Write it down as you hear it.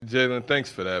Jalen, thanks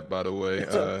for that, by the way.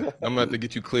 I'm going to have to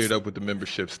get you cleared up with the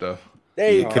membership stuff.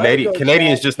 There you go.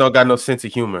 Canadians just don't got no sense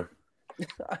of humor.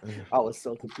 I was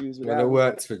so confused with Well, that. it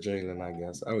works for Jalen, I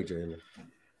guess. Oh, Jalen.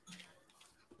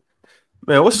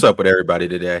 Man, what's up with everybody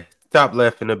today? Top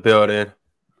left in the building.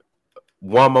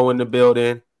 Wamo in the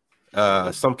building.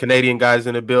 Some Canadian guys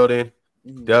in the building.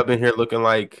 Dub in here looking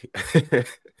like.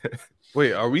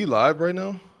 Wait, are we live right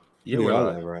now? Yeah, We we're are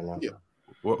live live right now. Yeah.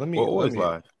 We're always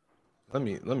live. Let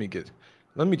me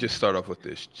just start off with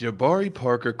this. Jabari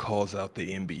Parker calls out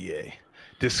the NBA,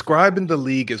 describing the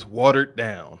league as watered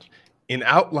down, and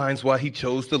outlines why he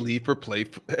chose to leave to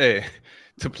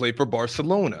play for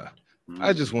Barcelona.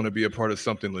 I just want to be a part of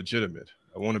something legitimate.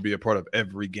 I want to be a part of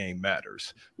every game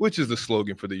matters, which is the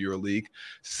slogan for the EuroLeague.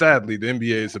 Sadly, the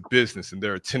NBA is a business, and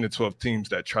there are 10 to 12 teams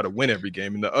that try to win every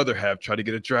game, and the other half try to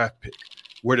get a draft pick.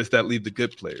 Where does that leave the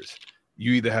good players?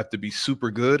 You either have to be super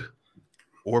good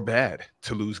or bad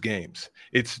to lose games.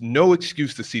 It's no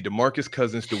excuse to see DeMarcus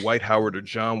Cousins, Dwight Howard, or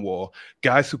John Wall,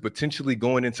 guys who potentially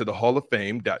going into the Hall of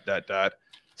Fame,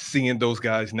 seeing those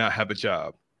guys not have a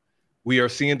job. We are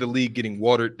seeing the league getting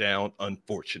watered down,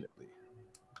 unfortunately.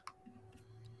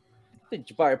 I think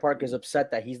Jabari Parker's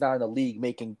upset that he's not in the league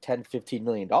making $10, $15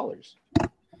 million.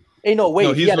 Ain't no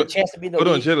way he had a chance to be in the league.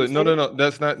 Hold on, Jalen. No.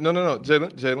 That's not. No.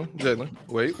 Jalen.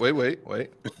 Wait.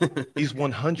 He's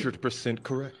 100%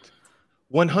 correct.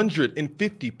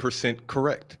 150%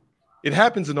 correct. It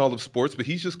happens in all of sports, but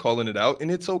he's just calling it out, and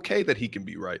it's okay that he can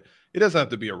be right. It doesn't have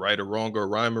to be a right or wrong or a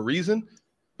rhyme or reason,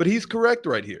 but he's correct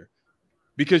right here.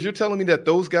 Because you're telling me that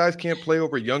those guys can't play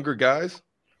over younger guys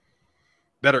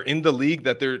that are in the league,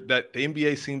 that the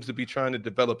NBA seems to be trying to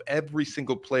develop every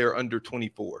single player under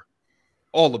 24.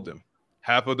 All of them.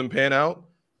 Half of them pan out.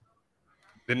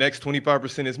 The next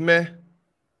 25% is meh.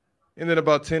 And then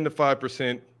about 10 to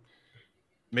 5%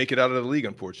 make it out of the league,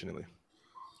 unfortunately.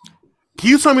 Can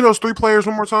you tell me those three players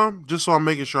one more time? Just so I'm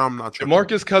making sure I'm not tripping.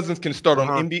 DeMarcus Cousins can start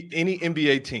on any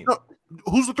NBA team. No,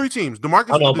 who's the three teams?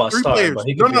 DeMarcus. I don't know about three starting, players. but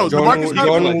he No, could no.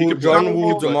 be- Jordan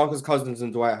Woo, DeMarcus Cousins,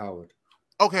 and Dwight Howard.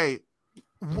 Okay.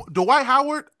 Dwight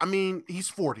Howard, I mean, he's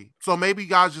 40. So maybe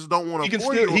guys just don't want to.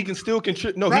 He can still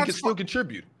contribute. No, he can still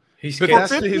contribute. But that's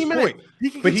to his point.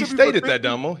 But he stated that,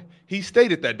 Damo. He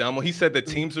stated that, Damo. He said that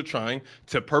teams are trying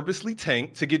to purposely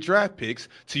tank to get draft picks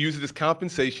to use it as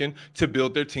compensation to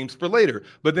build their teams for later.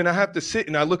 But then I have to sit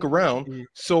and I look around.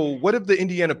 So what have the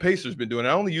Indiana Pacers been doing?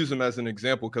 I only use them as an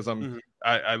example because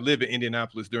I live in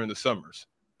Indianapolis during the summers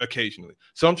occasionally.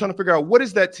 So I'm trying to figure out what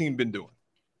has that team been doing?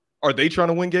 Are they trying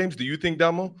to win games? Do you think,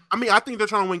 Damo? I mean, I think they're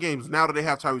trying to win games now that they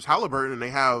have Tyrese Halliburton and they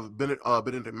have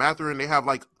Benedict Mathurin. They have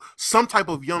like some type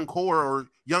of young core or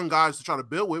young guys to try to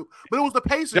build with. But it was the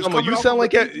Pacers. Damo, you sound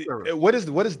like what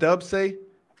does Dub say?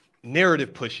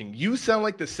 Narrative pushing. You sound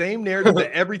like the same narrative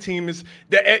that every team is.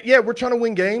 We're trying to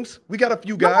win games. We got a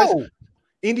few guys. No.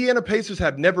 Indiana Pacers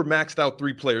have never maxed out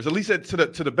three players, at least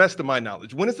to the best of my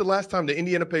knowledge. When is the last time the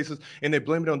Indiana Pacers, and they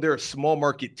blame it on they're a small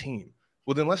market team?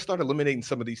 Well, then let's start eliminating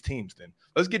some of these teams then.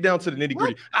 Let's get down to the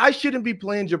nitty-gritty. I shouldn't be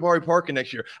playing Jabari Parker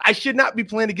next year. I should not be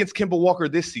playing against Kemba Walker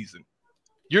this season.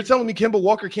 You're telling me Kemba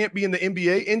Walker can't be in the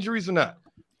NBA, injuries or not?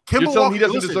 You're telling me he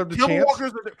doesn't deserve the chance?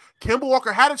 Kemba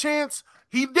Walker had a chance.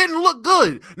 He didn't look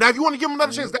good. Now, if you want to give him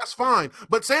another chance, that's fine.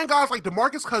 But saying guys like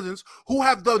DeMarcus Cousins, who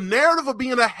have the narrative of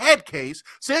being a head case,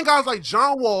 saying guys like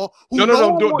John Wall, who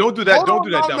don't do that, Damo.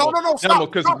 No,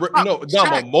 because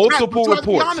Damo,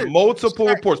 multiple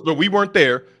reports, but we weren't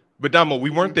there. But Damo, we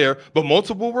weren't there. But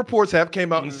multiple reports have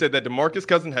came out and said that DeMarcus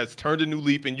Cousins has turned a new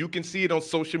leaf, and you can see it on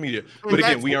social media. But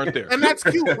again, we aren't there. And that's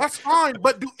cute. That's fine.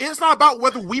 But it's not about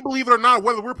whether we believe it or not,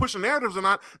 whether we're pushing narratives or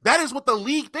not. That is what the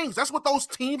league thinks. That's what those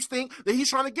teams think that he's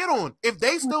trying to get on. If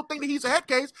they still think that he's a head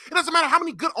case, it doesn't matter how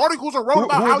many good articles are wrote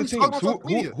about how he's talking on social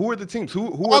media. Who are the teams?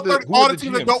 Who are the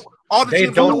teams that don't? They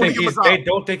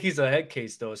don't think he's a head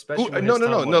case though. Especially no.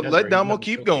 Let Damo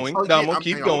keep going. Damo,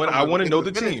 keep going. I want to know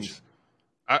the teams.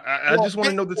 I just want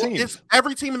to know the teams. It's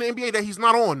every team in the NBA that he's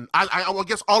not on. I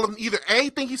guess all of them either A,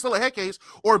 think he's still a head case,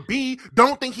 or B,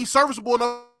 don't think he's serviceable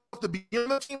enough to be in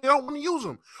the team. They don't want to use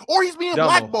him. Or he's being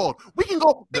blackballed. We can do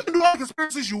all the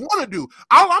conspiracies you want to do.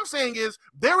 All I'm saying is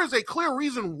there is a clear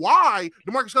reason why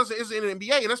DeMarcus Cousins isn't in the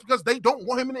NBA, and that's because they don't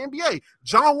want him in the NBA.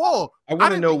 John Wall. I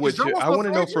want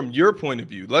to know from your point of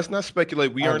view. Let's not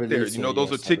speculate. We aren't there.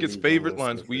 Those are Ticket's favorite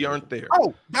lines. We aren't there.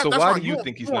 Oh, so why do you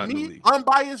think he's not in the league?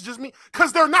 Unbiased, just me.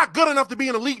 Because they're not good enough to be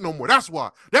in the league no more. That's why.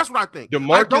 That's what I think.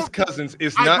 DeMarcus Cousins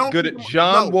is not good at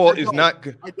John Wall is not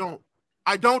good.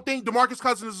 I don't think DeMarcus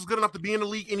Cousins is good enough to be in the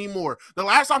league anymore. The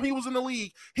last time he was in the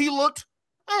league, he looked,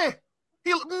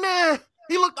 He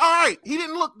He looked all right. He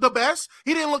didn't look the best.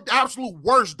 He didn't look the absolute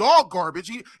worst dog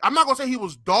garbage. I'm not gonna say he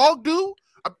was dog doo.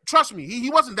 Trust me, he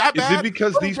wasn't that bad. Is it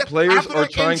because these players are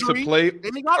trying to play?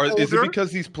 Or is it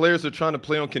because these players are trying to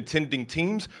play on contending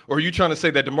teams? Or are you trying to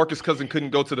say that DeMarcus Cousins couldn't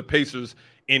go to the Pacers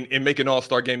and make an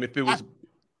All-Star game if it was?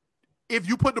 If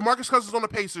you put DeMarcus Cousins on the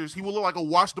Pacers, he will look like a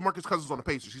washed DeMarcus Cousins on the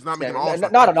Pacers. He's not making an All-Star.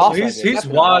 Not an All-Star. He's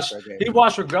washed. He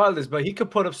washed regardless, but he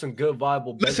could put up some good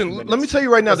viable. Listen, let me tell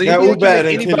you right now, the NBA can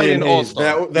make anybody an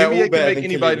All-Star. The NBA can make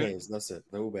anybody. That's it.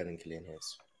 They're all better than Killian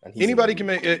Hayes. Anybody can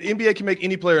make NBA can make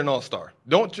any player an all-star.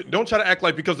 Don't try to act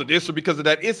like because of this or because of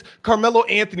that. It's Carmelo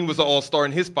Anthony was an all-star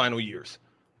in his final years.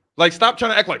 Like, stop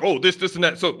trying to act like, oh, this and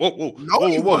that. So,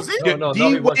 he wasn't.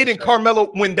 D-Wade and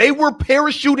Carmelo, when they were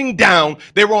parachuting down,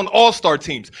 they were on all-star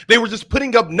teams. They were just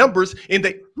putting up numbers, and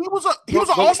he was an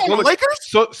all-star on the Lakers.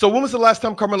 So when was the last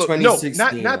time Carmelo? No,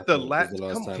 not the last.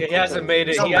 He hasn't made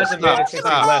it. He hasn't made it since he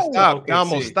left. Stop,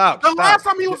 Damo, stop. The last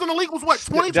time he was in the league was what?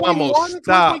 2021,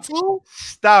 2022.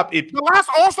 Stop. The last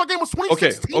All-Star game was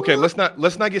 2016. Okay. Let's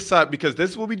not get side because this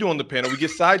is what we do on the panel. We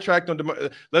get sidetracked on.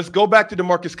 Let's go back to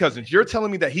DeMarcus Cousins. You're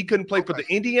telling me that he couldn't play for the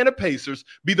Indiana Pacers,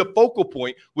 be the focal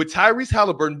point with Tyrese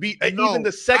Halliburton, be even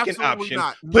the second option,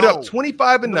 put up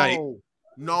 25 a night.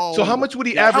 No. So how much would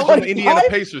he average on the Indiana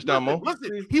Pacers, Damo?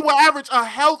 Listen, he would average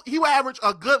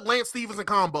a good Lance Stevenson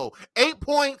combo. 8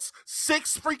 points,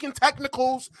 6 freaking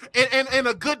technicals, and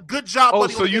a good job. Oh,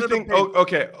 so you think?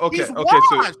 Okay. He's So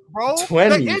bro.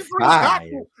 25.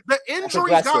 The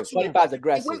injuries got to 25 is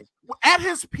aggressive. At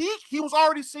his peak, he was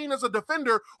already seen as a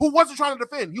defender who wasn't trying to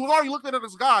defend. He was already looked at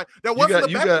as a guy that wasn't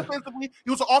the best defensively.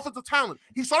 He was an offensive talent.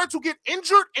 He started to get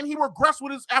injured, and he regressed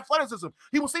with his athleticism.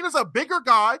 He was seen as a bigger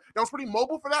guy that was pretty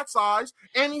mobile for that size,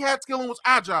 and he had skill and was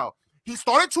agile. He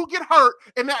started to get hurt,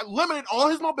 and that limited all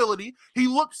his mobility. He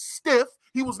looked stiff.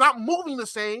 He was not moving the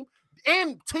same.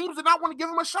 And teams did not want to give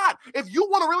him a shot. If you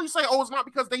want to really say, oh, it's not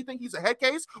because they think he's a head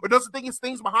case or doesn't think it's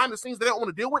things behind the scenes they don't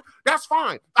want to deal with, that's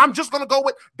fine. I'm just going to go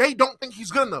with they don't think he's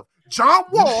good enough. John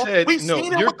Wall, we've seen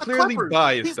him you're with the clearly Clippers.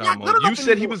 biased, Damo. You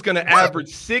said he was going to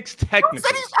average 6 technicals. You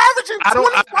said he's averaging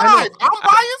 25. I'm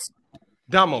biased.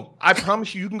 Damo, I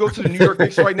promise you can go to the New York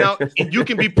Knicks right now and you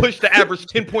can be pushed to average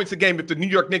 10 points a game if the New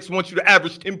York Knicks want you to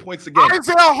average 10 points a game.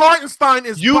 Isaiah Hartenstein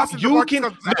is no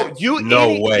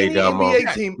way, Damo.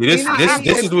 This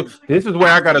is where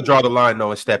I got to draw the line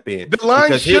though and step in. The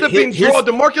line should have been drawn.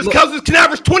 DeMarcus Cousins can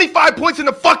average 25 points in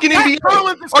the fucking NBA.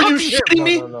 Are you shitting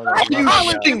me? Are you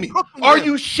shitting me? Are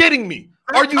you shitting me?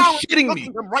 Are you shitting me?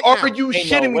 Are you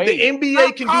shitting me? The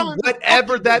NBA can do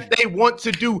whatever that they want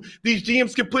to do. These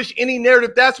GMs can push any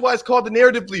narrative. That's why it's called the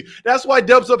narrative league. That's why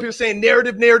Dub's up here saying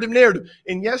narrative.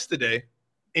 And yesterday,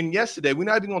 we're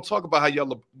not even going to talk about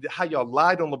how y'all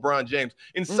lied on LeBron James.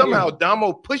 And somehow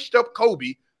Damo pushed up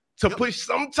Kobe to push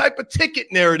some type of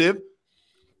ticket narrative.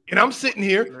 And I'm sitting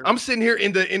here in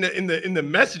the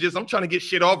messages. I'm trying to get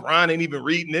shit off. Ryan ain't even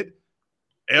reading it.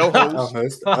 L-host. I'm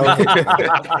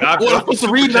supposed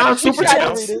to read now super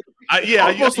chats.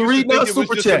 I'm supposed to read now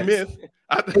super chats.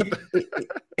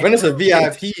 When it's a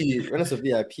VIP,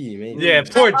 man. Yeah,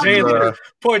 poor Jalen.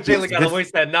 Poor Jalen got to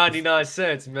waste that 99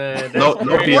 cents, man. No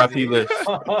VIP list.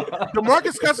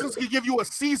 DeMarcus Cousins can give you a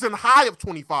season high of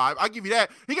 25. I'll give you that.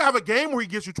 He can have a game where he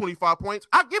gets you 25 points.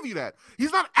 I'll give you that.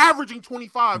 He's not averaging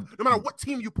 25 no matter what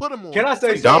team you put him on. Can I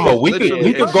say Damo, we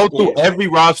could go through every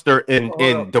roster and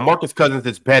DeMarcus Cousins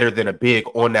is better than a big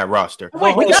on that roster.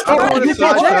 Wait, we got to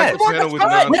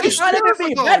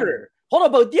better. Hold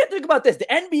on, but you have to think about this. The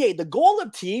NBA, the goal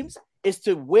of teams is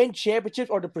to win championships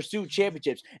or to pursue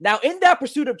championships. Now, in that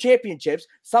pursuit of championships,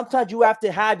 sometimes you have to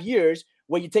have years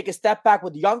where you take a step back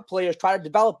with young players, try to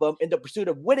develop them in the pursuit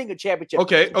of winning a championship.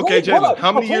 Okay, Jalen.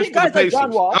 How many years for the Pacers?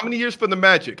 How many years for the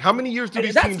Magic? How many years do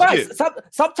these teams get?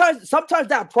 Sometimes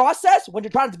that process, when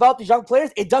you're trying to develop these young players,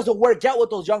 it doesn't work out with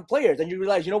those young players, and you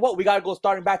realize, you know what, we got to go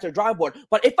starting back to the drawing board.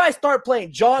 But if I start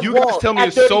playing John Wall, you guys tell me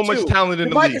there's so much talent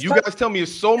in the league. You guys tell me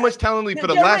there's so much talent in the league. For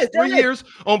the last 3 years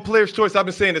on Players' Choice, I've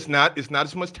been saying it's not as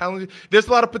much talent. There's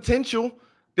a lot of potential.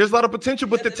 But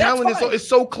the talent is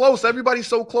so close. Everybody's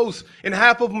so close, and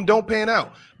half of them don't pan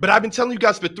out. But I've been telling you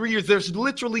guys for 3 years, there's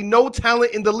literally no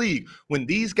talent in the league. When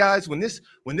this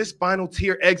final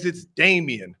tier exits,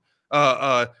 Damian,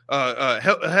 help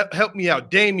me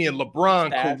out, Damian,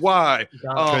 LeBron,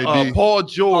 Kawhi, Paul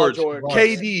George,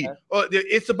 KD.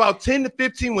 It's about 10 to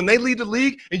 15 when they leave the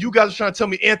league, and you guys are trying to tell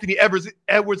me Anthony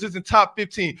Edwards isn't top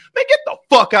 15. Man, get the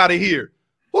fuck out of here.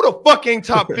 Who the fuck ain't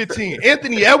top 15?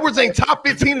 Anthony Edwards ain't top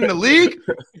 15 in the league?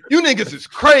 You niggas is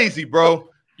crazy, bro.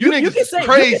 You can niggas say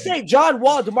crazy. John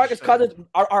Wall and DeMarcus Cousins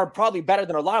are probably better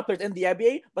than a lot of players in the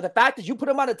NBA. But the fact is, you put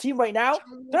them on a team right now,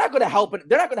 they're not going to help it.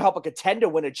 They're not going to help a contender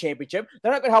win a championship.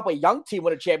 They're not going to help a young team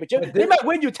win a championship. They might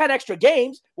win you 10 extra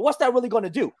games, but what's that really going to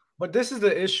do? But this is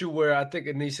the issue where I think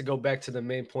it needs to go back to the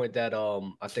main point that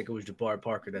I think it was Jabari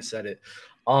Parker that said it.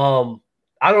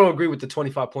 I don't agree with the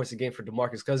 25 points a game for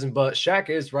DeMarcus Cousins, but Shaq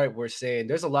is right. We're saying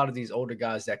there's a lot of these older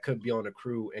guys that could be on the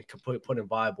crew and could put in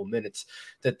viable minutes.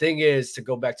 The thing is, to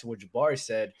go back to what Jabari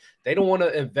said, they don't want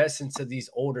to invest into these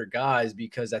older guys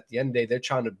because at the end of the day, they're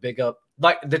trying to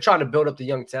they're trying to build up the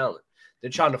young talent. They're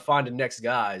trying to find the next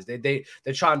guys. They're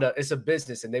trying to. It's a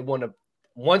business, and they want to.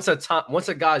 Once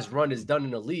a guy's run is done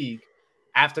in the league,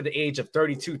 after the age of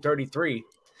 32, 33,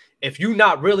 if you're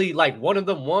not really like one of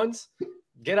them ones,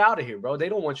 get out of here, bro. They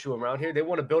don't want you around here. They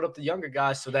want to build up the younger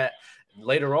guys so that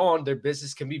later on their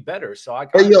business can be better. So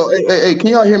hey, can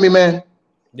y'all hear me, man?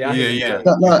 Yeah.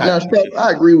 Now, Steph,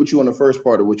 I agree with you on the first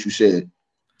part of what you said,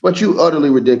 but you utterly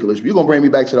ridiculous. You're gonna bring me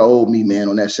back to the old me, man,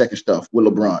 on that second stuff with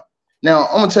LeBron. Now,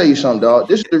 I'm gonna tell you something, dog.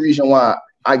 This is the reason why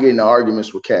I get into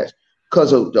arguments with cats,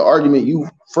 because of the argument you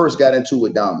first got into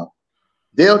with Damo.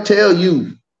 They'll tell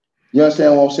you, you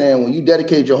understand what I'm saying, when you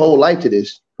dedicate your whole life to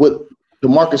this, what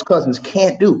DeMarcus Cousins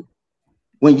can't do.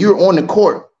 When you're on the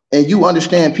court and you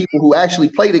understand people who actually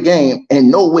play the game and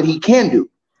know what he can do.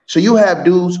 So you have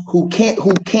dudes who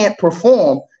can't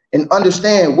perform and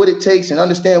understand what it takes and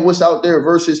understand what's out there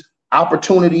versus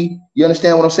opportunity. You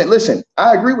understand what I'm saying? Listen,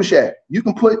 I agree with Shaq. You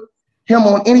can put him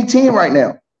on any team right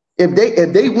now. If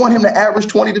they want him to average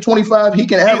 20 to 25, he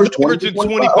can average 20 to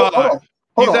 25.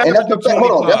 Hold on. And that's a fact.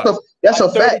 Hold on. That's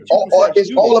a fact.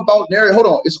 It's all about narrative. Hold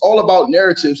on. It's all about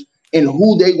narratives and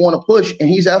who they want to push. And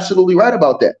he's absolutely right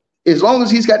about that. As long as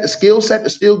he's got the skill set to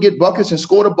still get buckets and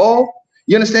score the ball,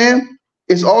 you understand?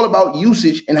 It's all about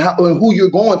usage and how and who you're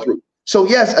going through. So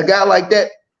yes, a guy like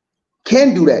that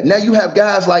can do that. Now you have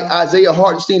guys like Isaiah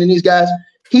Hartenstein and these guys.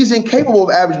 He's incapable of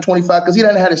averaging 25 because he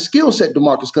doesn't have the skill set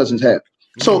DeMarcus Cousins have.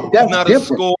 So that's not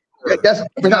different. That's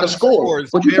not a scorer.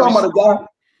 But you're talking about a guy,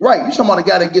 right? You're talking about a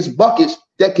guy that gets buckets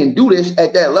that can do this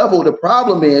at that level. The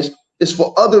problem is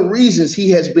for other reasons he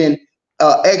has been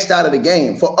X'd out of the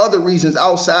game, for other reasons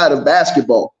outside of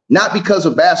basketball, not because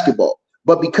of basketball,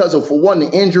 but because of, for one, the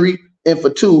injury, and for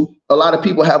two, a lot of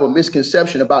people have a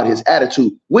misconception about his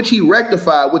attitude, which he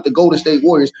rectified with the Golden State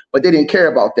Warriors, but they didn't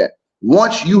care about that.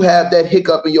 Once you have that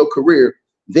hiccup in your career,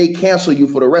 they cancel you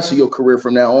for the rest of your career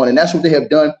from now on. And that's what they have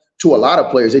done to a lot of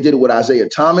players. They did it with Isaiah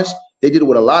Thomas. They did it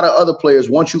with a lot of other players.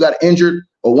 Once you got injured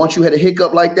or once you had a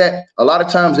hiccup like that, a lot of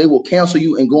times they will cancel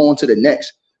you and go on to the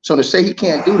next. So to say he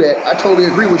can't do that, I totally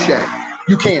agree with Shaq.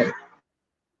 You can.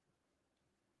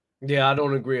 Yeah, I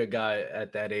don't agree. A guy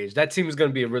at that age, that team is going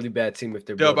to be a really bad team if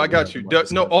they're. Dub, I got you.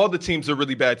 No, all the teams are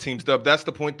really bad teams. Dub, that's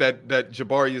the point that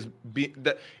Jabari is.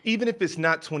 That even if it's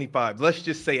not 25, let's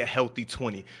just say a healthy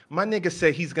 20. My nigga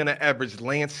said he's going to average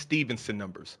Lance Stevenson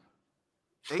numbers.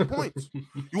 8 points.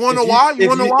 You want to know why? You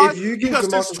want to know why? Because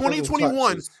since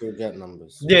 2021, you'll get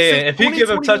numbers. Yeah. If he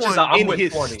give him touches, I'm in with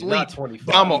his 20, sleep, not 25.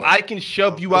 Damo, I can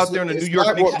shove you out there in the New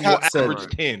York Knicks and you'll average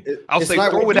 10. I'll say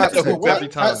throw it at the hoop every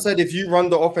time. Kat said if you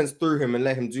run the offense through him and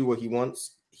let him do what he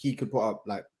wants, he could put up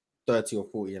like 30 or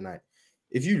 40 a night.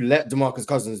 If you let DeMarcus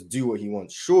Cousins do what he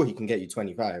wants, sure, he can get you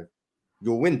 25.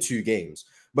 You'll win 2 games.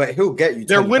 But he'll get you.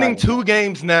 They're winning 2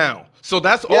 games now, so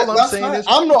that's all I'm saying. Is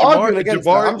I'm not arguing against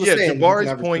that. I'm just saying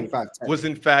Jabari's point was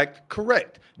in fact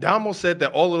correct. Damo said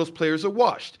that all of those players are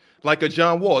washed, like a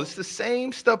John Wall. It's the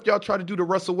same stuff y'all try to do to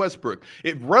Russell Westbrook.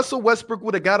 If Russell Westbrook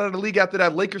would have got out of the league after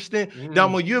that Lakers stint,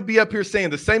 Damo, you'd be up here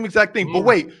saying the same exact thing. But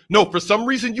wait, no, for some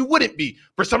reason you wouldn't be.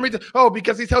 For some reason,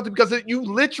 because he's healthy. Because you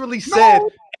literally said.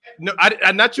 No,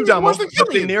 I not you, Damo.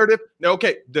 The narrative.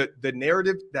 Okay, the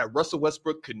narrative that Russell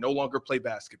Westbrook could no longer play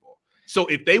basketball. So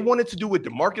if they wanted to do with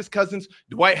DeMarcus Cousins,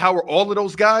 Dwight Howard, all of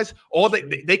those guys,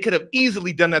 they could have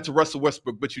easily done that to Russell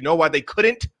Westbrook. But you know why they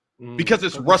couldn't? Because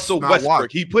it's Russell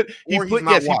Westbrook. Washed.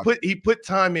 He put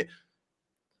time in.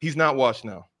 He's not washed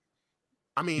now.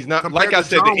 I mean, he's not. Like I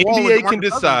said, the NBA can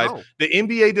decide. The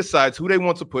NBA decides who they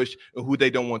want to push and who they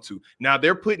don't want to. Now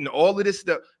they're putting all of this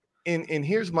stuff. And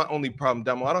here's my only problem,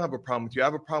 Damo. I don't have a problem with you. I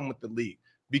have a problem with the league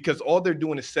because all they're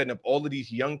doing is setting up all of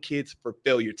these young kids for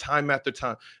failure time after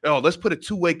time. Oh, let's put a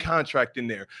 2-way contract in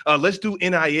there. Let's do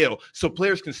NIL so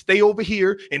players can stay over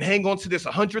here and hang on to this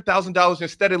 $100,000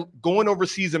 instead of going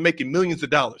overseas and making millions of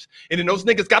dollars. And then those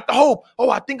niggas got the hope. Oh,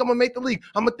 I think I'm gonna make the league.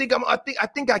 I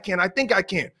think I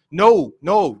can.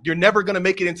 No, you're never gonna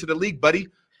make it into the league, buddy.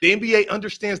 The NBA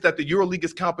understands that the EuroLeague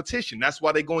is competition. That's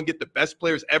why they go and get the best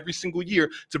players every single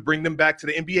year to bring them back to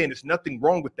the NBA, and there's nothing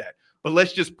wrong with that. But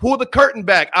let's just pull the curtain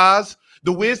back, Oz.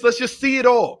 The Wiz, let's just see it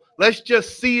all. Let's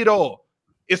just see it all.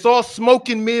 It's all smoke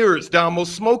and mirrors, Damo,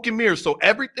 smoke and mirrors. So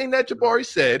everything that Jabari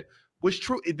said was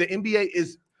true. The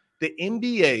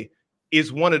NBA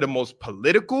is one of the most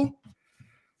political.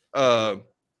 I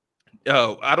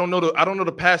don't know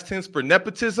the past tense for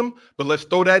nepotism, but let's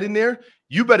throw that in there.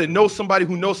 You better know somebody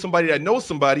who knows somebody that knows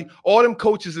somebody. All them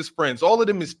coaches is friends. All of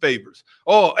them is favors.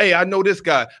 Oh, hey, I know this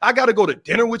guy. I got to go to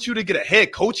dinner with you to get a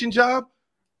head coaching job.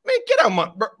 Man, get out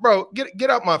my bro. Get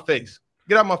out my face.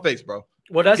 Get out my face, bro.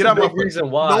 Well, that's a big reason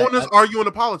why. No one is arguing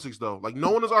the politics, though. Like,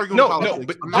 no one is arguing the politics. No,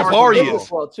 but Jabari is.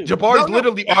 Jabari's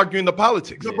literally arguing the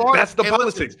politics. That's the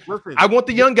politics. Listen. I want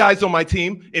the young guys on my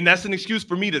team, and that's an excuse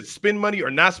for me to spend money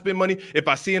or not spend money. If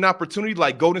I see an opportunity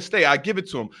like Golden State, I give it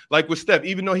to him. Like with Steph,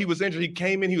 even though he was injured, he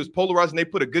came in, he was polarized, and they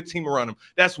put a good team around him.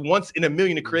 That's once in a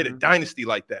million to create a dynasty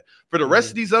like that. For the rest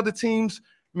of these other teams,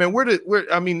 man,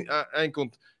 I ain't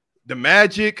going. The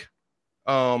Magic,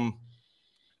 I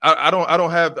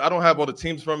don't have all the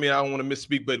teams from me. I don't want to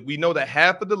misspeak, but we know that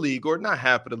half of the league, or not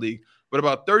half of the league, but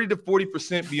about 30 to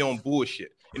 40% be on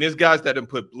bullshit. And there's guys that have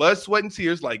put blood, sweat, and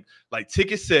tears, like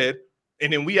Ticket said,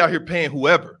 and then we out here paying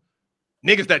whoever.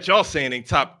 Niggas that y'all saying ain't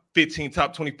top 15,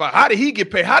 top 25. How did he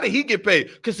get paid?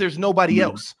 Because there's nobody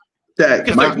else.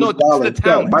 Because there's no talent.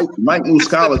 Mike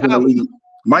Muscala's in the league.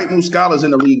 Mike Muscala's in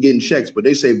the league getting checks, but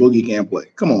they say Boogie can't play.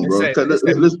 Come on, bro.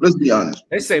 Let's be honest.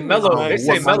 They say Melo. They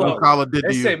say Melo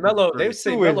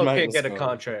can't get a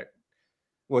contract.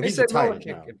 Well, he's a tight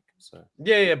now.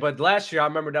 Yeah, but last year I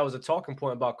remember that was a talking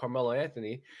point about Carmelo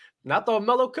Anthony. And I thought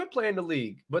Melo could play in the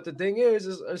league, but the thing is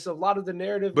it's a lot of the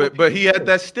narrative. But he had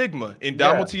that stigma. And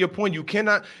Damo, to your point, you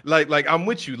cannot like I'm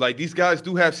with you. Like these guys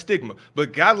do have stigma. But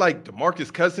a guy like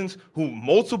DeMarcus Cousins, who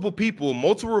multiple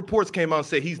reports came out and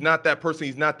said he's not that person,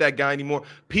 he's not that guy anymore.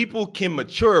 People can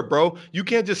mature, bro. You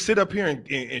can't just sit up here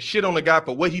and shit on the guy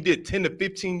for what he did 10 to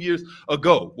 15 years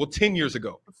ago. Well, 10 years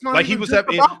ago. Like he was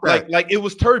having like it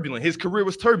was turbulent. His career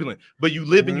was turbulent. But you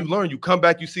live and you learn. You come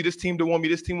back, you see this team don't want me,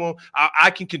 this team won't.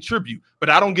 I can contribute. But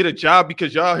I don't get a job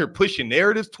because y'all here pushing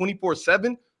narratives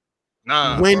 24/7.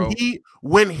 Nah, when he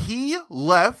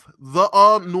left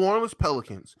the New Orleans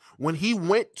Pelicans, when he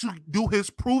went to do his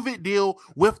prove it deal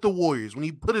with the Warriors, when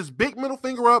he put his big middle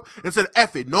finger up and said,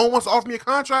 "F it, no one wants to offer me a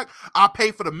contract. I'll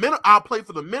play for the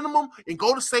minimum and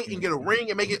go to state and get a ring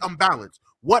and make it unbalanced."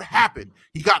 What happened?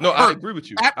 He got hurt. I agree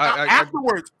with you.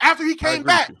 Afterwards, after he came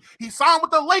back, he signed with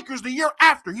the Lakers the year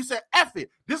after. He said, "F it,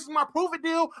 this is my prove it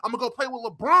deal. I'm gonna go play with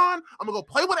LeBron. I'm gonna go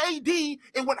play with AD."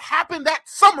 And what happened that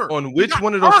summer? On which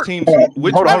one of those teams?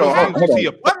 Which one of those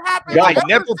teams? What happened? I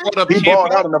never brought up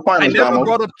I never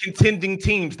brought up contending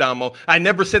teams, Damo. I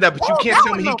never said that, but you can't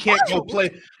tell me he can't go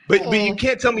play. But you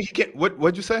can't tell me he can't.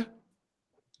 What'd you say?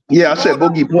 Yeah, I said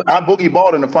Boogie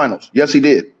balled in the finals. Yes, he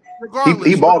did.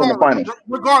 He balled in the finals.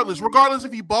 Regardless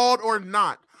if he balled or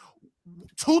not,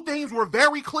 two things were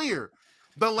very clear.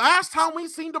 The last time we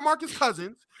seen DeMarcus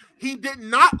Cousins, he did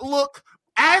not look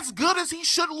as good as he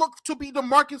should look to be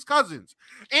DeMarcus Cousins.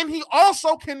 And he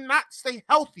also cannot stay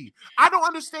healthy. I don't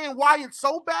understand why it's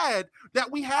so bad that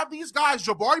we have these guys,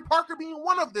 Jabari Parker being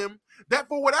one of them, that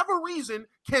for whatever reason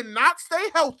cannot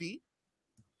stay healthy.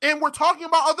 And we're talking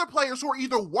about other players who are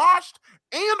either washed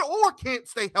and or can't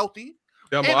stay healthy.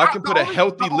 Damo, I can put a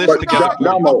healthy list together.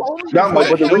 Damo,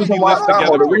 but the reason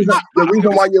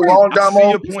why you're wrong,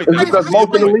 Damo, is because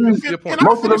most of the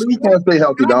league can't stay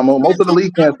healthy, Damo. Most of the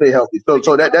league can't stay healthy.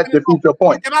 So that defeats your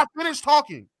point. And I finished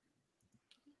talking.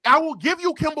 I will give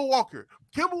you Kemba Walker.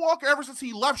 Kemba Walker, ever since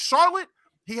he left Charlotte,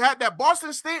 he had that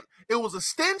Boston stint. It was a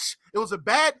stench. It was a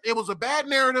bad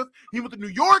narrative. He went to New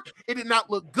York. It did not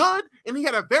look good. And he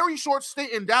had a very short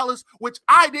stint in Dallas, which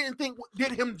I didn't think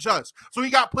did him just. So he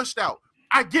got pushed out.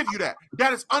 I give you that.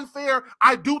 That is unfair.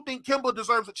 I do think Kemba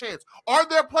deserves a chance. Are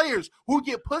there players who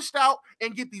get pushed out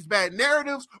and get these bad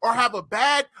narratives or have a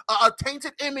bad, a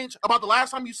tainted image about the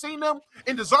last time you've seen them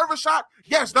and deserve a shot?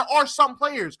 Yes, there are some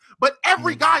players, but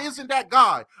every guy isn't that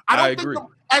guy. I don't think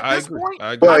at this point.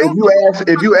 Well,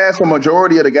 if you ask a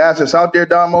majority of the guys that's out there,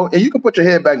 Damo, and you can put your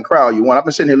head back and cry all you want. I've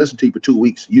been sitting here listening to you for 2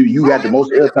 weeks. You had the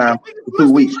most airtime for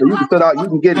 2 weeks, so you can sit out. You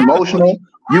can get emotional.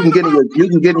 You can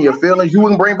get in your feelings. You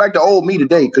wouldn't bring back the old me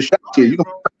today, because here you can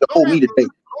bring back the old me today.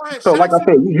 So, like I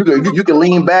said, you can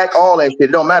lean back, all that shit.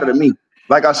 It don't matter to me.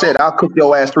 Like I said, I'll cook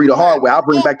your ass 3 the hard way. I'll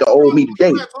bring back the old me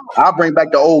today. Like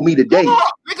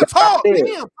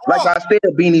I said,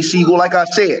 Beanie Siegel, like I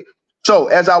said. So,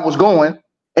 as I was going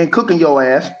and cooking your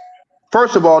ass,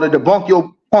 first of all, to debunk your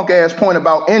punk ass point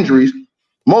about injuries,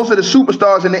 most of the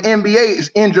superstars in the NBA is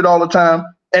injured all the time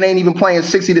and ain't even playing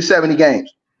 60 to 70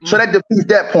 games. So that defeats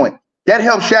that point. That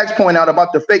helps Shaq's point out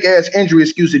about the fake ass injury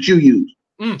excuse that you use.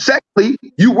 Secondly,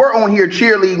 you were on here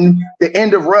cheerleading the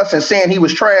end of Russ and saying he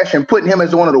was trash and putting him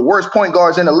as one of the worst point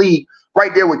guards in the league,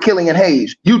 right there with Killian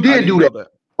Hayes. You did do that.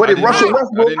 But if Russell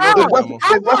Westbrook, how did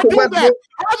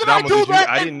I do that?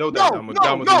 I didn't know that. Damo,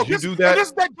 did you do that?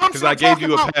 Because I gave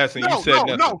you a pass and you said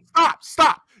nothing. No,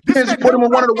 stop. You didn't put him in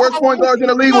one of the worst point guards in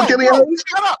the league with Killian Hayes?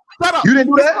 Shut up. You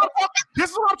didn't do that? This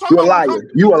is what I'm talking You're a about. liar.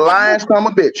 You a lying son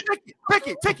of a bitch. Take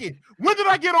it. When did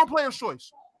I get on Player's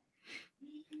Choice?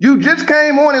 You just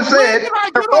came on and said that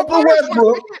Russell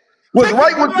Westbrook was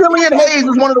right with Killian Hayes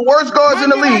as one of the worst guards in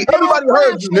the league. Everybody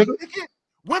heard you, nigga.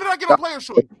 When did I get on Player's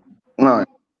Choice? All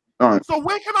right. So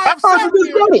when can I have sat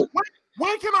here?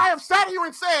 When can I have sat here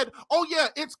and said, "Oh yeah,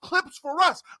 it's clips for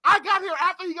us"? I got here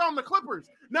after he got on the Clippers.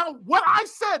 Now, what I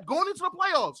said going into the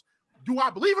playoffs, do I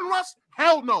believe in Russ?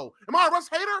 Hell no. Am I a Russ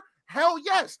hater? Hell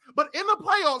yes. But in the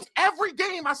playoffs, every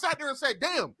game I sat there and said,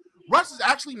 "Damn, Russ is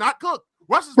actually not cooked.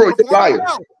 Russ is performing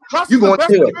well. Russ is the best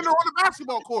defender on the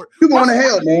basketball court. You going to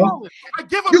hell, man? I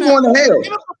give him you going to hell?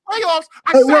 In the playoffs,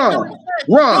 I sat there and said,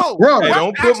 Run. Hey,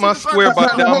 don't put my square by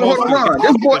Damo. Hold on.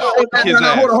 This boy,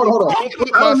 hold on.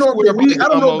 I don't know if the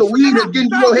weed is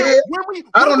getting to your head.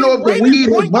 I don't know if the weed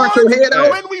has burnt your head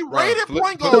out. When we rated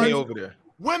point guards, over there.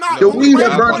 The weed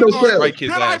has burnt your cell. Strike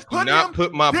his ass. Do not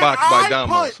put my box by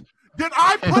Damo. Did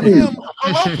I put him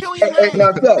below Killian Hayes? You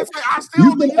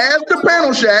can ask the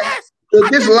panel, Shaq.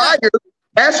 This liar,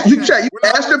 ask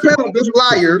the panel, this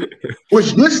liar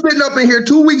was just sitting up in here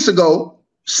 2 weeks ago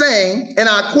saying, and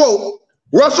I quote,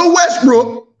 Russell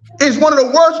Westbrook is one of the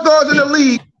worst guards in the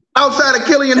league outside of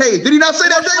Killian Hayes. Did he not say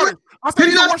that, Jalen? I said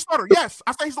he's the worst starter. Yes.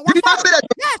 I said he's the worst starter. Did he not say that?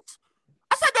 Yes.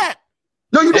 I said that.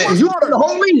 No, you didn't. You said the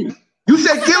whole league. You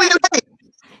said Killian Hayes.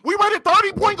 We rated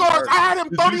 30 point guards. I had him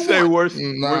 31. Did you say worse?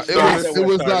 Nah,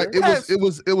 it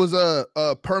was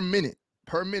per minute.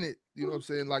 You know what I'm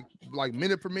saying? Like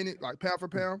minute per minute, like pound for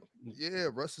pound. Yeah,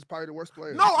 Russ is probably the worst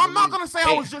player. No, I'm not gonna say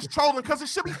I was just trolling because it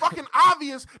should be fucking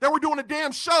obvious that we're doing a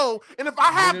damn show. And if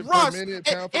I have Russ,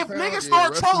 if niggas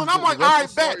start trolling, I'm like, all right,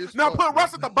 bet. Now put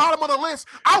Russ at the bottom of the list.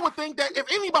 I would think that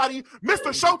if anybody,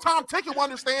 Mr. Showtime Ticket will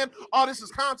understand, oh, this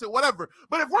is content, whatever.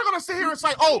 But if we're gonna sit here and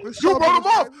say, oh, you wrote him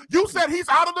off, you said he's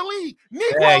out of the league.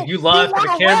 Negro, yeah, you lied for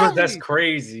the cameras. That's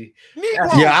crazy.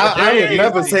 Negro, yeah, I would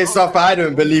never say stuff I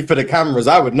don't believe for the cameras.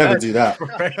 I would never do that.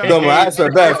 No, my eyes are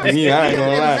bad for me. I ain't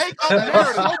gonna lie.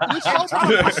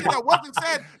 That wasn't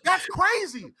said. That's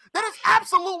crazy. That is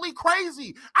absolutely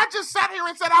crazy. I just sat here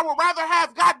and said I would rather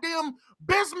have goddamn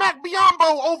Bismack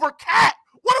Biyombo over Cat.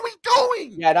 What are we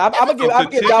doing? Yeah, I'm gonna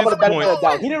give Damo the benefit of the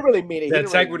doubt. He didn't really mean it. The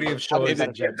integrity of show is now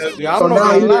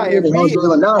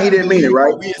he didn't mean it,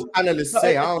 right? Analysts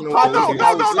say I don't know. No.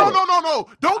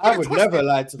 Don't get I would never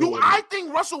lie to do I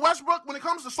think Russell Westbrook, when it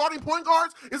comes to starting point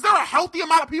guards, is there a healthy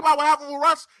amount of people I would have over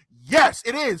Russ? Yes,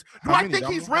 it is. Do I think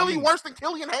he's really worse than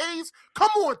Killian Hayes? Come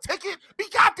on, Ticket. Be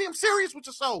goddamn serious with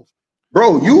yourself.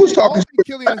 Bro, you was talking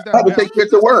how to take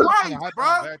the word.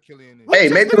 Hey,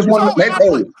 maybe it was one of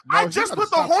the I just put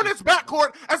the Hornets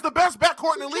backcourt as the best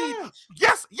backcourt in the league.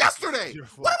 Yes, yesterday.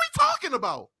 What are we talking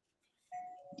about?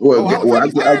 Well,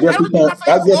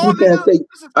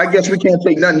 I guess we can't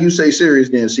take nothing you say serious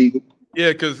then, see.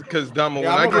 Yeah, because Damo,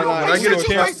 when I get a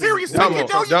chance,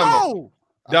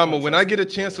 Damo, when I get a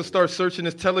chance to start searching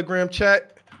this Telegram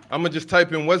chat, I'm gonna just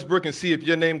type in Westbrook and see if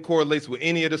your name correlates with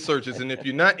any of the searches. And if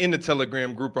you're not in the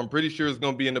Telegram group, I'm pretty sure it's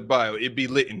gonna be in the bio. It'd be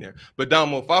lit in there. But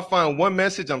Damo, if I find one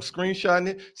message, I'm screenshotting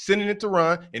it, sending it to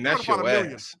Ron, and that's your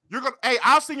ass. Hey,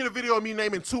 I'll send you the video of me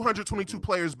naming 222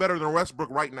 players better than Westbrook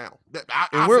right now.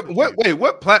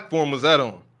 What platform was that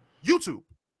on? YouTube.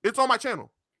 It's on my channel.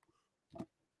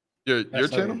 Your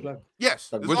channel? Yes,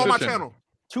 it's on my channel.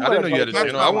 I didn't know you had a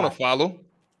channel. I want to follow.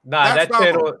 Nah, that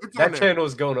channel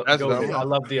is going to go. I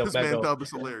love the Omega.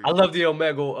 I love the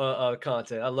Omega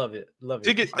content. I love it.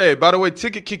 Ticket. Hey, by the way,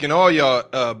 Ticket kicking all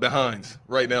y'all behinds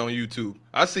right now on YouTube.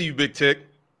 I see you, Big Tick.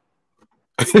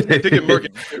 Ticket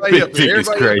murking. Big Tick is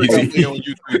crazy. On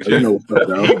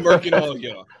YouTube, he murking all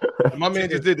y'all. My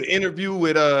man just did the interview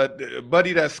with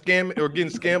buddy that scammed or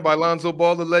getting scammed by Lonzo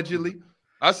Ball allegedly.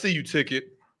 I see you, Ticket.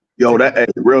 Yo,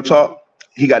 real talk.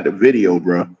 He got the video,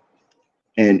 bro.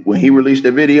 And when he released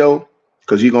the video,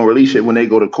 because he's gonna release it when they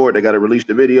go to court, they gotta release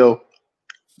the video.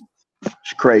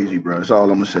 It's crazy, bro. That's all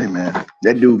I'm gonna say, man.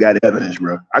 That dude got evidence,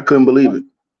 bro. I couldn't believe it.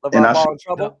 And I said,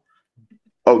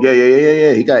 oh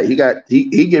yeah. He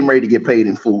getting ready to get paid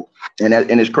in full. And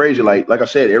it's crazy. Like I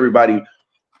said, everybody,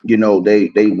 you know, they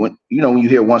went, you know, when you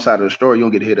hear one side of the story, you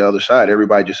don't get to hear the other side.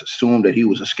 Everybody just assumed that he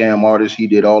was a scam artist. He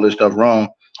did all this stuff wrong.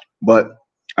 But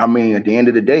I mean, at the end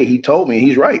of the day, he told me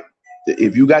he's right.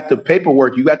 If you got the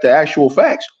paperwork, you got the actual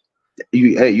facts.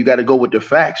 You got to go with the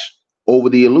facts over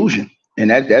the illusion, and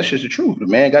that's just the truth. The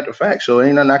man got the facts, so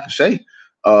ain't nothing I can say.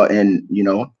 And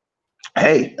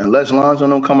hey, unless Lonzo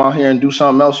don't come out here and do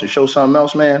something else and show something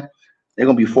else, man, they're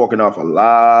gonna be forking off a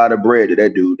lot of bread to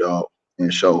that dude, dog.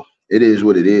 And so it is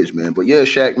what it is, man. But yeah,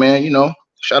 Shaq, man,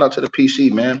 shout out to the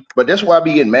PC, man. But that's why I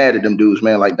be getting mad at them dudes,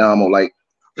 man, like Damo. Like,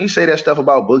 he say that stuff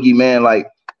about Boogie, man. Like,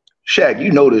 Shaq,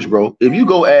 you know this, bro. If you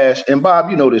go ask, and Bob,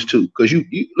 you know this too, because you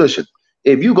listen,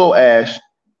 if you go ask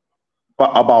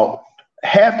about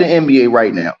half the NBA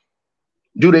right now,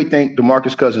 do they think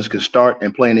DeMarcus Cousins could start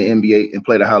and play in the NBA and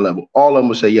play at a high level? All of them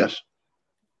would say yes.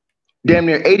 Damn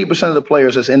near 80% of the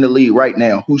players that's in the league right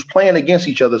now who's playing against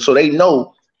each other, so they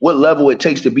know what level it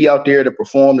takes to be out there to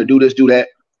perform, to do this, do that,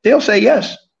 they'll say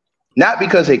yes. Not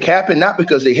because they capping, not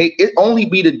because they hate. It only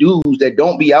be the dudes that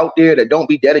don't be out there, that don't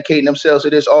be dedicating themselves to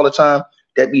this all the time,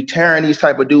 that be tearing these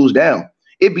type of dudes down.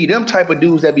 It be them type of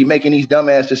dudes that be making these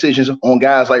dumbass decisions on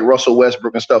guys like Russell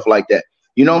Westbrook and stuff like that.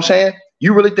 You know what I'm saying?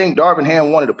 You really think Darvin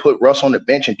Ham wanted to put Russ on the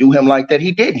bench and do him like that?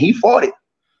 He didn't. He fought it.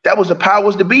 That was the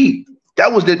powers to be.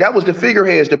 That was the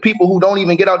figureheads, the people who don't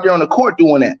even get out there on the court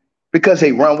doing that because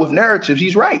they run with narratives.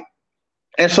 He's right.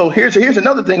 And so here's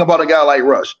another thing about a guy like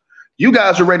Russ. You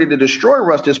guys are ready to destroy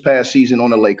Russ this past season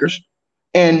on the Lakers.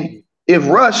 And if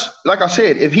Russ, like I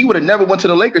said, if he would have never went to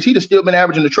the Lakers, he'd have still been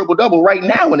averaging a triple-double right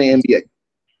now in the NBA.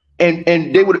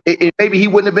 And they would maybe he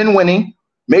wouldn't have been winning.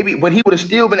 Maybe, but he would have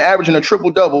still been averaging a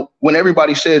triple-double when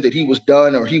everybody says that he was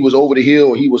done or he was over the hill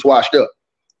or he was washed up.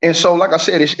 And so, like I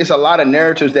said, it's a lot of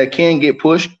narratives that can get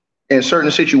pushed in certain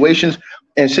situations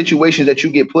and situations that you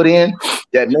get put in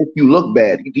that make you look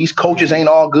bad. These coaches ain't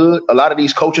all good. A lot of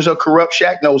these coaches are corrupt.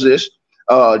 Shaq knows this.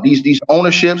 These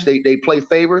ownerships, they play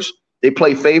favors. They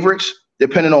play favorites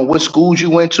depending on what schools you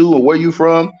went to or where you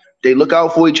from. They look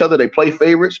out for each other. They play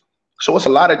favorites. So it's a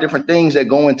lot of different things that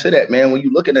go into that, man, when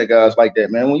you looking at guys like that,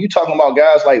 man. When you talking about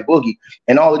guys like Boogie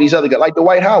and all of these other guys, like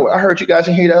Dwight Howard. I heard you guys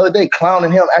in here the other day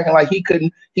clowning him, acting like he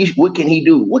couldn't. What can he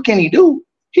do? What can he do?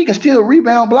 He can still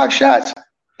rebound, block shots,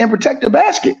 and protect the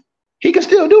basket. He can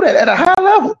still do that at a high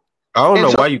level. I don't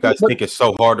know why you guys think it's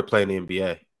so hard to play in the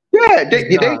NBA. Yeah,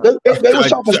 they were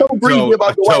talking so breezy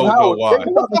about Dwight Howard.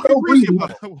 They were talking so breezy.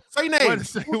 Say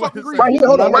names. Right here,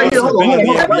 hold on. Hold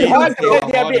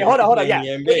on. Yeah,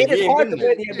 it is hard to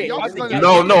play in the NBA.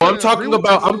 No,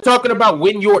 I'm talking about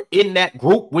when you're in that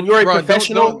group, when you're a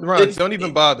professional. Don't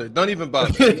even bother. I'm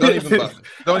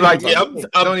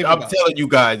telling you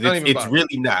guys, it's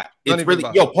really not. It's really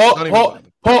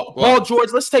Paul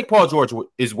George. Let's take Paul George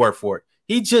his word for it.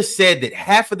 He just said that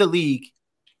half of the league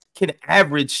can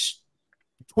average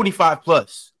 25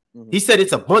 plus. He said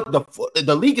it's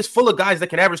the league is full of guys that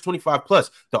can average 25 plus.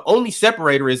 The only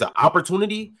separator is an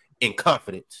opportunity and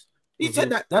confidence. He said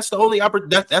that's the only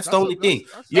that's the only thing.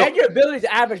 And your ability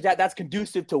to average that's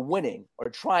conducive to winning or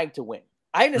trying to win.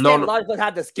 I understand a lot of us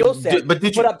have the skill set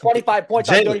to put up 25 points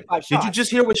on 35 shots. Did you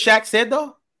just hear what Shaq said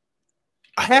though?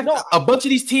 A bunch of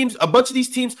these teams,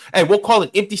 and we'll call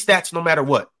it empty stats no matter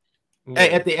what. Yeah.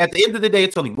 At the end of the day,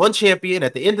 it's only one champion.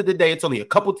 At the end of the day, it's only a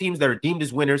couple teams that are deemed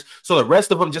as winners. So the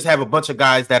rest of them just have a bunch of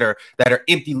guys that are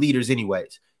empty leaders,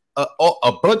 anyways. A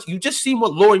bunch. You just seen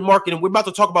what Lauri Markkanen. We're about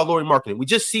to talk about Lauri Markkanen. We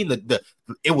just seen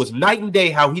it was night and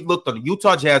day how he looked on the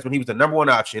Utah Jazz when he was the number one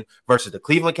option versus the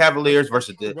Cleveland Cavaliers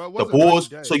versus the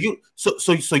Bulls. So you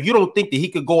don't think that he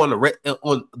could go on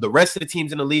the rest of the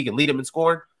teams in the league and lead them in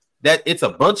scoring? That it's a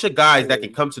bunch of guys that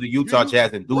can come to the Utah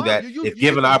Jazz and do that if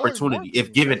given an opportunity,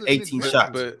 if given 18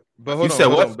 shots. But hold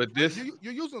on. But this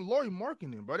you're using Lauri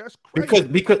Markkanen, bro. That's crazy.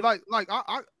 Because I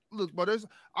look, but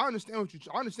I understand what you're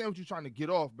trying to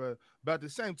get off, but at the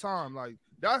same time, like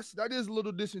that is a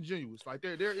little disingenuous. Like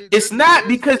it's not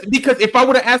because if I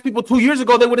would have asked people 2 years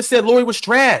ago, they would have said Lauri was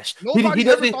trash. Nobody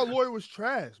ever thought Lauri was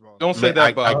trash, bro. Don't say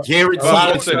that, Bob. I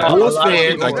guarantee some Bulls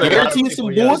fans. I guarantee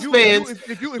some Bulls fans.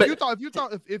 If you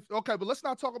thought, okay, but let's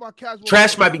not talk about casual.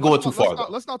 Trash might be going too far.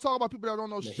 Let's not talk about people that don't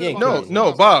know shit.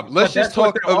 No, Bob. Let's just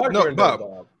talk.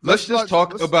 Bob. Let's just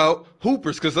talk about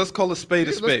hoopers because let's call a spade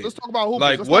a spade. Let's talk about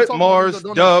hoopers. Like what Mars,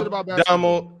 Dub,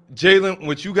 Damo, Jalen,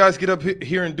 what you guys get up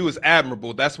here and do is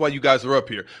admirable. That's why you guys are up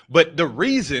here. But the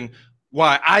reason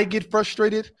why I get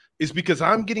frustrated is because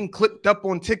I'm getting clipped up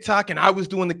on TikTok and I was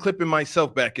doing the clipping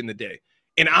myself back in the day.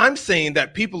 And I'm saying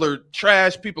that people are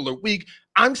trash, people are weak.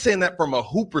 I'm saying that from a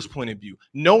hooper's point of view,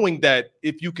 knowing that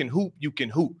if you can hoop, you can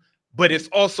hoop. But it's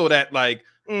also that like,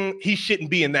 he shouldn't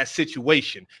be in that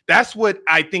situation. That's what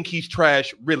I think he's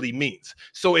trash really means.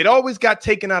 So it always got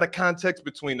taken out of context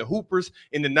between the hoopers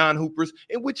and the non-hoopers,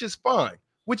 and which is fine.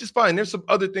 There's some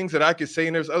other things that I could say,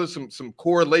 and there's some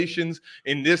correlations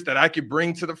in this that I could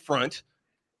bring to the front.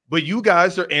 But you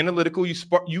guys are analytical.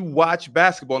 You watch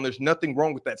basketball, and there's nothing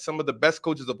wrong with that. Some of the best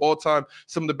coaches of all time,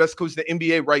 some of the best coaches in the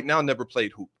NBA right now never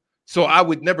played hoop. So I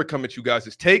would never come at you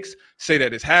guys' takes, say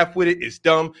that it's half-witted, it's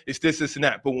dumb, it's this, and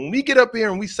that. But when we get up here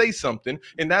and we say something,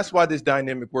 and that's why this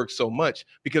dynamic works so much,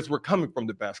 because we're coming from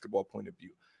the basketball point of view.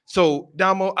 So,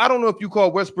 Damo, I don't know if you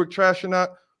call Westbrook trash or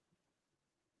not,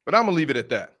 but I'm going to leave it at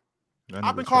that.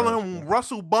 I've been calling him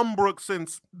Russell Bumbrook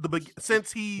since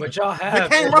he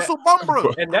became Russell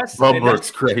Bumbrook. And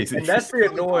Bumbrook's crazy. And that's the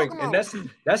annoying, and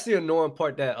that's the annoying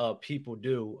part that people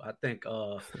do. I think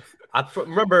I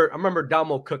remember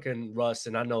Damo cooking Russ,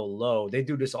 and I know Low. They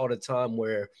do this all the time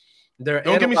where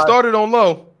don't get me started on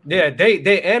Low. Yeah,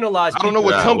 they analyze. I don't know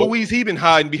what tumbleweeds he been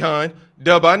hiding behind.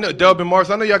 Dub and Mars.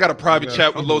 I know y'all got a private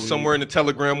chat with Low somewhere in the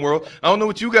Telegram world. I don't know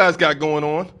what you guys got going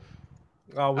on.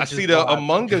 I see the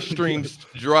Among Us streams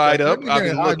dried up. I've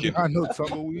been looking. I know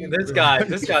this guy's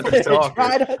a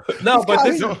talker. No, but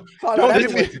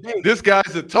this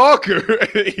guy's a talker.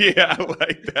 Yeah, I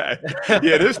like that.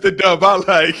 Yeah, this the Dub I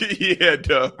like. Yeah,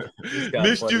 Dub.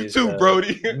 Missed you too,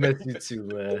 Brody. Missed you too,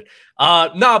 man.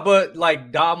 But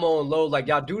like Damo and Low, like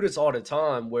y'all do this all the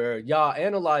time where y'all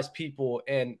analyze people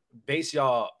and base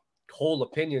y'all whole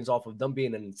opinions off of them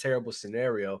being in a terrible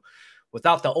scenario,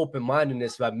 without the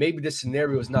open-mindedness that maybe this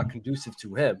scenario is not conducive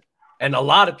to him. And a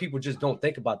lot of people just don't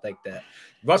think about like that.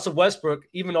 Russell Westbrook,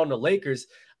 even on the Lakers,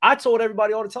 I told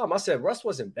everybody all the time, I said, Russ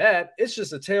wasn't bad. It's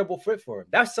just a terrible fit for him.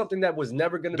 That's something that was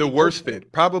never going to be the worst fit.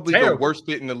 Probably terrible. The worst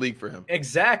fit in the league for him.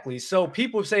 Exactly. So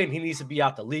people saying he needs to be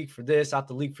out the league for this, out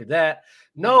the league for that.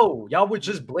 No, y'all were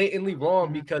just blatantly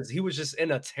wrong because he was just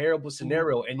in a terrible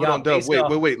scenario. And y'all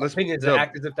wait. Let's opinions and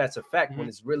act as if that's a fact when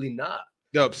it's really not.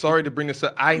 Dub, sorry to bring this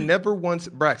up. I never once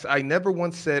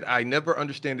said I never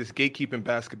understand this gatekeeping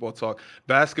basketball talk.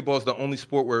 Basketball is the only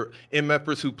sport where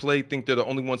MFers who play think they're the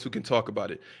only ones who can talk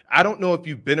about it. I don't know if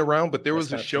you've been around, but there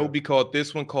was a show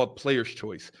called Player's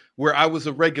Choice, where I was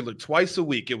a regular twice a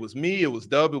week. It was me, it was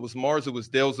Dub, it was Mars, it was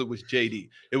Dales, it was JD.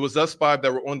 It was us five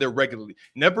that were on there regularly.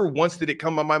 Never once did it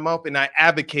come out of my mouth, and I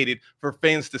advocated for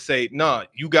fans to say, nah,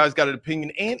 you guys got an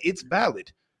opinion, and it's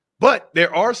valid. But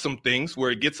there are some things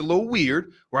where it gets a little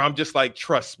weird, where I'm just like,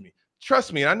 trust me.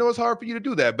 And I know it's hard for you to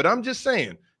do that, but I'm just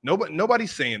saying,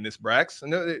 nobody's saying this, Brax.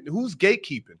 Who's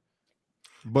gatekeeping?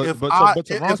 But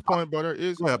to Ron's point, brother,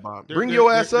 is bring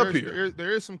your ass up here.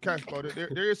 There is some cash, brother.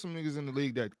 There is some niggas in the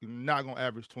league that are not gonna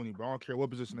average 20, bro. I don't care what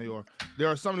position they are. There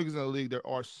are some niggas in the league that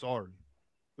are sorry.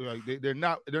 Like they're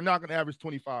not gonna average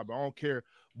 25, but I don't care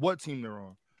what team they're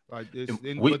on. Like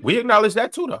we acknowledge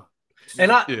that too, though.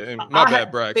 And my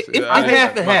bad, Brax. It's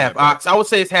half and half, Ox. I would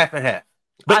say it's half and half.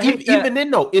 But even then,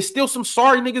 though, it's still some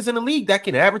sorry niggas in the league that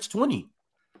can average 20.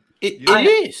 It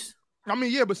is. I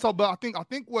mean, yeah, but I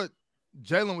think what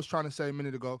Jalen was trying to say a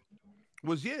minute ago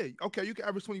was, okay, you can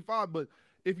average 25, but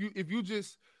if you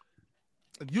just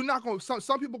you're not going to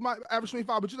some people might average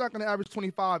 25, but you're not going to average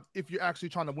 25 if you're actually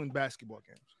trying to win basketball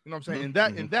games. You know what I'm saying?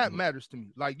 And that matters to me.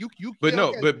 Like you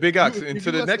but Big Ox, and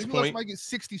to the next point, might get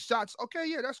 60 shots. Okay,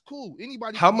 yeah, that's cool.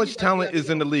 Anybody. How much talent is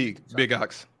in the league, Big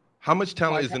Ox? How much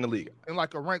talent is in the league? And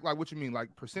like a rank, like what you mean,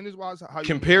 like percentage wise,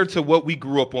 compared to what we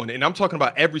grew up on. And I'm talking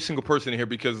about every single person in here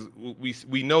because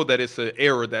we know that it's an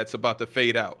era that's about to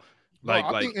fade out. I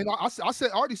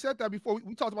already said that before.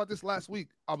 We talked about this last week.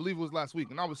 I believe it was last week,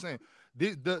 and I was saying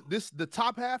the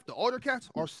top half, the older cats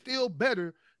are still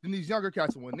better than these younger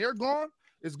cats. And when they're gone,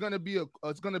 it's gonna be an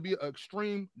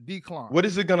extreme decline. What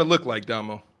is it gonna look like,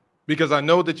 Damo? Because I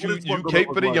know that you cape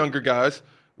for the younger guys.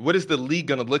 What is the league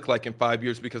gonna look like in 5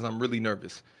 years? Because I'm really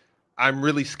nervous. I'm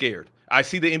really scared. I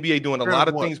see the NBA doing a lot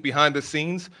of things behind the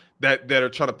scenes that are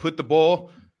trying to put the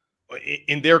ball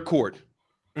in their court.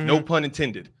 Mm-hmm. No pun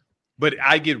intended. But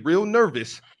I get real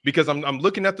nervous because I'm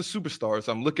looking at the superstars.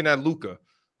 I'm looking at Luka,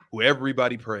 who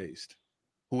everybody praised.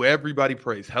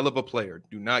 Hell of a player.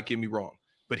 Do not get me wrong.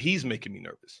 But he's making me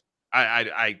nervous.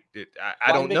 I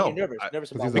don't know.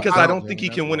 Because I don't think he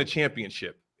can win a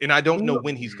championship. And I don't know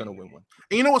when he's going to win one.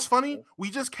 And you know what's funny?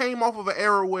 We just came off of an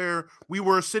era where we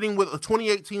were sitting with a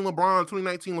 2018 LeBron,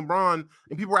 2019 LeBron,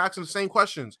 and people were asking the same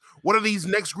questions. What are these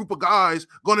next group of guys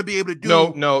going to be able to do?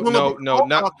 No,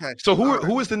 not. Okay. So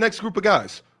who is the next group of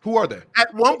guys? Who are they?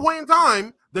 At one point in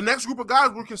time, the next group of guys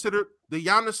were considered the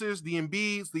Giannis's, the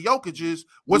Embiid's, the Jokic's.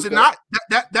 Was it not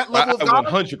that level of guys? I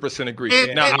 100%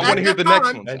 agree. Now I want to hear the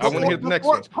next ones. I want to hear the next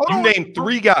ones. You named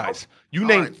three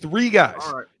guys.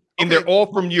 All right. And they're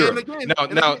all from Europe.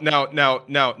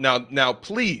 Now,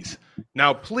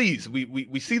 please.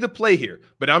 We see the play here,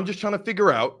 but I'm just trying to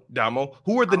figure out, Damo,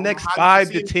 who are the next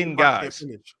 5 to 10 guys?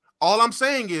 All I'm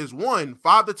saying is 5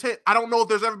 to 10. I don't know if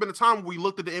there's ever been a time where we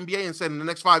looked at the NBA and said in the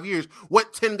next 5 years,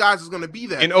 what 10 guys is going to be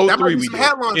there. In 03 we did.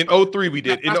 In 03 we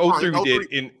did. In 03 we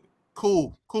did.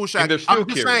 Cool,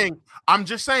 Shaq. I'm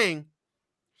just saying,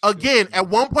 again, at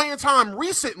one point in time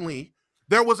recently,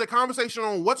 there was a conversation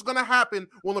on what's going to happen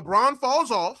when LeBron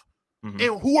falls off and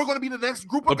who are going to be the next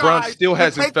group of guys. LeBron still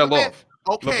hasn't fell off.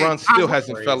 Okay, LeBron still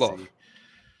hasn't fell off.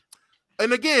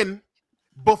 And again,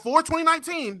 before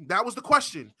 2019, that was the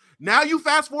question. Now you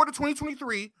fast forward to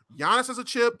 2023, Giannis has a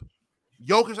chip,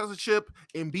 Jokic has a chip,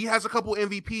 Embiid has a couple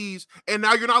MVPs, and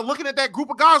now you're not looking at that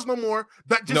group of guys no more.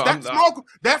 That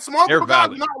small group of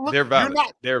guys. They're valid.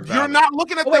 You're not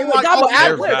looking at them like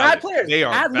add players. They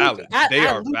are valid. They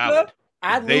are valid.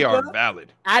 They are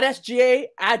valid. Add SGA,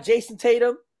 add Jason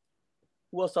Tatum.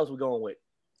 Who else we going with?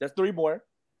 That's 3 more.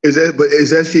 Is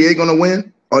SGA going to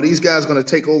win? Are these guys going to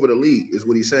take over the league? Is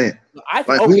what he's saying. I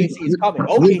think OKC is coming.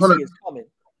 OKC is coming.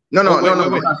 No.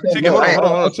 Ticket, hold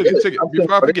on. Ticket.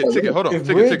 Before I forget, Ticket, hold on. If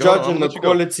we're judging the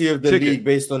quality of the league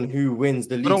based on who wins,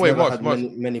 the league never had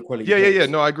many quality. Yeah.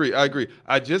 No, I agree.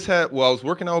 I just had, I was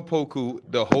working out with Poku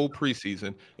the whole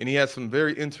preseason, and he had some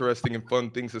very interesting and fun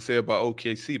things to say about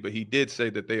OKC, but he did say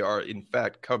that they are, in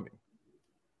fact, coming.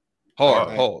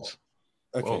 Pause.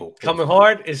 Okay. Coming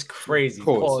hard is crazy.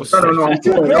 Pause. I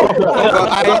do agree.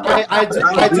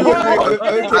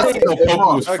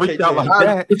 Freaked out like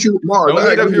that. Mars, don't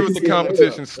get up here with the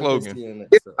competition slogan.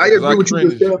 I agree with you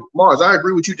just said, Mars. I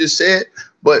agree with you just said,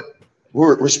 but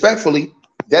respectfully,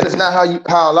 that is not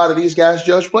how a lot of these guys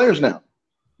judge players now.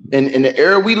 In the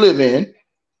era we live in,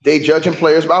 they judging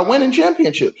players by winning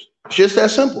championships. It's just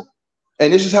that simple.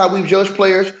 And this is how we judge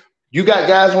players. You got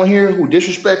guys on here who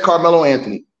disrespect Carmelo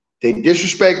Anthony. They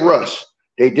disrespect Russ.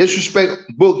 They disrespect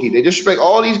Boogie. They disrespect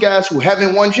all these guys who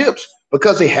haven't won chips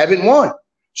because they haven't won.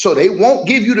 So they won't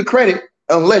give you the credit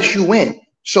unless you win.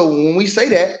 So when we say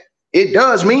that, it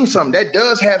does mean something. That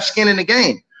does have skin in the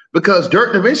game because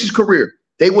Dirk Nowitzki's career,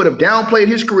 they would have downplayed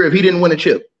his career if he didn't win a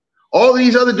chip. All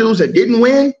these other dudes that didn't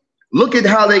win, look at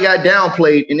how they got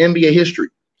downplayed in NBA history.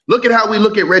 Look at how we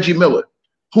look at Reggie Miller,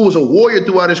 who was a warrior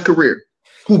throughout his career,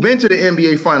 who been to the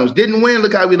NBA Finals, didn't win.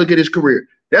 Look how we look at his career.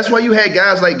 That's why you had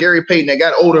guys like Gary Payton that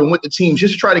got older and went to teams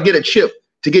just to try to get a chip,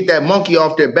 to get that monkey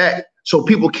off their back so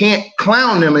people can't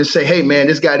clown them and say, hey, man,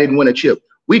 this guy didn't win a chip.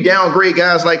 We downgrade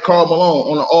guys like Karl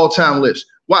Malone on an all-time list.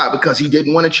 Why? Because he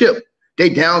didn't win a chip. They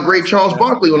downgrade Charles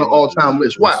Barkley on an all-time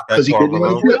list. Why? Because he didn't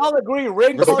win a chip. We all agree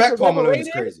rings are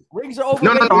overrated. Rings are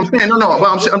overrated. No.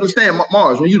 I'm saying,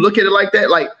 Mars, when you look at it like that,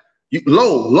 like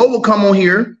Lowe will come on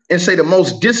here and say the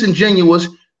most disingenuous,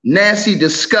 nasty,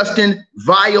 disgusting,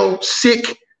 vile,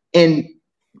 sick, and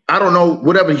I don't know,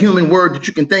 whatever human word that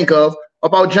you can think of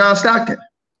about John Stockton.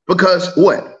 Because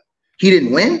what? He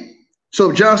didn't win?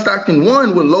 So if John Stockton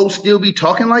won, would Lowe still be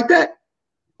talking like that?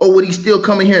 Or would he still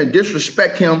come in here and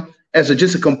disrespect him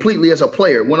completely as a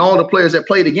player when all the players that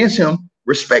played against him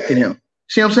respected him?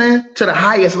 See what I'm saying? To the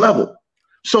highest level.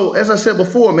 So as I said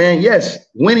before, man, yes,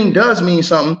 winning does mean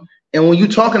something. And when you're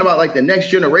talking about like the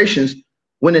next generations,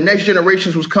 when the next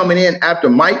generations was coming in after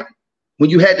Mike, when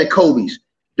you had the Kobes,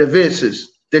 the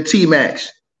Vinces, the T-Macs,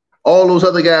 all those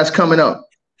other guys coming up,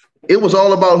 it was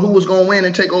all about who was going to win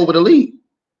and take over the league.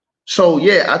 So,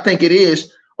 yeah, I think it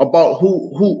is about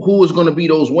who is going to be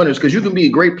those winners because you can be a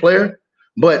great player.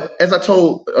 But as I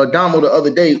told Damo the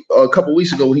other day, a couple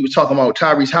weeks ago, when he was talking about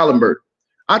Tyrese Halliburton,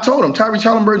 I told him Tyrese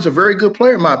Halliburton is a very good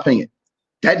player, in my opinion.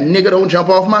 That nigga don't jump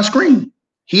off my screen.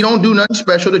 He don't do nothing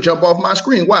special to jump off my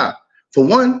screen. Why? For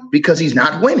one, because he's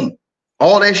not winning.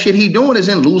 All that shit he doing is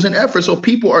in losing effort. So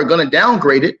people are going to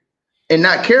downgrade it and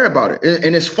not care about it.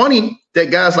 And it's funny that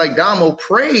guys like Damo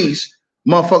praise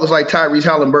motherfuckers like Tyrese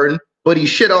Halliburton, but he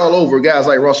shit all over guys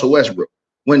like Russell Westbrook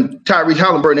when Tyrese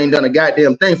Halliburton ain't done a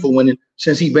goddamn thing for winning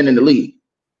since he's been in the league.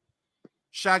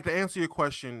 Shaq, to answer your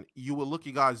question, you would look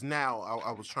at guys now.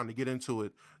 I was trying to get into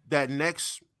it. That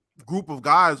next group of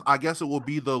guys, I guess it will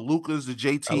be the Lukas, the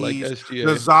JTs, like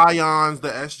the Zions, the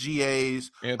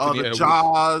SGAs, the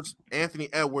Jaws, Anthony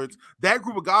Edwards. That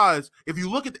group of guys, if you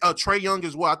look at Trae Young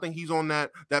as well, I think he's on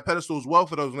that pedestal as well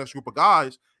for those next group of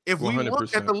guys. If we 100%.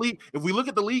 Look at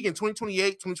the league, in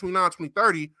 2028, 2029,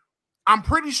 2030, I'm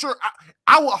pretty sure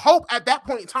I will hope at that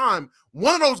point in time,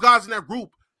 one of those guys in that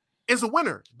group is a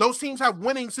winner. Those teams have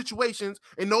winning situations,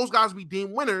 and those guys be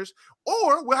deemed winners.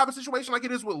 Or we'll have a situation like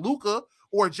it is with Luka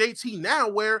or JT now,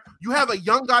 where you have a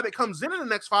young guy that comes in the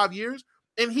next 5 years,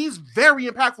 and he's very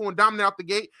impactful and dominant out the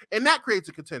gate, and that creates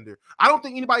a contender. I don't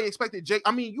think anybody expected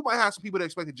you might have some people that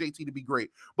expected JT to be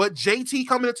great, but JT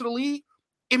coming into the league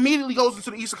immediately goes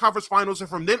into the Eastern Conference Finals, and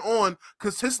from then on,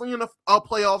 consistently in the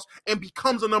playoffs, and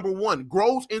becomes a number one,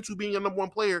 grows into being a number one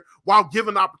player while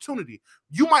given the opportunity.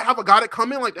 You might have a guy that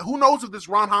come in like that. Who knows if this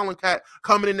Ron Holland cat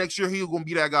coming in next year, he's going to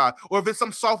be that guy. Or if it's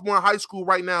some sophomore in high school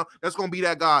right now, that's going to be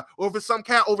that guy. Or if it's some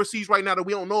cat overseas right now that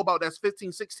we don't know about that's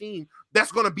 15, 16,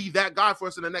 that's going to be that guy for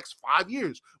us in the next 5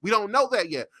 years. We don't know that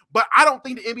yet. But I don't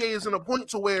think the NBA is in a point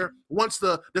to where once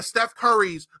the Steph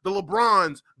Currys, the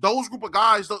LeBrons, those group of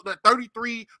guys, that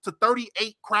 33 to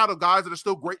 38 crowd of guys that are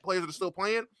still great players that are still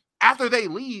playing, after they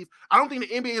leave, I don't think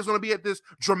the NBA is going to be at this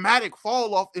dramatic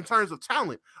fall off in terms of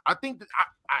talent. I think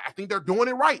I think they're doing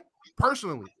it right,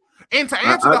 personally. And to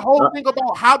answer the whole thing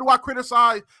about how do I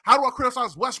criticize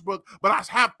Westbrook, but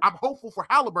I'm hopeful for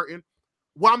Halliburton.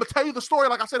 Well, I'm gonna tell you the story.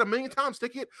 Like I said a million times,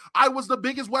 Ticket. I was the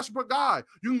biggest Westbrook guy.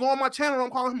 You can go on my channel.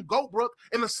 I'm calling him Goatbrook.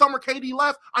 In the summer KD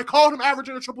left, I called him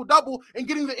averaging a triple-double and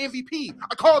getting the MVP.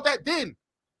 I called that then.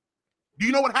 Do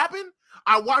you know what happened?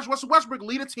 I watched Russell Westbrook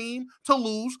lead a team to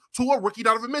lose to a rookie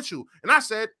Donovan Mitchell. And I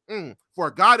said, for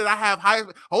a guy that I have high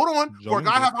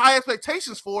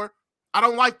expectations for, I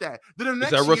don't like that. Then the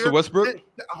next Is that Russell Westbrook?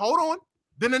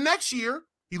 Then the next year,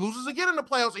 he loses again in the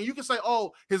playoffs, and you can say,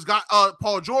 oh, his guy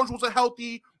Paul George wasn't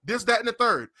healthy, this, that, and the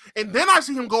third. And then I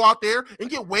see him go out there and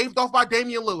get waved off by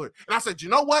Damian Lillard. And I said, you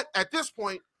know what? At this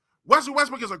point, Russell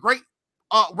Westbrook is a great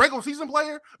regular season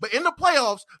player, but in the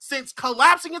playoffs, since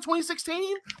collapsing in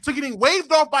 2016 to getting waved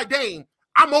off by Dame,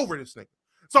 I'm over this thing.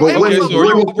 So what has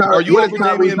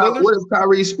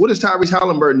Tyrese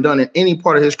Halliburton done in any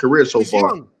part of his career so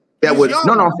far? No. But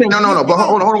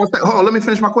hold on. Let me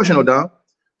finish my question, O'Donnell.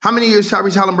 How many years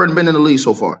Tyrese Halliburton been in the league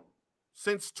so far?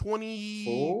 Since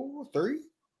 20. 3?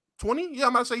 20? Yeah,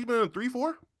 I'm about to say he's been in 3,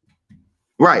 4.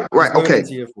 Right. Okay.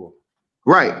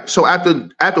 Right. So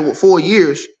after 4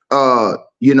 years,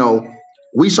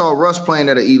 we saw Russ playing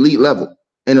at an elite level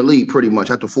in the league pretty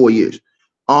much after 4 years.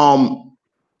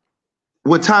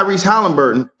 With Tyrese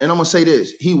Halliburton, and I'm gonna say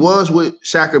this, he was with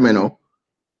Sacramento.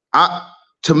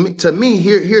 To me,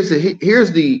 here's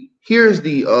the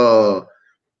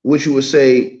what you would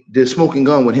say the smoking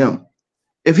gun with him.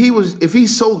 If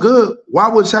he's so good, why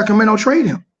would Sacramento trade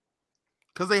him?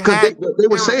 Because they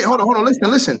were saying, hold on,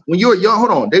 listen. When you were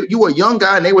young, you were a young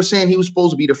guy, and they were saying he was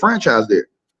supposed to be the franchise there.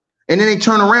 And then they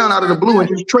turn around out of the blue and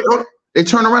just trade. They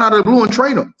turn around out of the blue and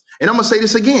trade him. And I'm gonna say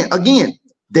this again.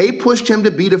 They pushed him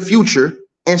to be the future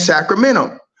in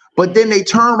Sacramento, but then they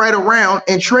turn right around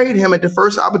and trade him at the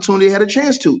first opportunity they had a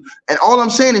chance to. And all I'm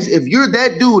saying is, if you're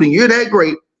that dude and you're that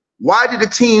great, why did the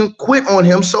team quit on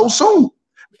him so soon?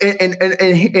 And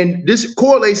this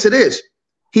correlates to this.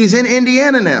 He's in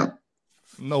Indiana now.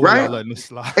 No, right? Letting this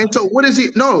slide. And so what is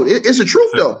he? No, it's the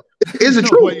truth though. It's the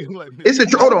truth. It's the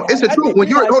truth. Hold on. It's the truth. When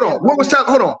you're where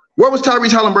was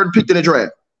Tyrese Halliburton picked in the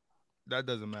draft? That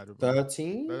doesn't matter.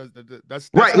 13. That's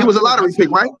right. He was a lottery pick,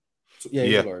 right?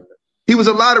 Yeah. He was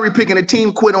a lottery pick, and the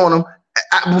team quit on him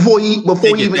before he even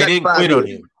got didn't quit on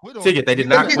him. They did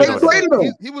not quit on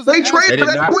him. They traded him.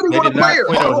 That's quitting on the player.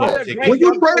 When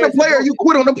you trade a player, you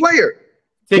quit on the player.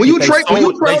 When you trade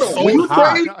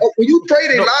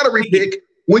a lottery pick,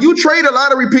 when you trade a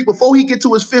lottery pick before he get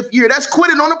to his 5th year, that's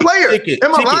quitting on the player.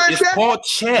 Am I lying, It's called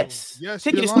chess. Yes,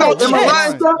 am I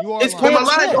lying, sir? It's called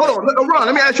chess. Hold on, Ron.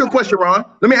 Let me ask you a question, Ron.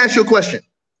 Let me ask you a question.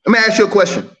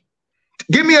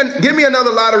 Give me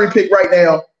another lottery pick right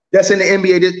now that's in the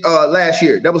NBA last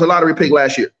year. That was a lottery pick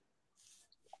last year.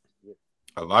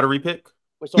 A lottery pick?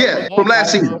 Yeah, from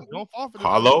last season.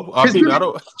 Hello?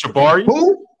 Jabari?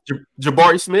 Who?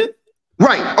 Jabari Smith?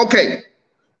 Right. Okay.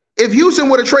 If Houston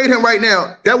were to trade him right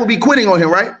now, that would be quitting on him,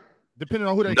 right? Depending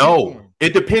on who they No, trade him.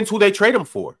 it depends who they trade him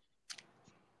for.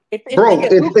 Hold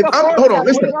on,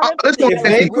 listen. Let's go. If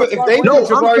they put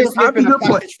Jabari Smith in a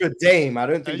package for Dame, I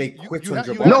don't think they quit on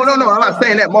Jabari. No, I'm not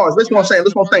saying that, Mars. Listen what I'm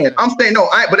saying. I'm saying no,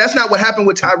 but that's not what happened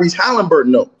with Tyrese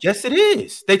Halliburton, though. Yes, it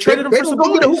is. They traded him for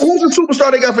Sabonis. Who's the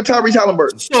superstar they got for Tyrese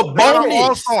Halliburton?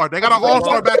 Sabonis. They got an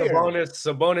all-star back there.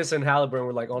 Sabonis and Halliburton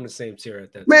were like on the same tier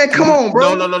at that. Man, come on,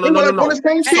 bro. No. On the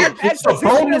same tier.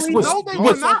 Sabonis was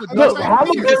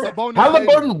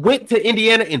Halliburton went to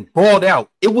Indiana and balled out.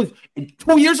 It was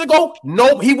 2 years ago.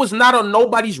 No, he was not on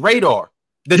nobody's radar.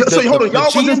 Hold on, y'all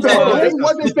wasn't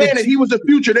saying that he was the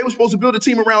future. They were supposed to build a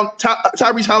team around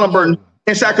Tyrese Halliburton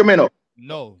in Sacramento.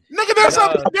 No, nigga, there's a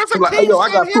team I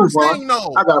got proof, bro.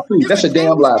 no. I got proof. That's a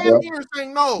damn lie, bro.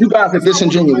 No. You guys are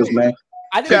disingenuous, man.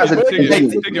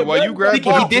 Ticket, while you grab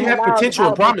he didn't have potential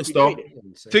and promise, though.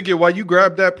 Ticket, while you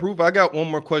grab that proof, I got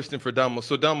one more question for Damo.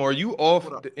 So, Damo, are you off?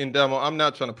 In Damo, I'm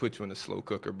not trying to put you in a slow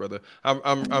cooker, brother.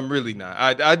 I'm really not.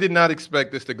 I did not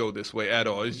expect this to go this way at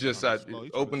all. It's just I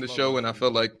opened the show and I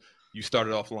felt like You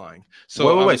started off lying.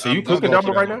 So wait. So you cooking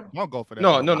Damo right now? Don't go for that.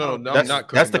 No. I'm not cooking.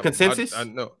 That's the Damo. consensus.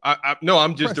 No,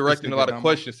 I'm just Press directing a this lot nigga, of Damo.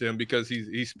 questions to him because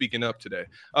he's speaking up today.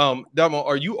 Damo,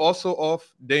 are you also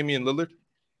off Damian Lillard?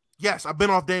 Yes, I've been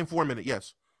off Dame for a minute.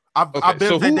 Yes, I've Okay,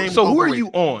 been. so who are you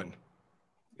on?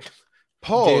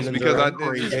 Pause Jalen because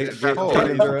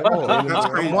Durant. That's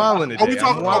crazy. I'm wilding Are we today.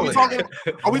 talking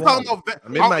about vet?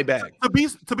 I'm in my bag.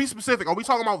 To be specific, are we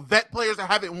talking about vet players that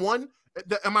haven't won?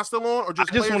 Am I still on, or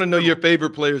just? I just want to know your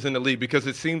favorite players in the league because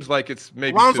it seems like it's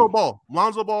maybe Lonzo two. Ball.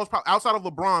 Lonzo Ball is probably outside of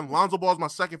LeBron. Lonzo Ball is my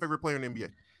second favorite player in the NBA.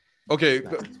 Okay,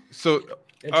 so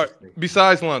all right,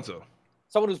 besides Lonzo,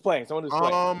 Someone who's playing.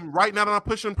 Right now that I'm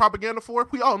pushing propaganda for,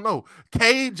 we all know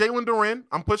Jalen Duren.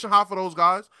 I'm pushing high for those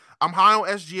guys. I'm high on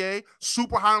SGA,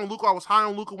 super high on Luka. I was high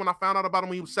on Luka when I found out about him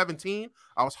when he was 17.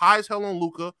 I was high as hell on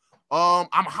Luka. I'm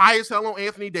high as hell on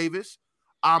Anthony Davis.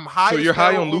 I'm high. So you're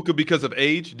high on Luka because of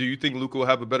age? Do you think Luka will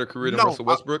have a better career than Russell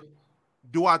Westbrook?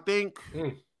 Do I think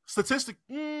statistic?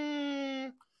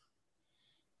 It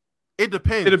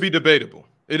depends. It'll be debatable.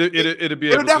 It'll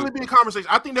definitely be a conversation.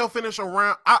 I think they'll finish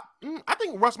around. I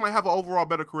think Russ might have an overall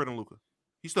better career than Luka.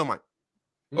 He still might.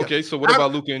 Okay, yeah. So what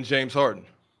about Luka and James Harden?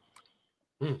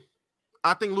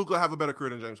 I think Luka have a better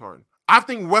career than James Harden. I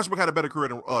think Westbrook had a better career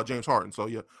than James Harden. So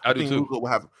yeah, I think Luka will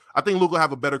have. I think Luka will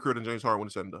have a better career than James Harden when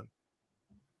it's said and done.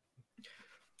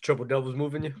 Triple doubles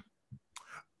moving you.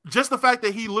 Just the fact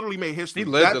that he literally made history. He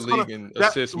led the league in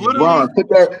assists. Ron, put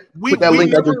that link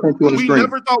I just sent you on the screen. We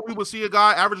never thought we would see a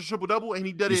guy average a triple double, and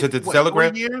he did it. The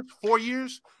Telegram? 4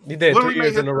 years. He did 3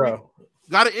 years in a row.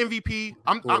 Got an MVP.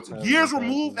 I'm years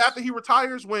removed after he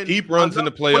retires. When deep runs in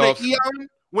the playoffs.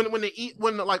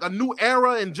 When like a new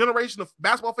era and generation of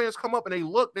basketball fans come up and they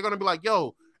look, they're gonna be like,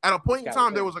 "Yo." At a point in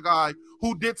time, there was a guy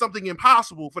who did something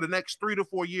impossible for the next 3 to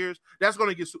 4 years. That's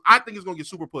going to get. I think it's going to get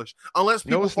super pushed. Unless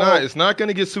people not. It's not going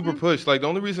to get super pushed. Like the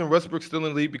only reason Westbrook's still in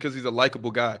the league because he's a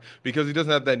likable guy, because he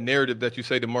doesn't have that narrative that you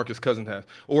say DeMarcus Cousins has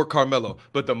or Carmelo.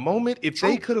 But the moment if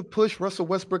they could have pushed Russell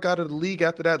Westbrook out of the league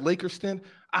after that Lakers stint,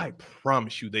 I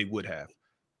promise you they would have.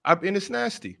 And it's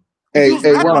nasty. Hey,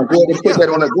 Ron, go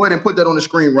ahead and put that on the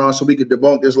screen, Ron, so we can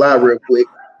debunk this live real quick.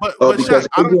 Because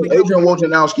Adrian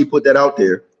Wojnarowski put that out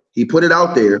there. He put it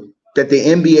out there that the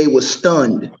NBA was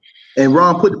stunned, and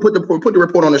Ron put the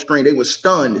report on the screen. They were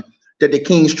stunned that the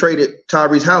Kings traded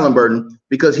Tyrese Halliburton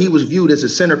because he was viewed as a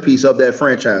centerpiece of that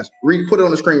franchise. Put it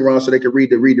on the screen, Ron, so they can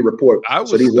read the report.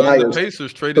 So these liars, these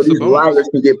liars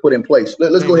can get put in place.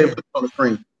 Let's go ahead and put it on the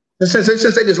screen.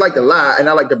 Since they just like to lie, and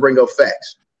I like to bring up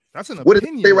facts. That's an opinion. What does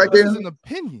it say right there? That's an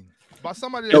opinion. By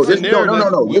somebody no. It's not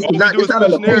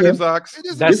an opinion.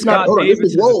 This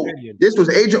is Woj. This was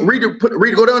Adrian.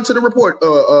 Go down to the report,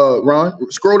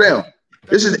 Ron. Scroll down.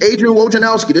 This is Adrian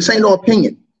Wojnarowski. This ain't no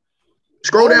opinion.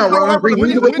 Scroll down, Ron. Read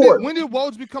the report. When did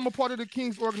Woj become a part of the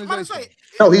Kings organization?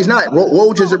 No, he's not.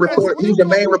 Woj is a reporter. He's the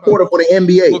main reporter for the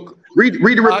NBA. Look, read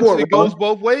the report. It goes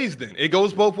both ways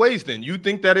then. You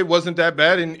think that it wasn't that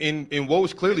bad, and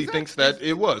Woj clearly thinks that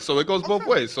it was. So it goes both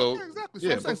ways. So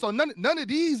exactly. So none of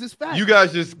these is fact. You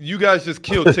guys just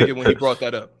killed Ticket when he brought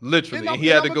that up. Literally. And he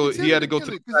had to go to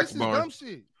the fact barn.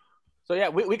 So yeah,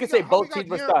 we could say both teams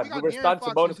were stunned. We were stunned.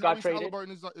 Sabonis got traded.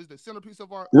 Is the centerpiece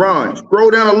of our Ron,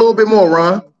 scroll down a little bit more,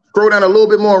 Ron. Scroll down a little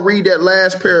bit more and read that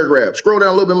last paragraph. Scroll down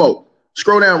a little bit more.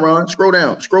 Scroll down, Ron. Scroll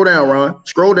down, Ron.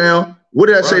 Scroll down. What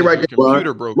did I say right there, Ron?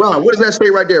 Ron, what does that say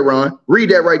right there, Ron? Read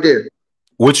that right there.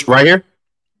 Which right here?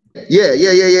 Yeah.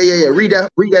 Read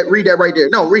that right there.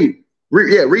 No, read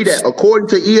that. According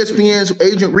to ESPN's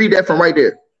agent, read that from right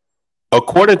there.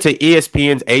 According to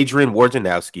ESPN's Adrian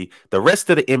Wojnarowski, the rest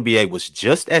of the NBA was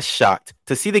just as shocked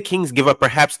to see the Kings give up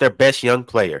perhaps their best young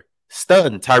player.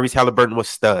 Stunned, Tyrese Halliburton was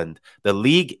stunned. The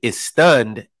league is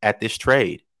stunned at this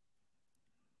trade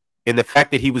and the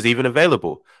fact that he was even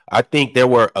available. I think there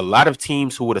were a lot of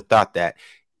teams who would have thought that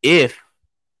if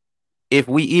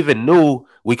we even knew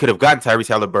we could have gotten Tyrese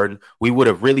Halliburton, we would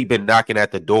have really been knocking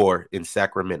at the door in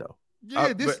Sacramento.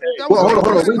 Yeah, hold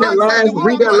on.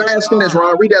 Read that last sentence,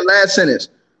 Ron. Read that last sentence.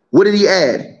 What did he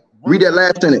add? Read that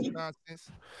last sentence.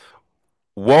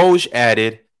 Woj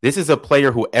added, this is a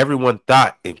player who everyone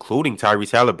thought, including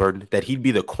Tyrese Halliburton, that he'd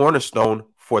be the cornerstone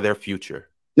for their future.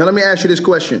 Now, let me ask you this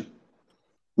question.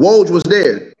 Woj was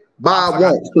there. Bob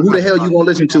won't. So who the hell you gonna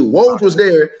listen to? Woj was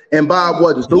there and Bob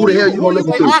wasn't. So who the hell you gonna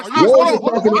listen to? Woj is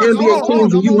talking to NBA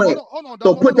teams and you ain't.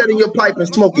 So put that in your pipe and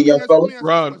smoke it, young fella.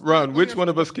 Ron, which one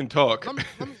of us can talk? Let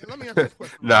me ask this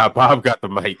question. Nah, Bob got the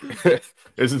mic.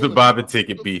 This is the Bob and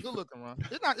Ticket beef. Good looking, Ron.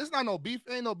 It's not no beef.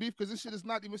 Ain't no beef because this shit is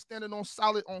not even standing on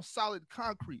solid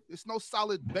concrete. It's no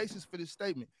solid basis for this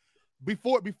statement.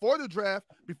 Before the draft,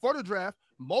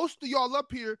 most of y'all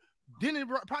up here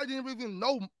probably didn't even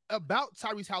know about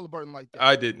Tyrese Halliburton like that.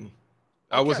 I didn't.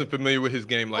 I Okay. wasn't familiar with his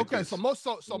game like Okay, this. so most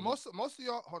of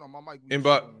y'all, hold on, my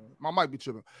mic be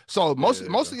tripping. So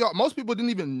most people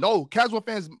didn't even know. Casual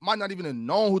fans might not even have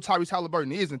known who Tyrese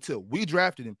Halliburton is until we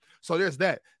drafted him. So there's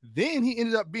that. Then he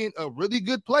ended up being a really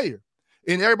good player,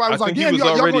 and everybody was like, "Yeah,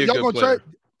 y'all gonna trade."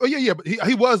 Oh yeah, but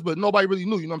he was, but nobody really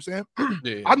knew. You know what I'm saying?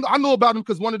 Yeah. I know about him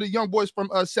because one of the young boys from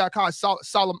Sac High,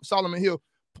 Solomon Hill,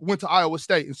 went to Iowa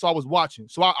State, and so I was watching,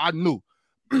 so I knew.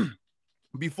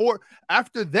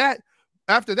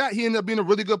 After that, he ended up being a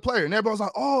really good player. And everybody was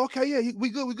like, oh, okay, yeah, we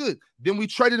good. Then we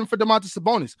traded him for Domantas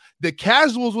Sabonis. The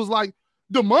casuals was like,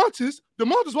 Domantas,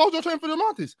 why was y'all trading for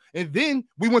Domantas? And then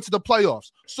we went to the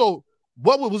playoffs. So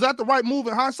what was that the right move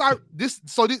in hindsight? This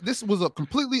was a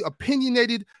completely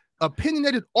opinionated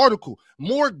article,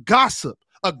 more gossip.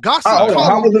 A gossip.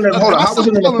 How was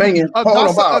it an opinion? Hold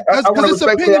on, Bob. I want to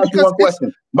respectfully ask you one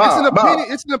question. Bob, I want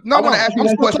to ask you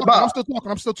one question, Bob.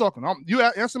 I'm still talking. You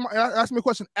ask me a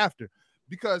question after.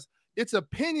 Because it's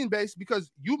opinion based.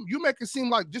 Because you make it seem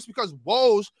like just because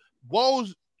Woj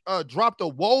dropped a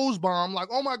Woj bomb, like,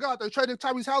 oh my God, they traded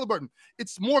Tyrese Halliburton.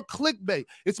 It's more clickbait.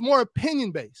 It's more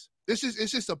opinion based. It's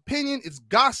just opinion. It's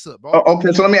gossip, bro.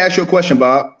 Okay, so let me ask you a question,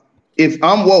 Bob. If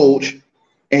I'm Woj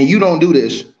and you don't do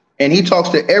this, and he talks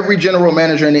to every general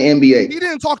manager in the NBA. He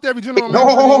didn't talk to every general manager.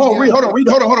 Hold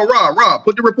on. Rob,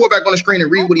 put the report back on the screen and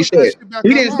read what he said. He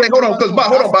didn't say, hold on,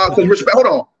 Bob,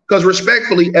 because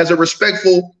respectfully, as a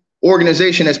respectful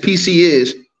organization as PC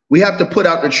is, we have to put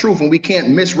out the truth, and we can't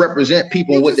misrepresent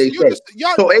people and what they say.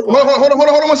 So hold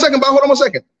on one second, Bob. Hold on one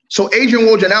second. So Adrian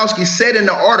Wojnarowski said in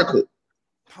the article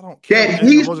that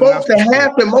he spoke to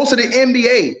half and most of the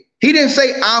NBA. He didn't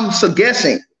say I'm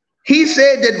guessing. He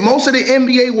said that most of the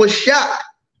NBA was shocked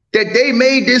that they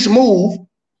made this move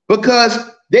because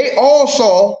they all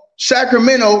saw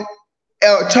Sacramento,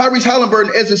 Tyrese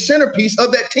Halliburton as a centerpiece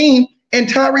of that team, and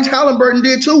Tyrese Halliburton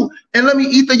did too. And let me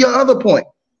eat your other point.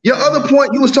 Your other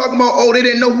point, you was talking about, oh, they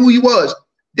didn't know who he was.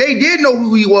 They did know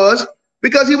who he was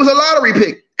because he was a lottery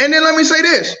pick. And then let me say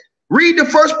this. Read the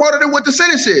first part of what the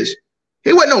sentence is.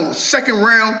 He wasn't no second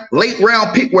round, late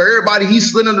round pick where he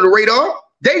slid under the radar.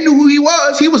 They knew who he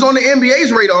was. He was on the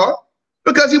NBA's radar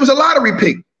because he was a lottery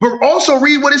pick. But also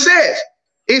read what it says.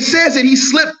 It says that he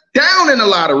slipped down in the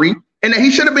lottery and that he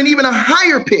should have been even a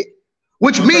higher pick,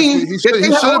 which means he should have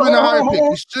been a higher pick.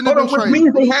 He shouldn't have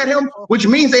been traded. Which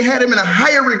means they had him in a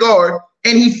higher regard,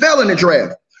 and he fell in the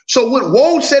draft. So what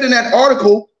Woj said in that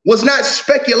article was not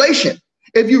speculation.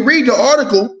 If you read the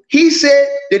article, he said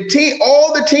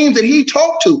all the teams that he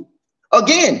talked to.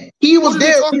 Again, he was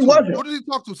there. He wasn't. What did he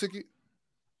talk to, Sicky?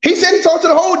 He said he talked to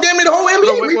the whole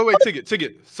NBA. Wait,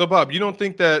 Ticket. So Bob, you don't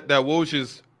think that Woj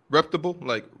is reputable?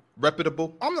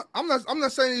 I'm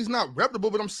not saying he's not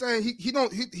reputable, but I'm saying he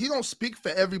don't speak for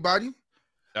everybody.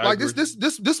 Like this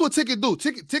what Ticket do.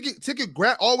 Ticket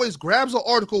always grabs an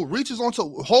article,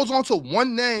 holds onto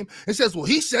one name, and says, "Well,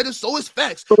 he said it, so it's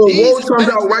facts." So Woj comes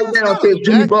out right now and says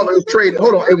Jimmy Butler is traded.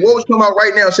 Hold on, if Woj come out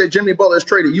right now and said Jimmy Butler is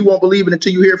traded, you won't believe it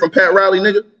until you hear from Pat Riley,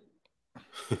 nigga.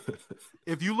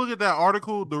 If you look at that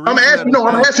article, I'm asking. Hold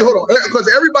on, because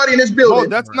everybody in this building.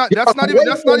 That's not even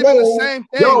the same thing.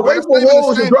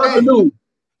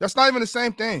 That's not even the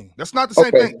same thing. That's not the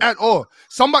same thing at all.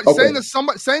 Saying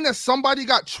that somebody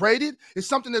got traded is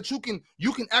something that you can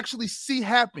actually see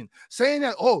happen. Saying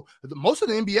that most of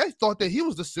the NBA thought that he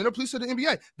was the centerpiece of the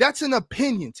NBA. That's an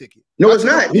opinion, Ticket. No, it's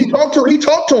not. He talked to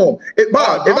him.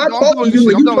 Bob, if I talk to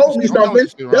you and you told me something,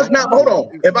 that's not. Hold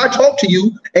on. If I talk to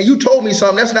you and you told me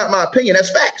something, that's not my opinion. That's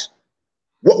facts.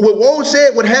 What Woj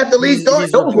said, what half the league thought,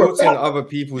 he's reporting other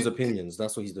people's opinions.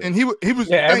 That's what he's doing. And he was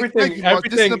everything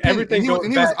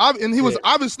he was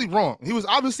obviously wrong. He was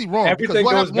obviously wrong. Everything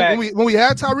because goes back. when we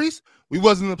had Tyrese, we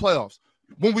wasn't in the playoffs.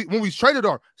 When we traded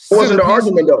our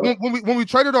when we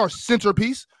traded our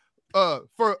centerpiece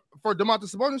for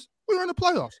Domantas Sabonis, we were in the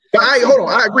playoffs. But hold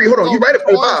on, I agree. Hold on, you right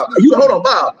about Bob.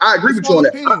 Bob. I agree with you on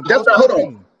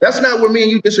that. That's not where me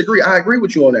and you disagree. I agree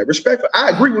with you on that. Respectful.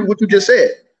 I agree with what you just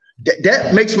said.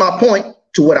 That makes my point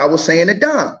to what I was saying to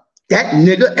Dom. That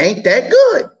nigga ain't that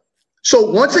good.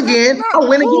 So once again, I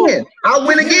win again.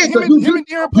 Because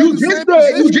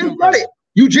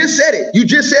you just said it. You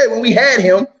just said when we had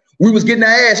him, we was getting our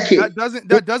ass kicked. That doesn't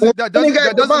mean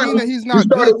that he's not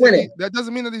good. That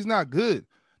doesn't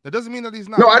mean that he's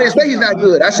not good. No, I didn't say he's not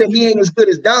good. I said he ain't as good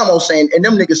as Damo saying, and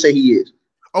them niggas say he is.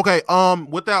 Okay,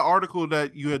 with that article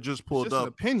that you had just pulled up,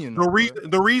 opinion.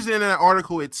 The reason in that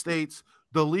article it states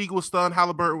the league was stunned,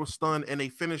 Halliburton was stunned, and they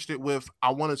finished it with,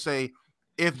 I want to say,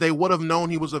 if they would have known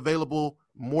he was available,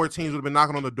 more teams would have been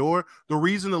knocking on the door. The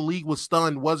reason the league was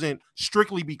stunned wasn't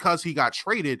strictly because he got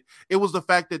traded. It was the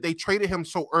fact that they traded him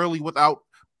so early without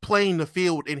playing the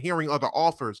field and hearing other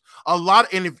offers.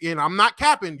 And I'm not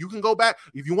capping, you can go back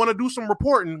if you want to do some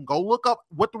reporting, go look up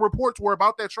what the reports were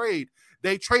about that trade.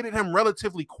 They traded him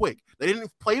relatively quick. They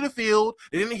didn't play the field.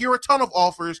 They didn't hear a ton of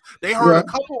offers. They heard a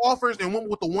couple offers and went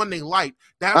with the one they liked.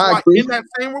 That's why in that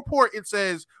same report it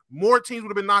says more teams would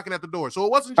have been knocking at the door. So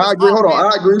it wasn't just I agree. Hold on.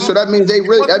 I agree. So that means they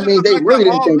really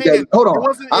didn't think that. Hold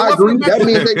on. I agree. That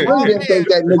means they really didn't think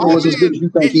that nigga was as good as you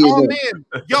think he is.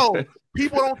 Yo,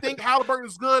 people don't think Halliburton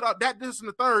is good. This and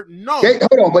the third. No.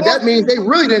 Hold on, but that means they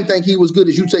really didn't think he was good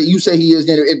as you say he is.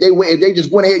 Then if they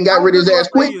just went ahead and got rid of his ass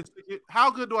quick.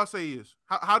 How good do I say he is?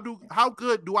 How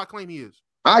good do I claim he is?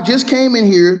 I just came in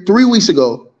here 3 weeks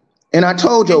ago and I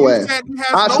told your ass.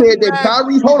 I said that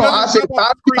Tyrese. Hold on. I said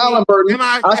Tyrese Halliburton.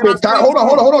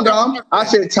 Hold on, Dom. I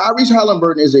said Tyrese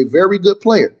Halliburton is a very good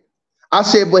player. I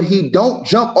said, but he don't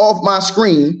jump off my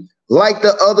screen like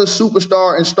the other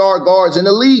superstar and star guards in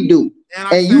the league do.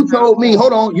 And you told me,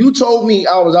 hold on, you told me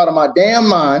I was out of my damn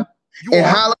mind. And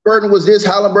Halliburton was this,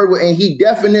 and he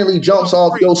definitely jumps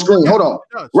off your screen. Hold on.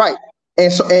 Right.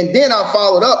 And then I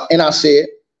followed up and I said,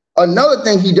 another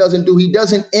thing he doesn't do, he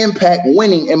doesn't impact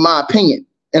winning, in my opinion.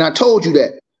 And I told you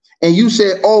that. And you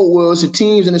said, oh, well, it's the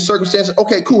teams and the circumstances.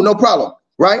 Okay, cool, no problem.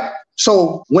 Right?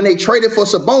 So when they traded for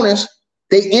Sabonis,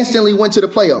 they instantly went to the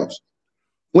playoffs.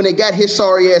 When they got his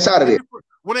sorry ass out of there.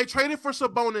 When they traded for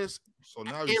Sabonis, so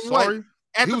now he's sorry.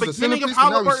 At the beginning of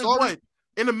Halliburton's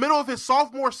in the middle of his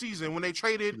sophomore season, when they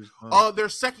traded their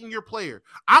second-year player.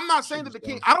 I'm not saying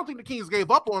that I don't think the Kings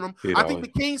gave up on him. I think the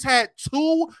Kings had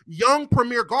 2 young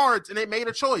premier guards, and they made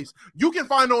a choice. You can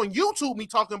find on YouTube me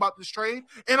talking about this trade,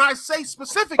 and I say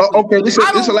specifically. Okay, this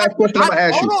is the last question I'm going to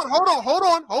ask you.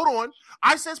 Hold on.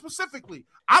 I said specifically,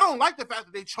 I don't like the fact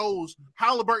that they chose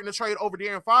Halliburton to trade over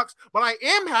De'Aaron Fox, but I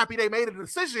am happy they made a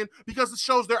decision because it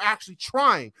shows they're actually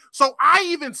trying. So I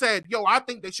even said, I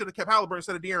think they should have kept Halliburton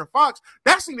instead of De'Aaron Fox.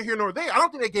 That's neither here nor there. I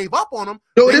don't think they gave up on him.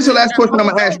 No, this is the last question I'm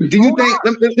going to ask you. Do you think,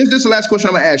 this is the last question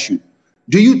I'm going to ask you.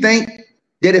 Do you think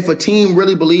that if a team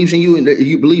really believes in you and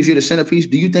you believes you're the centerpiece,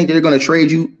 do you think they're going to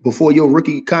trade you before your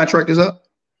rookie contract is up?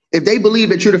 If they believe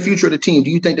that you're the future of the team,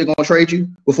 do you think they're going to trade you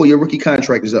before your rookie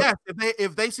contract is up? Yes,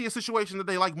 if they see a situation that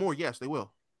they like more, yes, they will.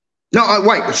 No,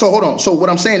 right. So hold on. So what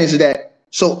I'm saying is that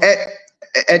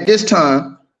at this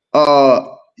time,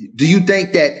 do you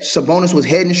think that Sabonis was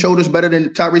head and shoulders better than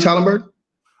Tyrese Halliburton?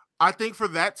 I think for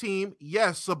that team,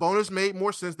 yes, Sabonis made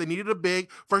more sense. They needed a big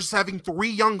versus having 3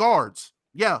 young guards.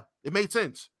 Yeah, it made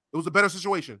sense. It was a better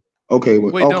situation. Okay.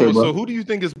 So who do you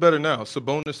think is better now,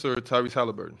 Sabonis or Tyrese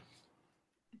Halliburton?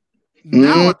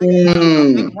 Now, I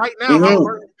think right now,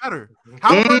 Halliburton is better.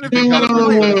 Halliburton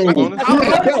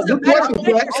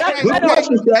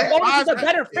is a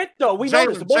better fit, though. We know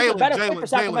this. Sabonis is a better fit for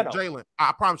Sacramento. Jalen,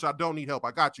 I promise you, I don't need help.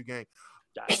 I got you, gang.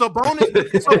 Sabonis,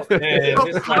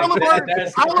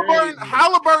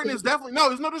 Halliburton is definitely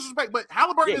there's no disrespect, but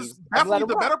Halliburton is definitely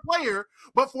the better player.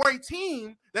 But for a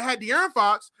team that had De'Aaron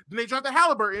Fox, then they drafted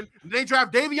Halliburton, then they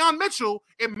draft Davion Mitchell,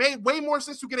 it made way more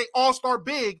sense to get an all-star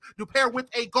big to pair with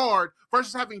a guard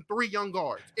versus having 3 young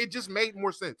guards. It just made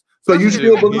more sense. So you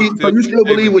still believe what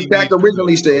Shaq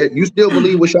originally said? You still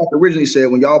believe what Shaq originally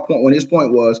said when his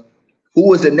point was, who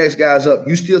was the next guys up?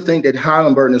 You still think that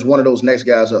Halliburton is one of those next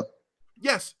guys up?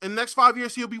 Yes, in the next 5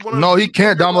 years, he'll be one of No, he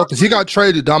can't, Damo, because he got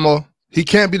traded, Damo. He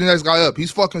can't be the next guy up.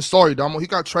 He's fucking sorry, Damo. He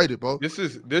got traded, bro. This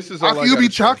is how can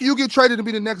you get traded to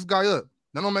be the next guy up?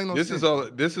 That don't make no sense.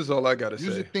 This is all I gotta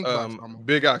say.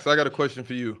 Big Ox, I got a question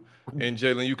for you. And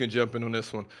Jalen, you can jump in on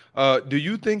this one. Do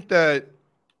you think that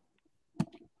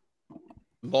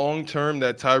long term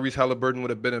that Tyrese Halliburton would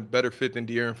have been a better fit than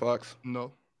De'Aaron Fox?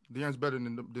 No. De'Aaron's better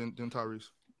than Tyrese.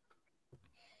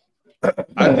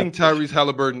 I think Tyrese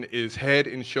Halliburton is head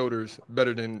and shoulders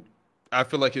better than. I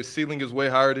feel like his ceiling is way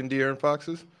higher than De'Aaron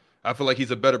Fox's. I feel like he's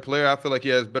a better player. I feel like he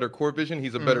has better court vision.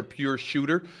 He's a better pure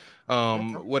shooter.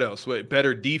 What else?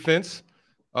 Better defense.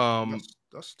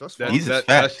 That's fine. He's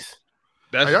facts.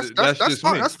 That's just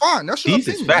fine. me. That's fine. That's your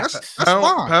opinion. That's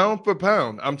fine. Pound for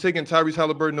pound, I'm taking Tyrese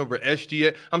Halliburton over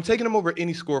SGA. I'm taking him over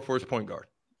any score for his point guard.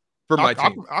 For my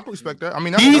team. I can respect that. I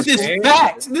mean, these is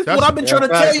facts. This is what I've been trying to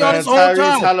tell y'all this whole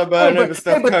time. Halliburton over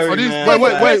Steph Curry.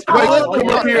 Wait.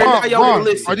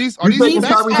 Are these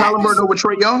Tyrese Halliburton over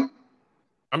Trae Young?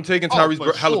 I'm taking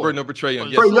Tyrese Halliburton over Trae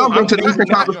Young. Trae Young went to the Eastern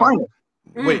Conference Finals.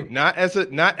 Wait, not as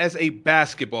a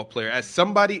basketball player, as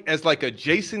somebody, as like a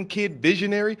Jason Kidd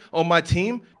visionary on my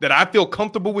team that I feel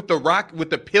comfortable with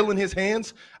the pill in his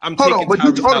hands. I'm Hold taking on, but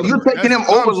you're taking him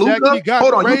That's over dumb, Shaq. Luka. He got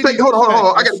Hold on, traded. hold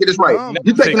on. I gotta get this right. Dumb.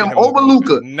 You taking him over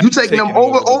Luka. You taking him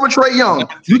over Trae Young.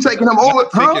 You taking him over,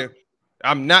 huh?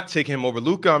 I'm not taking him over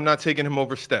Luka. I'm not taking him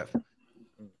over Steph.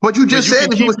 But you just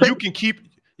said you can keep.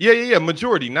 Yeah.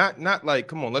 Majority, not like.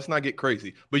 Come on, let's not get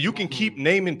crazy. But you can keep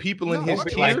naming people in his Don't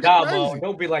be tier. like Damo.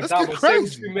 Don't be like Damo. Say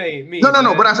what you mean.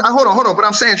 No. But I hold on. But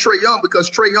I'm saying Trae Young because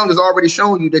Trae Young has already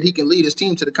shown you that he can lead his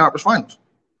team to the conference finals.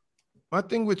 My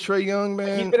thing with Trae Young,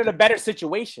 man, he's been in a better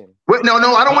situation. Wait, no,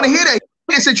 I don't want to hear that. He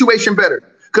made his situation better.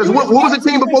 Because what was the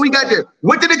team before he got there?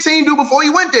 What did the team do before he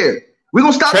went there? We're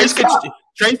gonna stop this.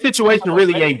 Trae's situation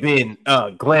really ain't been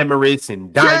glamorous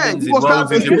and diamonds and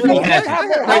roses. He had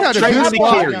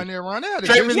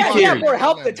more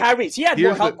help than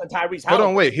Tyrese. Hold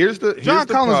on, wait. Here's the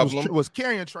Collins problem. was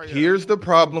carrying Trae. Here's the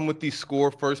problem with these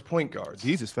score first point guards.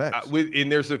 Jesus facts.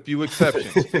 And there's a few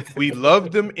exceptions. We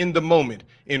love them in the moment,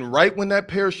 and right when that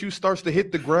parachute starts to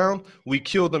hit the ground, we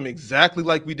kill them exactly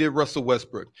like we did Russell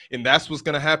Westbrook, and that's what's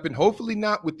going to happen. Hopefully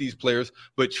not with these players,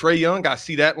 but Trae Young, I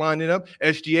see that lining up.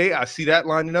 SGA, I see that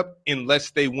lining up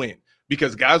unless they win,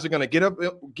 because guys are going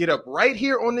to get up right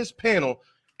here on this panel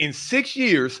in 6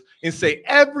 years and say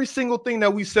every single thing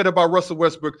that we said about Russell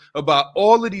Westbrook, about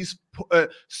all of these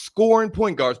scoring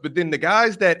point guards. But then the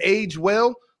guys that age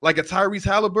well, like a Tyrese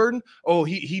Halliburton,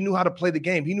 he knew how to play the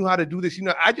game. He knew how to do this.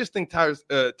 I just think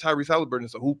Tyrese Halliburton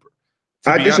is a hooper.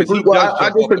 I disagree. I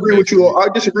disagree with you. I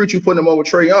disagree with you putting him over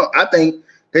Trae Young. I think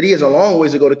that he has a long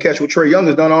ways to go to catch what Trae Young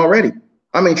has done already.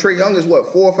 I mean, Trae Young is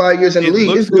what, 4 or 5 years in the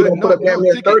league. This dude gonna put up damn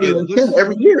near 30 and 10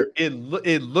 every year.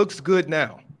 It looks good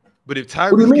now, but if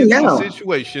Tyrese gets in a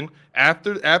situation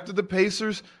after the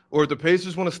Pacers, or if the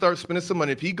Pacers want to start spending some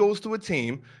money, if he goes to a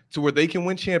team to where they can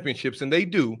win championships, and they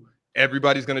do,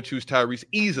 everybody's going to choose Tyrese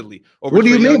easily. What do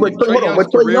you mean? But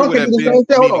Trae Young can do the same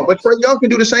thing. Hold on, but Trae Young can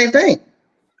do the same thing.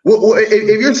 Well,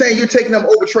 if you're saying you're taking him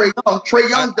over Trae Young,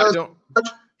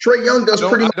 Trae Young does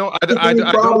pretty much. I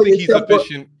don't think he's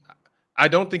efficient. I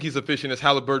don't think he's efficient as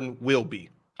Halliburton will be.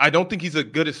 I don't think he's as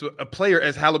good as a player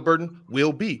as Halliburton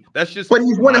will be. That's just. But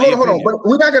he's winning. Hold on. But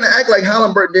we're not going to act like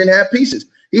Halliburton didn't have pieces.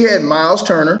 He had Miles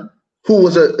Turner, who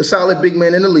was a solid big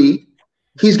man in the league.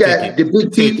 He's got the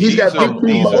big teeth. He's got big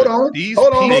teeth. Hold on. These are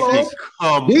dudes.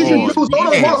 Hold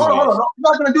on. I'm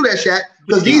not going to do that, Shaq,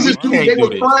 because these are dudes they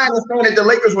were trying to say that the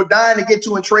Lakers were dying to get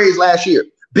to in trades last year.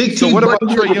 Big teeth. So what about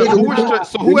Trae Young?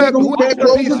 Who had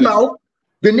better pieces?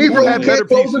 The Negro can't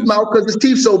close his mouth because his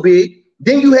teeth so big.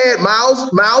 Then you had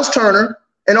Miles Turner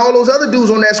and all those other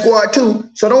dudes on that squad too.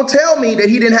 So don't tell me that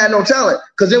he didn't have no talent.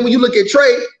 Because then when you look at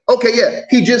Trae, okay, yeah,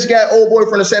 he just got old boy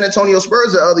from the San Antonio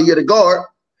Spurs the other year to guard.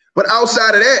 But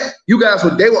outside of that, you guys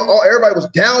everybody was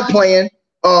downplaying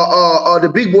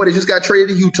the big boy that just got traded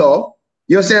to Utah.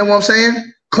 You understand what I'm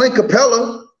saying? Clint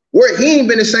Capella, where he ain't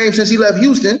been the same since he left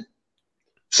Houston.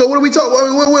 So what are we talking?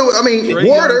 I mean, Trae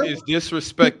Warder Young is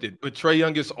disrespected, but Trae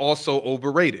Young is also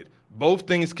overrated. Both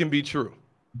things can be true.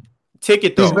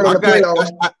 Ticket though,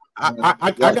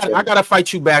 I gotta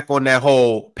fight you back on that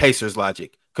whole Pacers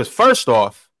logic. Because first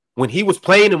off, when he was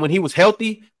playing and when he was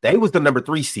healthy, they was the number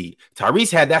 3 seed.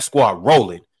 Tyrese had that squad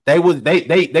rolling. They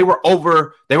were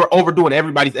overdoing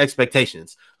everybody's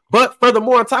expectations. But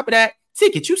furthermore, on top of that,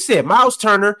 Ticket, you said Miles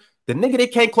Turner, the nigga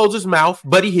that can't close his mouth,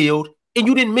 Buddy Hield. And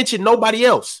you didn't mention nobody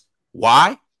else.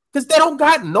 Why? Because they don't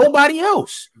got nobody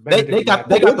else. They got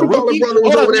the rookie.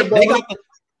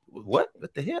 What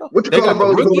the hell? What you call him,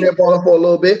 brother? Over there balling for a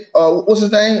little bit. What's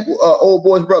his name? Old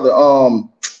boy's brother.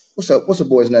 What's the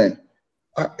boy's name?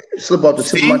 Slip off the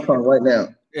tip of my tongue right now.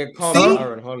 It can't be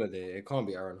Aaron Holiday. It can't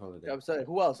be Aaron Holiday. I'm saying,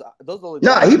 who else?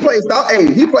 He plays.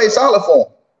 He plays solid for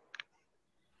him.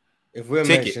 If we're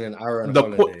mentioning Aaron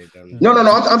Holiday, then no.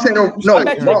 I'm saying no.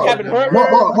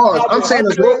 Bars. I'm saying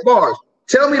this bars.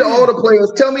 Tell me all the players.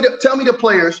 Tell me the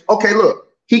players. Okay,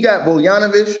 look, he got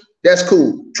Bogdanović. That's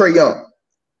cool. Trae Young.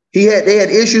 They had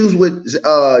issues with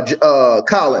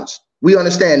Collins. We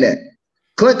understand that.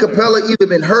 Clint Capella either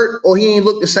been hurt or he ain't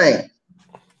look the same.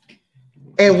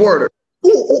 And Warder.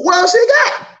 What else they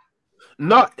got?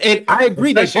 No, and I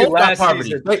agree. They both got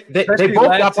poverty. They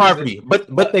both got poverty,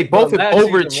 but they both have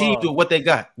overachieved with what they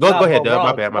got. Go ahead, Doug.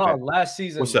 My bad. Last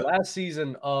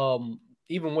season,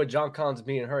 even with John Collins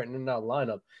being hurt and in that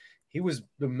lineup, he was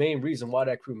the main reason why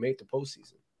that crew made the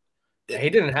postseason. He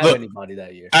didn't have anybody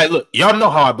that year. Look, y'all know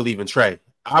how I believe in Trae.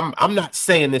 I'm not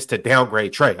saying this to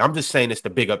downgrade Trae. I'm just saying this to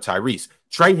big up Tyrese.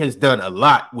 Trae has done a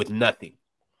lot with nothing.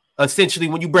 Essentially,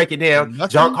 when you break it down,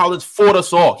 John Collins fooled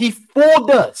us all. He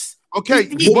fooled us. Okay,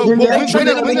 He but didn't when have they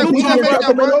to made win that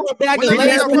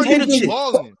championship.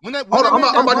 balling. Hold on,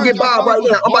 I'm about to get Bob right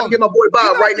now. I'm about to get my boy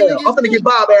Bob right now. I'm gonna get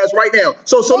Bob ass right now.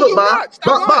 So look, Bob,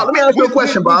 let me ask you a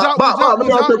question, Bob. Bob, let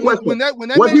me ask you a question.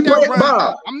 Was he playing,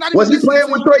 Bob? Was he playing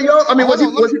with Trae Young? I mean, was he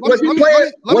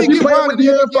playing with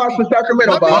De'Aaron Fox in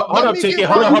Sacramento, Bob? Hold up, Tiki.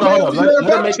 Hold on.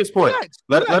 Let him make his point.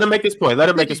 Let him make his point.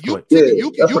 Yeah,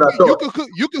 that's what I thought.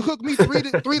 You can hook me three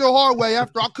the hard way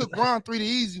after I cook Ron 3 the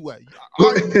easy way.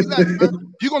 All right, relax,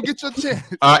 man. You gonna get your chance.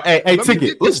 Hey,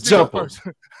 Ticket. Let's jump him.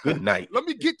 Good night. Let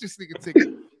me get this nigga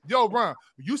Ticket. Yo, Ron,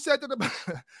 you said that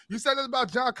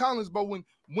about John Collins, but when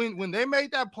they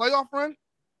made that playoff run,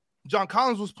 John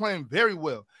Collins was playing very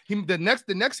well. The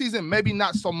next season, maybe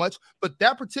not so much, but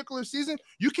that particular season,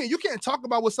 you can't talk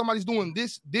about what somebody's doing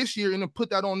this year and then put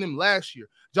that on them last year.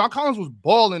 John Collins was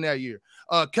balling that year.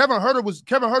 Kevin Huerter was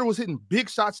hitting big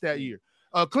shots that year.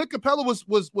 Clint Capella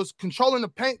was controlling the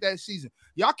paint that season.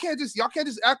 Y'all can't just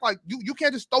act like you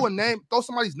can't just throw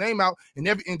somebody's name out and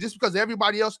just because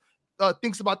everybody else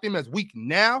thinks about them as weak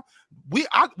now. We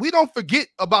don't forget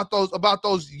about those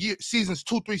seasons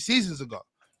 2-3 seasons ago.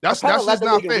 That's just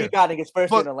not fair. Rebounding his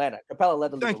first year in Atlanta. Capella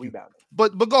led the league in rebounding.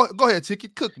 But go ahead,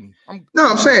 Ticket, cook me. I'm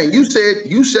saying you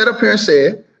said up here and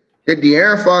said that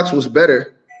De'Aaron Fox was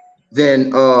better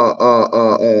than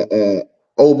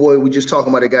old boy we just talking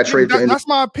about that got traded. That's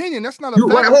my opinion. That's not a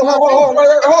fact.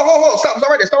 Hold. Stop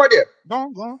right there. Go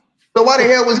on. So why the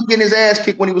hell was he getting his ass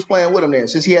kicked when he was playing with him then?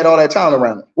 Since he had all that talent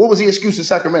around him, what was the excuse in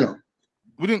Sacramento?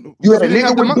 We didn't have You had a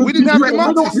Negro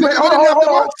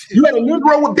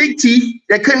with big teeth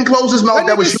that couldn't close his mouth.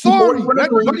 That was shooting 40 from the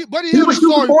three. He was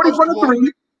shooting 40 from the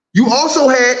three. You also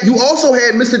had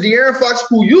Mr. De'Aaron Fox,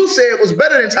 who you said was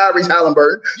better than Tyrese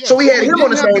Halliburton. Yeah, so we had him on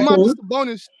the same team.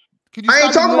 I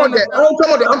ain't talking about that. I'm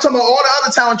talking about all the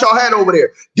other talent y'all had over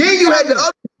there. Then you had the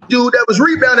other dude that was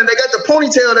rebounding. They got the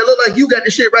ponytail that looked like you got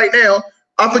the shit right now.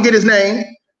 I forget his name.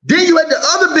 Then you had the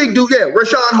other big dude,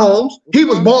 Rashawn Holmes. He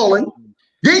was balling.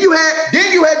 Then you had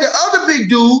the other big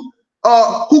dude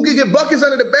who could get buckets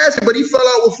under the basket, but he fell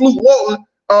out with Fluke Walton.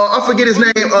 I forget his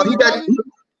name.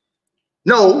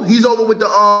 He's over with the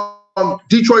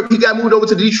Detroit. He got moved over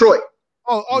to Detroit.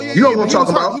 Oh yeah. You know what I'm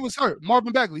talking about? He was hurt.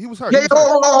 Marvin Bagley. He was hurt. Yeah. Right.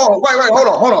 Hold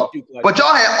on. But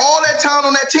y'all had all that talent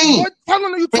on that team. What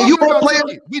talent are you talking about?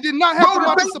 We did not have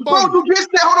bro, you just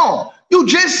said, hold on. You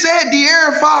just said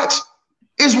De'Aaron Fox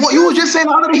is what you were just saying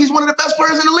the other day. He's one of the best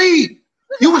players in the league.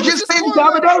 You was just saying the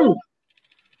other day.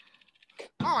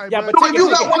 All right, yeah, but if you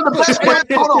got one of the best players,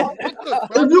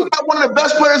 if you got one of the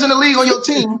best players in the league on your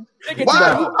team,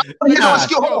 why? He had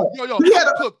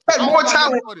more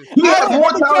talent. He had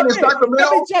more talent in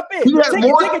Sacramento. He had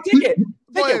more.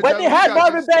 When they had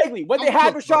Marvin Bagley, when they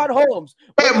had Rashawn Holmes,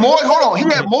 he had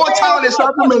more talent in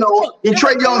Sacramento than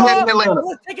Trae Young had in Atlanta.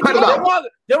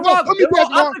 They're all up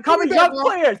and coming young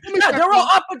players. Yeah, they're all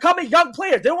up and coming young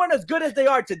players. They weren't as good as they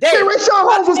are today. Rashawn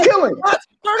Holmes was killing.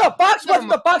 Fox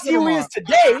wasn't the Fox he is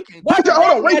today. Hold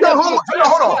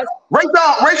on.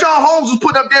 Rashawn Holmes was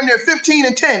putting up damn near 15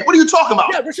 and 10. What are you talking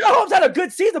about? Yeah, Rashawn Holmes had a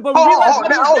good season, but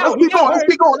let's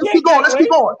keep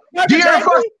going.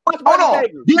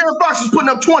 De'Aaron Fox is putting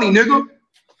up 20, nigga.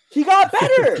 He got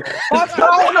better. I'm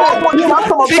talking about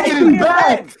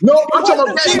that. No, I'm talking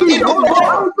about that.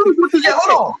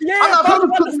 Hold on. I'm not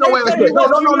finished cooking your ass yet.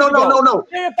 No.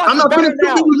 I'm not finished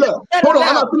cooking you yet. Hold on.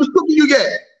 I'm not finished cooking you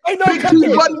yet. Big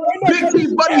T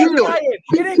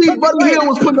Buddy Hill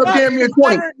was putting up damn near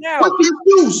 20. What's the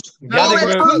excuse?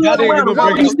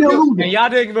 Y'all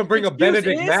didn't even bring a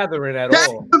Benedict Mathurin at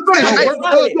all.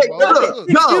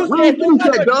 No, we ain't finished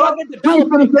that, dog.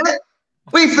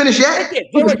 We ain't finished yet.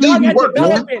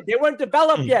 They weren't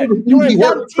developed yet.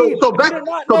 So back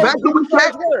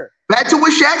to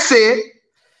what Shaq said.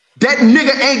 That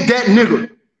nigga ain't that nigga.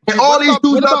 And all these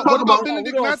dudes y'all talking about.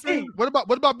 What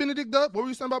about Benedict Dub? What were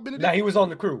you saying about Benedict? Nah, he was on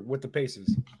the crew with the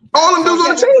Pacers. All them dudes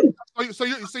on the team. So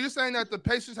you're saying that the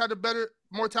Pacers had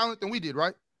more talent than we did,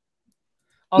 right?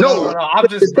 Oh, no. I'm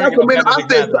just Sacramento. I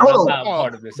said, hold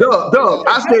on.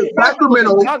 I said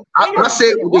Sacramento. I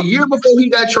said the year before he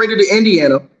got traded to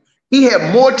Indiana, he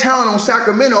had more talent on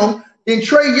Sacramento than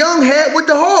Trae Young had with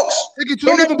the Hawks. You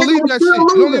don't even believe that shit. You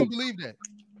don't even believe that.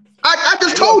 I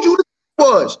just told you this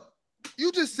was.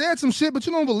 You just said some shit, but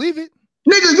you don't believe it.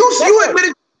 Nigga, you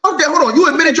admitted. Okay, hold on. You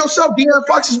admitted yourself De'Aaron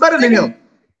Fox is better than him.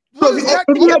 So Clint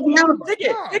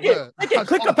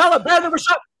Capella better than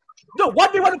Rashawn. No,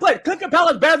 what do you want to play? Clint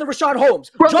Capella is better than Rashawn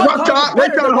Holmes. Rashawn Holmes.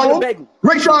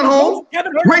 Rashawn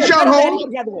Holmes.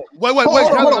 Wait.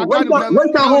 Hold on.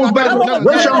 Rashawn Holmes better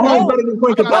than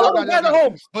Clint Capella.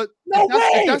 No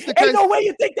way. Ain't no way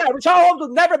you think that. Rashawn Holmes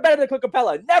was never better than Clint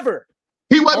Capella. Never.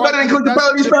 He wasn't better than Clint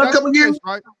Capella these past couple years,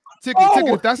 right? Ticket.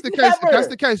 If that's the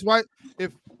case, right?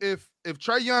 If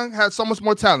Trae Young had so much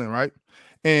more talent, right,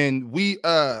 and we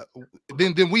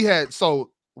then we had, so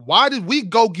why did we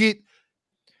go get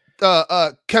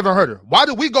Kevin Huerter? Why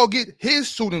did we go get his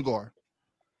shooting guard?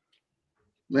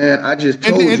 Man, I just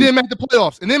told and then make the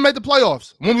playoffs.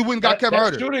 When we went and got Kevin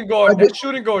Huerter. That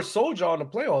shooting guard sold y'all in the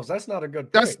playoffs. That's not a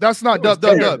good point. That's not dub.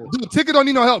 Ticket don't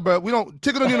need no help, bro.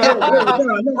 Ticket don't need no help. I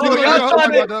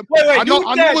know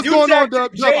what's going on,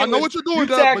 Dub. I know what you're doing,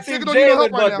 Dub, but Ticket don't need no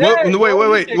help right now.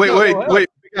 Wait.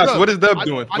 Gosh, what is Dub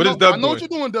doing? What is Dub doing? I know what you're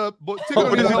doing, Dub, but Ticket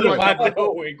don't need no help right now.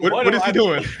 What is he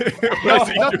doing?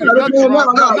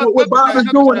 What Bob is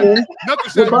doing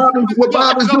what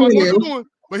Bob is doing.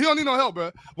 But he don't need no help,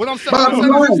 bro. What I'm saying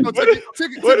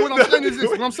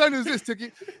is this,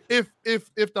 Ticket.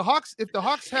 If the Hawks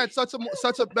had such a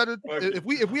better, if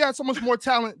we had so much more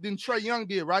talent than Trae Young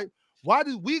did, right? Why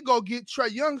did we go get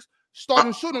Trae Young's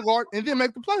starting shooting guard and then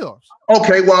make the playoffs?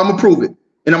 Okay, well, I'm gonna prove it,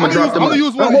 and I'm gonna drop the mic.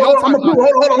 Hold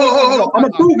on. I'm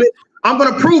gonna prove it. I'm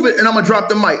gonna prove it, and I'm gonna drop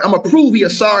the mic. I'm gonna prove he a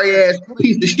sorry ass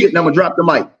piece of shit, and I'm gonna drop the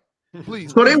mic.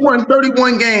 Please. So they won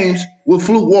 31 games with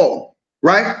Fluke Walton,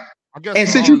 right? And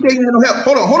since you taking no help,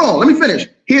 hold on, let me finish.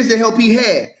 Here's the help he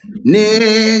had,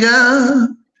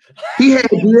 nigga. He had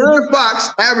De'Aaron Fox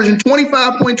averaging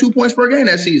 25.2 points per game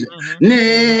that season,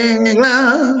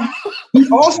 nigga. He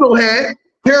also had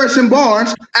Harrison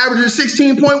Barnes averaging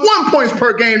 16.1 points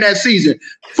per game that season,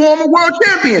 former world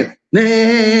champion,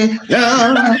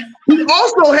 nigga. He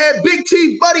also had Big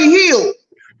T Buddy Hield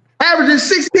averaging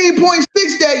 16.6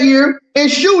 that year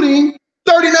and shooting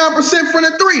 39% from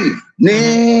the three.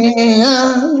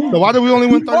 So why did we only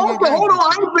win 31 games? Hold on,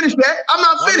 I ain't finished that. I'm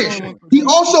not finished. He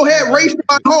also had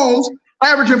Rayshawn Holmes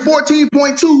averaging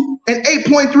 14.2 and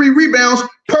 8.3 rebounds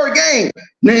per game.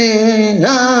 And then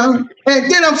I'm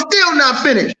still not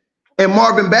finished. And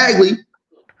Marvin Bagley,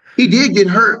 he did get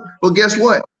hurt, but guess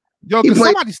what? Yo, can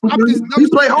somebody stop this? He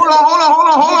played. Hold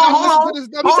on.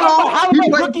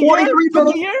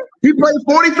 He played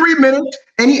 43 minutes,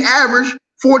 and he averaged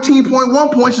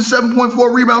 14.1 points and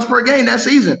 7.4 rebounds per game that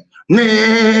season.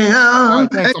 And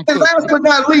last but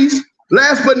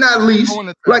not least,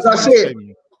 like I said,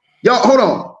 y'all hold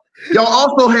on. Y'all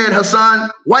also had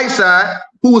Hassan Whiteside,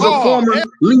 who was a former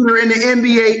leader in the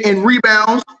NBA in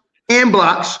rebounds and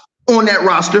blocks on that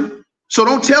roster. So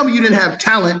don't tell me you didn't have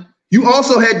talent. You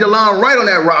also had DeLon Wright on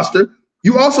that roster.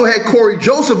 You also had Corey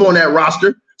Joseph on that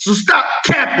roster. So stop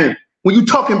capping when you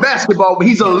talking basketball, but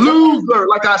he's a loser,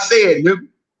 like I said.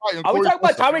 Are we talking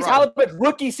about Tyrese Halliburton's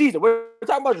rookie season? We're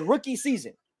talking about his rookie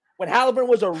season when Halliburton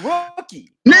was a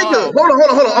rookie. Nigga, hold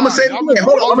on. I'm gonna say it again.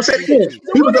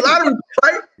 He was a lottery,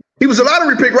 right? He was a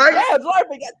lottery pick, right? Yeah,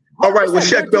 lottery pick. All right, well,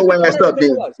 shut your ass up,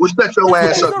 then. Shut your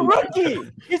ass up.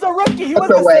 He's a rookie. He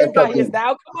wasn't the same guy he is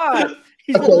now. Come on.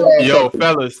 Yo,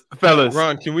 fellas.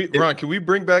 Ron, can we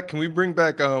bring back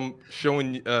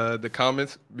showing the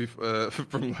comments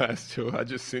from last show? I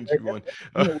just sent you one.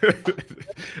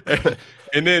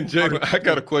 And then Jalen, I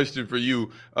got a question for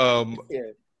you.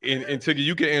 And Tiggy,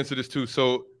 you can answer this too.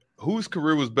 So whose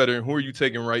career was better and who are you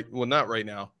taking not right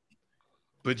now,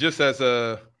 but just as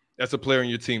a player in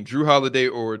your team, Drew Holiday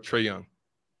or Trae Young?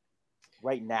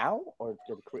 Right now or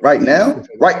right now?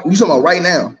 Right. You talking about right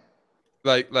now?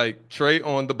 Like Trae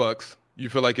on the Bucks, you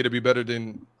feel like it'd be better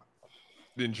than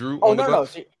Drew on the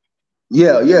Bucks?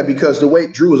 Yeah, because the way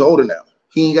Drew is older now.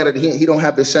 He don't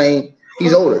have the same.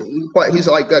 He's older. He's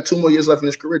like got 2 more years left in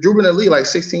his career. Drew been in the league like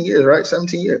 16 years, right?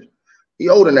 17 years. He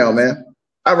older now, man.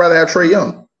 I'd rather have Trae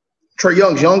Young. Trae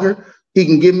Young's younger. He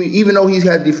can give me, even though he's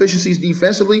had deficiencies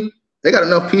defensively, they got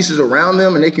enough pieces around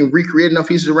them and they can recreate enough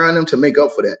pieces around them to make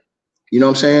up for that. You know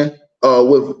what I'm saying?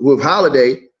 With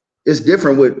Holiday, it's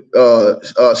different with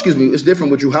it's different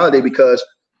with Drew Holiday because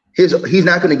he's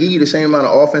not going to give you the same amount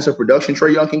of offensive production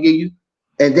Trae Young can give you,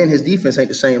 and then his defense ain't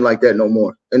the same like that no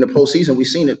more. In the postseason, we've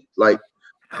seen it like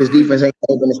his defense ain't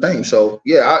been the same. So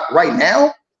yeah, right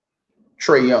now,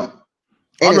 Trae Young.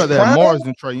 I'd rather have Mars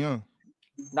than Trae Young.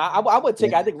 Nah, I would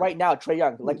take. I think right now Trae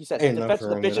Young, like you said, his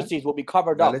defensive deficiencies will be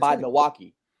covered up by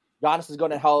Milwaukee. Giannis is going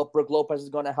to help. Brook Lopez is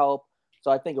going to help. So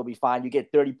I think it'll be fine. You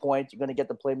get 30 points. You're going to get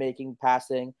the playmaking,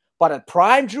 passing. But a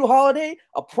prime Drew Holiday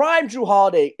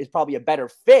is probably a better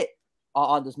fit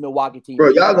on this Milwaukee team. Bro,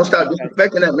 y'all gonna stop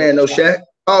disrespecting that man, though, Shaq.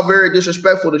 All very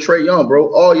disrespectful to Trae Young,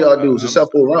 bro. All y'all do is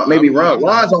except for Ron, maybe Ron.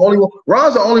 Ron's the only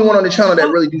one on the channel that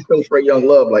really do show Trae Young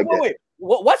love like that. Wait.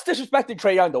 What's disrespecting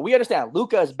Trae Young though? We understand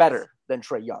Luka is better than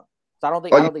Trae Young. So I don't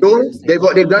think. They've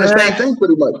done the same thing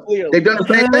pretty much. They've done the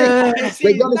same thing.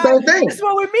 They've done the same thing. This is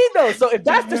what we mean though. So if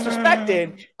that's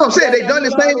disrespecting, I'm saying they've done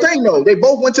the same thing though. They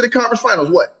both went to the conference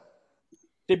finals. What?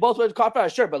 They both went to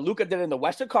conference, sure, but Luka did it in the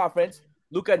Western Conference.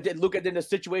 Luka did in a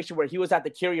situation where he was had to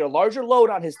carry a larger load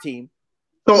on his team.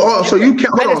 So you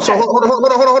can't hold on. So hold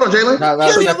on, Jalen.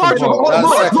 That second part was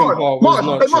not true. Hold on one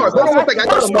second. I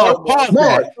got him,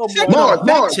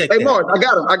 Mars. Hey, Mars,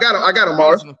 I got him,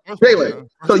 Mars. Jalen.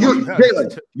 So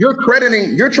you're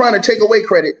crediting. You're trying to take away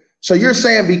credit. So you're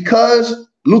saying because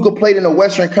Luka played in the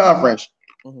Western Conference,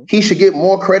 he should get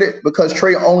more credit because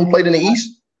Trey only played in the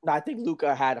East? No, I think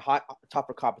Luka had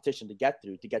tougher competition to get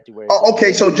through where. Oh,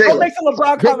 okay, so Jalen. Don't make the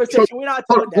LeBron conversation. We're not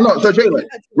doing that. No, so Jalen,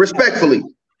 respectfully.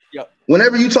 Yep.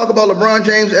 Whenever you talk about LeBron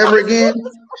James ever again,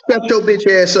 shut your bitch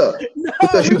ass up.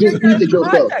 Because you just beat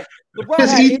yourself.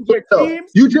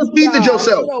 You just beat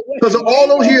yourself. Because of all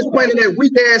those years playing in that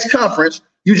weak ass conference,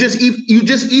 you just eat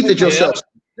yourself.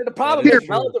 The problem is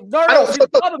relative.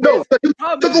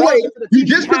 You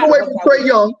just took away from Trae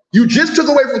Young. You just took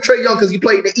away from Trae Young because he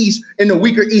played in the East in the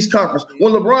weaker East Conference.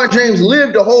 When LeBron James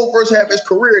lived the whole first half of his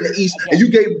career in the East, and you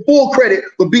gave full credit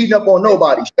for beating up on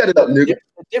nobody. Shut it up, nigga.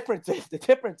 The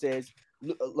difference is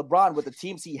LeBron with the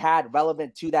teams he had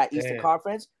relevant to that Eastern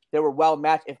Conference, they were well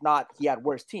matched. If not, he had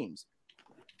worse teams.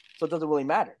 So it doesn't really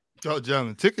matter. Yo,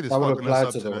 Jalen, Ticket is that would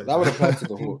apply to the That would apply to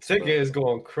the Hawks. Ticket is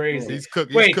going crazy. He's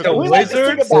cooking. Wait, the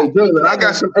Wizards? Hey, Jalen, I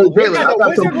got some. Hey, Jalen,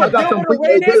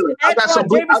 I got some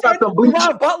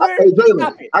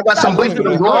bleach for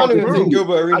them draws. I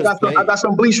got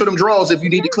some bleach for them draws if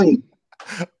you need to clean.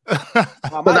 Because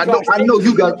I know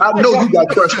you got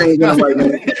crushed things in them right now.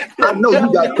 I know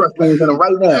you got crushed things in them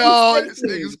right now. Oh, this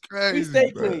nigga's crazy. We stay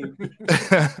clean.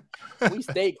 We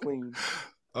stay clean.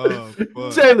 Oh,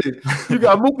 Jalen, you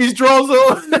got Mookie's drawers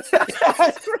on. That's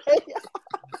crazy.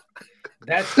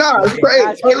 It's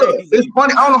crazy. Hey, look, it's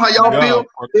funny. I don't know how y'all feel.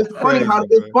 It's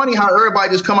funny how everybody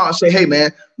just come out and say, "Hey,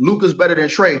 man, Luka's better than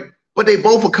Trey," but they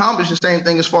both accomplished the same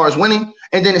thing as far as winning.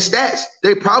 And then the stats,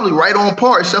 they probably right on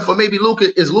par, except for maybe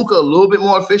Luka. Is Luka a little bit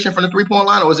more efficient from the 3-point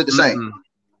line, or is it the same?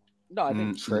 No, I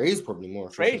think Trey's probably more.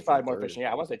 Trey's probably more efficient.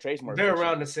 Yeah, I want to say Trey's more. They're efficient.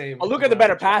 around the same. Oh, Luka the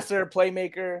better passer,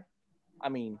 playmaker. I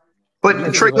mean. But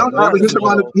Trae Young averages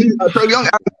around Trae Young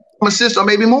assists or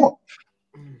maybe more.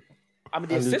 I mean,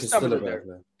 the assist numbers are there.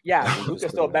 Yeah, Luka's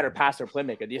still a better passer and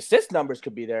playmaker. The assist numbers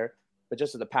could be there, but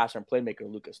just as a passer and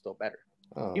playmaker, Luka's still better.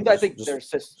 Even though I think their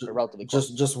assists are relatively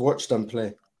close. Just watch them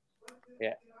play.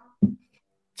 Yeah.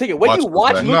 Ticket, when you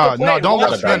watch Luka play, don't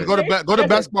watch them. Go to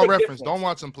Basketball Reference. Don't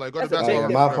watch them play. Go to Basketball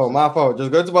Reference. My fault. Just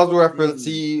go to Basketball Reference.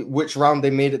 See which round they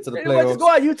made it to the playoffs. Just go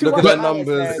on YouTube. Look at their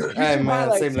numbers. Hey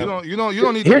man, same level. You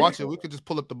don't need to watch it. We could just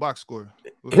pull up the box score.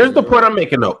 Here's the point I'm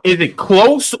making though. Is it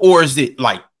close or is it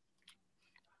like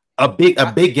a big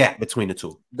gap between the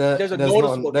two? There's a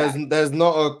noticeable gap. There's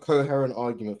not a coherent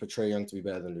argument for Trae Young to be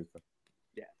better than Luka.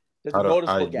 Yeah. There's a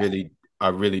noticeable gap. I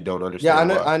really don't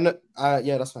understand. Yeah, I know.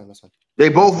 Yeah, that's fine. They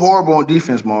both horrible on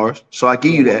defense, Mars. So I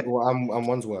give you that. Well, I'm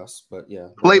one's worse, but yeah.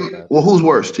 Well, who's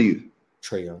worse to you?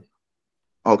 Trae Young.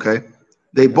 Okay.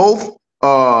 They both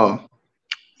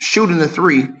shooting the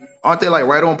three. Aren't they like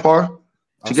right on par?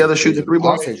 Together shoot the 3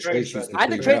 ball. I think Trey's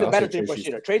a better 3-point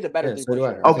shooter. Trey's a better 3-point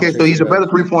shooter. Okay, so he's a better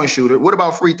 3-point shooter. What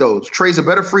about free throws? Trey's a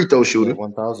better free throw shooter.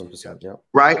 1000%. Yeah.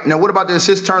 Right now, what about the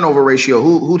assist turnover ratio?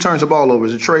 Who turns the ball over?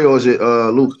 Is it Trey or is it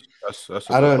Luke?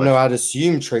 That's I don't know. I'd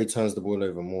assume Trey turns the ball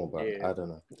over more, but I don't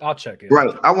know. I'll check it.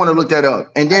 Right. I want to look that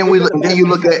up. And then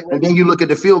you look at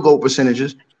the field goal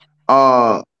percentages.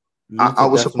 I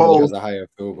was supposed has a higher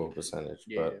field goal percentage,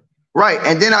 but. Right,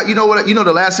 and then you know what? You know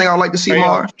the last thing I'd like to see,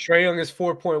 Mars. Trae Young is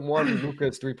 4.1, and Luka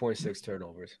is 3.6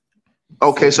 turnovers.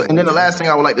 Okay, so and then the last thing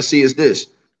I would like to see is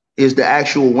the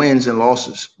actual wins and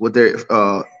losses with their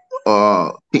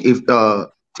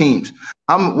teams.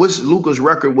 What's Luka's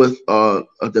record with the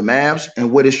Mavs, and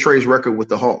what is Trey's record with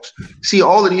the Hawks? See,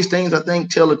 all of these things I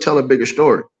think tell a bigger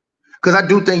story. Because I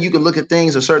do think you can look at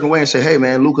things a certain way and say, hey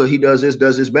man, Luka, he does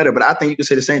this better. But I think you can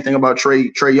say the same thing about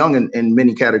Trae Young in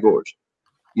many categories.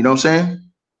 You know what I'm saying?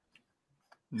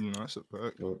 No, that's a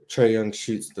fact. Trae Young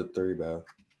shoots the 3 ball.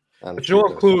 But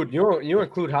you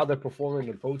include how they're performing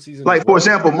in the postseason. Like for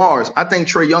example, Mars. I think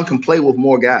Trae Young can play with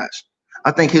more guys.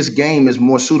 I think his game is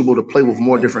more suitable to play with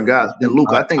more different guys than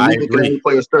Luka. I think Luka can only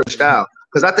play a certain style.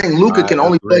 Because I think Luka can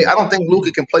only play. I don't think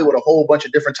Luka can play with a whole bunch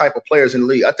of different type of players in the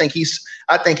league. I think his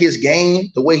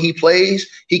game, the way he plays,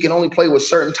 he can only play with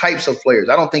certain types of players.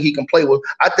 I don't think he can play with.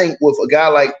 I think with a guy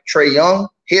like Trae Young,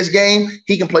 his game,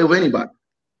 he can play with anybody.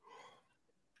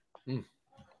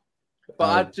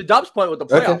 But to Dub's point with the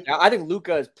playoff, I think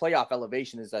Luka's playoff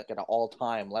elevation is like at an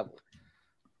all-time level.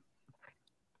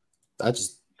 I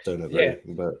just don't agree,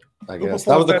 but I guess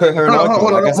that was a coherent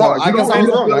argument. I guess I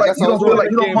was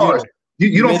wrong.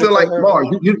 You don't feel like Mars.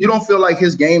 You don't feel like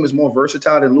his game is more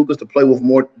versatile than Luka's to play with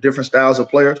more different styles of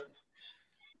players?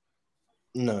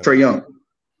 No. Trae Young.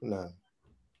 No.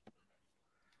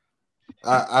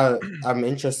 I'm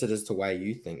interested as to why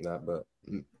you think that, but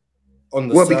on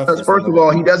the surface, because first of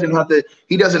all, he doesn't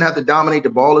have to dominate the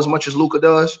ball as much as Luka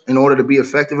does in order to be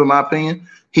effective, in my opinion.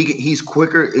 He's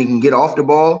quicker and can get off the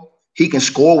ball. He can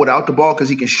score without the ball because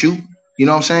he can shoot. You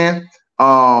know what I'm saying?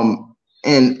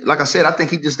 And like I said, I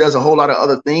think he just does a whole lot of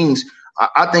other things.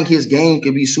 I think his game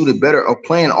could be suited better of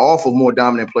playing off of more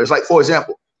dominant players. Like, for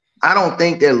example, I don't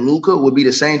think that Luka would be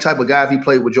the same type of guy if he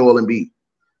played with Joel Embiid.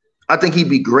 I think he'd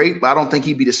be great, but I don't think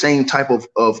he'd be the same type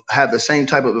of have the same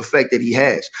type of effect that he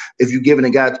has if you're giving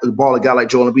the ball a guy like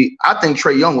Joel Embiid. I think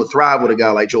Trae Young would thrive with a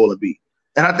guy like Joel Embiid.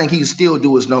 And I think he can still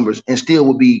do his numbers and still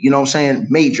would be, you know what I'm saying,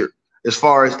 major as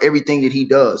far as everything that he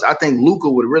does. I think Luka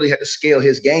would really have to scale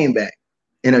his game back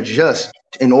and adjust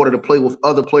in order to play with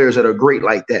other players that are great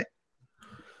like that.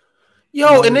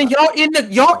 Yo, and then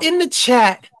y'all in the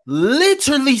chat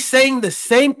literally saying the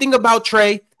same thing about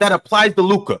Trae that applies to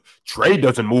Luka. Trae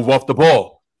doesn't move off the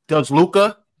ball. Does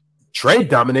Luka? Trae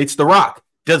dominates the rock.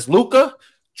 Does Luka?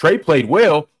 Trae played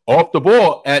well off the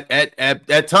ball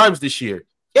at times this year.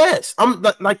 Yes, I'm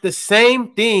like the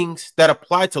same things that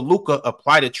apply to Luka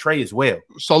apply to Trae as well.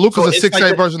 So Luka's a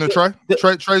 6'8" version of Trae.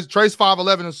 Trae's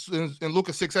 5'11" and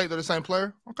Luka's 6'8". They're the same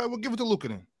player. Okay, we'll give it to Luka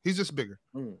then. He's just bigger.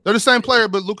 They're the same player,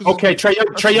 but Luka's okay.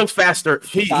 Trae Young's faster.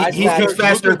 He's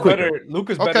faster and quicker.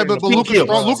 Luka's okay, but Luka's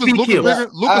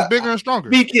bigger and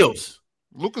stronger. Speed kills.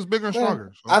 Luka's bigger and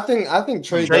stronger. So. I think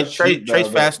Trae's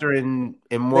faster and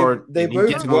more. They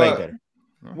both work.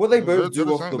 What they both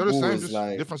do off the ball is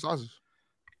like different sizes.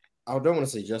 I don't want to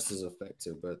say just as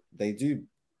effective, but they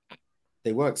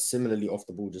work similarly off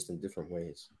the ball, just in different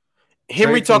ways.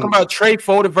 Henry talking about Trae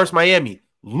folded versus Miami.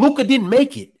 Luka didn't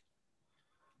make it.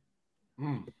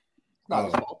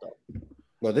 Well,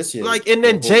 this year, and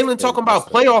then Jalen talking about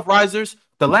playoff risers.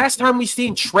 The last time we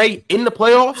seen Trae in the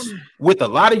playoffs with a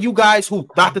lot of you guys who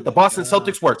thought that the Boston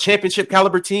Celtics were a championship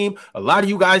caliber team, a lot of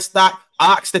you guys thought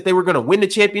that they were going to win the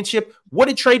championship. What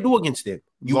did Trae do against them?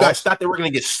 You guys thought they were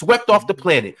going to get swept off the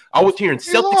planet. I was hearing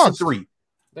Celtics in 3.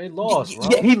 They lost,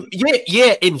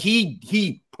 right? And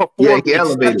he performed. He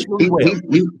elevated.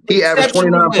 He averaged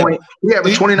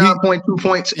 29.2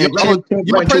 points and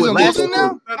 10.2 losing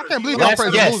now? I can't believe I'm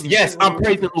praising losing. Yes, I'm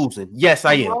praising losing. Yes,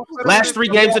 I am. Last 3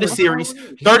 games of the series,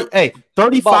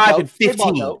 35 and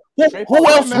 15. Who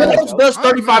else does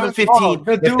 35 and 15?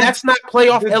 If that's not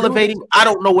playoff elevating, I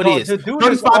don't know what is.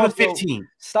 35 and 15.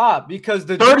 Stop, because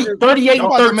the 38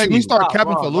 and 13. Make me start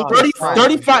capping for Luka.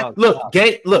 35. Look,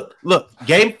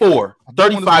 game 4,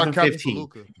 35 and 15.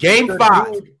 Game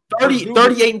 5,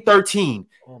 38 and 13.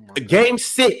 Game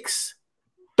 6,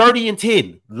 30 and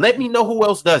 10. Let me know who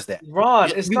else does that.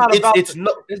 Ron, it's not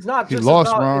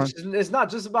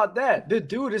just about that. The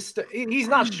dude he's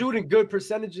not shooting good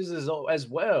percentages as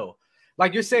well.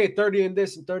 Like you're saying 30 in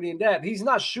this and 30 in that. He's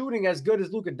not shooting as good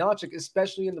as Luka Doncic,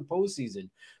 especially in the postseason.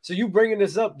 So you bringing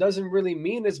this up doesn't really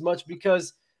mean as much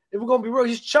because if we're going to be real,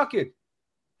 he's chucking.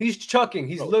 He's chucking.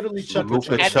 He's literally chucking.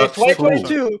 At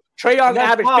 2022, Trae Young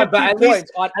averaged 15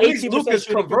 points on 18%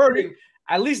 converting.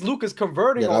 At least Luka's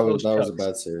converting on those chucks. That was a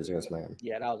bad series against Miami.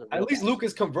 Yeah, that was at least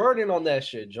Luka's converting on that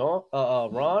shit,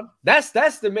 Ron. That's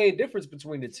the main difference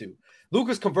between the two.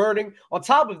 Luka's converting. On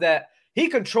top of that, he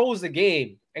controls the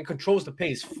game and controls the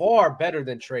pace far better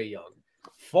than Trae Young.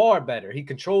 Far better. He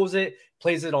controls it,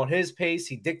 plays it on his pace.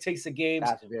 He dictates the games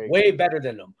way better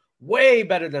than him. Way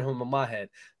better than him in my head.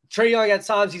 Trae Young at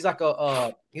times he's like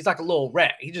a little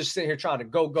rat. He's just sitting here trying to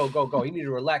go. He need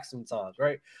to relax sometimes,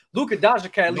 right? Luka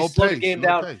Doncic can at least slow the game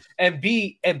down and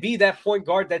be that point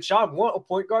guard that y'all want a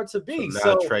point guard to be.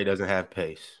 So now Trae doesn't have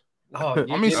pace. Slow.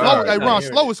 Hey, Ron,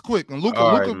 slow is quick, and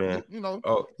Luka, man.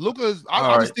 Luka is.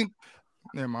 I just think.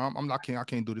 Never mind. I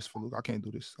can't do this for Luka. I can't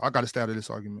do this. I got to stay out of this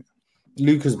argument.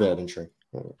 Luka's better than Trae.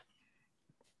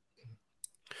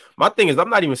 My thing is, I'm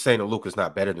not even saying that Luka's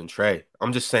not better than Trae.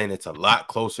 I'm just saying it's a lot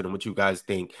closer than what you guys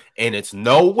think. And it's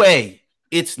no way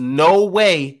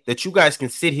that you guys can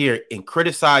sit here and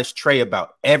criticize Trae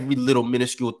about every little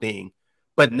minuscule thing,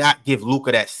 but not give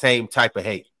Luka that same type of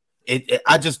hate.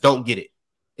 I just don't get it.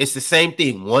 It's the same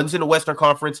thing. One's in the Western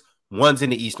Conference, one's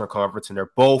in the Eastern Conference, and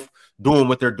they're both doing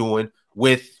what they're doing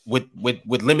with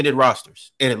limited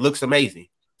rosters, and it looks amazing.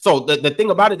 So the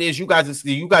thing about it is you guys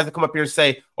that come up here and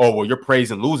say, oh, well, you're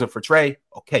praising losing for Trae.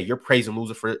 Okay, you're praising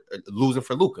losing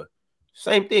for Luka.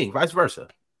 Same thing, vice versa.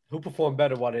 Who performed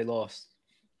better while they lost?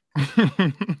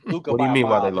 Luka. What do you mean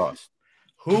while they lost?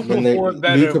 Who performed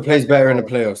better? Luka plays better in the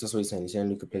playoffs. That's what he's saying. He's saying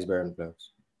Luka plays better in the playoffs.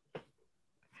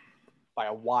 by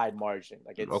a wide margin.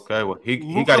 Like it's Okay, well he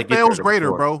Luka got to get fails there greater,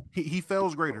 before. bro. He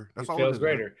fails greater. That's all. Feels it is,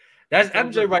 man. greater. That's Feels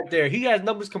MJ greater. right there. He has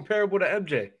numbers comparable to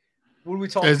MJ. What are we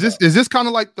talking Is this kind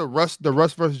of like the Russ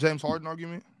versus James Harden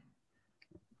argument?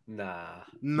 Nah.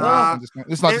 Nah.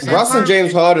 It's not. In Russ and terms-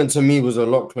 James Harden to me was a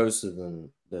lot closer than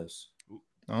this.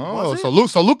 Oh,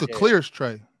 Was so Luka Yeah. clears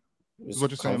Trey. It's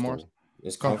What you're saying, Morris? comfortable.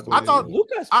 It's Comfortable. comfortable. I thought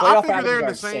Luka's I playoff figure they're in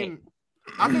averages the are same. insane.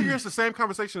 I figure it's the same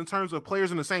conversation in terms of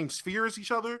players in the same sphere as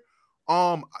each other.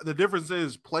 The difference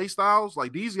is play styles.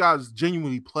 Like these guys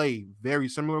genuinely play very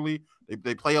similarly.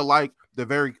 They play alike. They're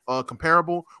very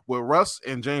comparable. With Russ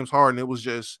and James Harden, it was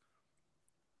just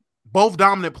both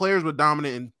dominant players, but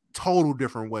dominant in total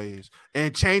different ways,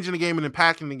 and changing the game and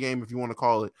impacting the game, if you want to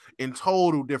call it, in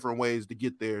total different ways to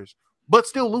get theirs, but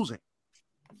still losing.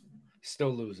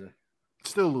 Still losing.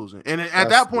 And at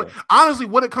that point, honestly,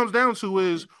 what it comes down to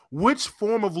is which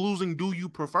form of losing do you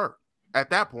prefer at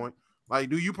that point? Like,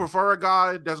 do you prefer a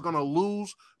guy that's going to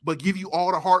lose but give you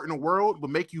all the heart in the world but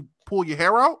make you pull your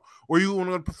hair out? Or you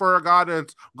going to prefer a guy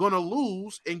that's going to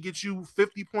lose and get you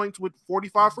 50 points with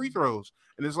 45 free throws?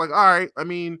 And it's like, all right, I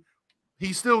mean,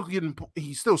 he's still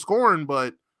scoring,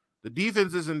 but the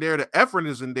defense isn't there. The effort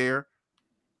isn't there,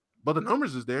 but the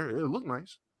numbers is there. It look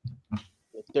nice.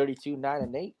 32, 9,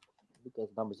 and 8. Luka's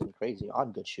numbers are crazy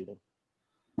on good shooting.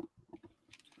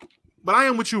 But I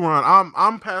am with you, Ron.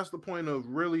 I'm past the point of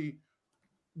really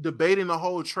debating the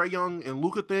whole Trae Young and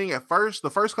Luka thing. At first,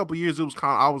 the first couple of years, it was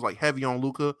I was like heavy on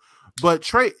Luka, but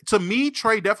Trae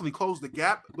definitely closed the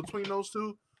gap between those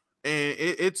two, and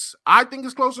I think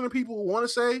it's closer than people want to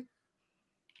say.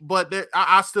 But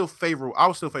I would still favor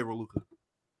Luka.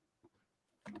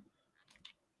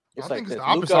 I think it's the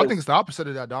opposite. I think it's the opposite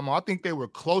of that, Damo. I think they were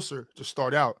closer to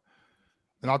start out,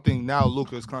 and I think now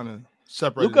Luka is kind of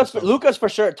separated. Luka's for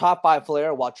sure top 5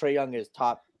 player, while Trae Young is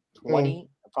top 20.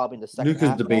 Probably in the second Luka's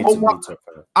half. debatably top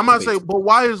 5. I'm not saying, but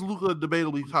why is Luka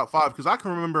debatably top 5? Because I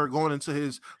can remember going into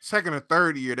his second or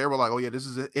third year, they were like, "Oh yeah, this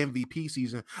is an MVP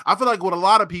season." I feel like with a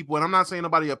lot of people, and I'm not saying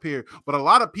nobody up here, but a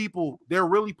lot of people, they're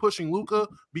really pushing Luka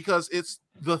because it's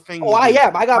the thing. Oh, I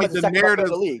am. I got like the second best in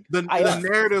the league. The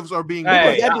narratives are being.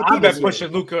 Hey, MVP I've been this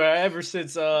pushing Luka ever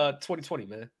since 2020,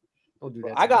 man. Don't do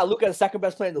that. I got Luka the second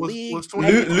best player in the league.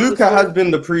 Luka has been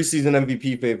the preseason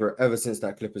MVP favorite ever since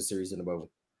that Clippers series in the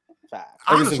bubble.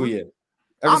 Every single year.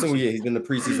 Every single year, he's been the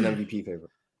preseason MVP favorite,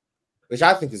 which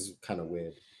I think is kind of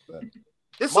weird. But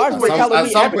it's Mars was telling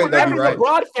me every right.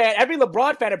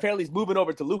 LeBron fan apparently is moving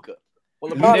over to Luka.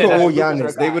 Well, Luka or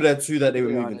Giannis, they were the two that they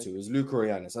were moving to. It was Luka or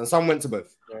Giannis, and some went to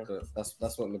both. Yeah. So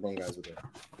that's what LeBron guys were doing.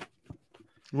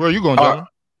 Where are you going, John?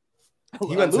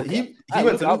 He went to Luka.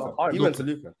 He went to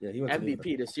Luka. Yeah, he went to MVP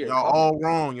Luka. this year. Y'all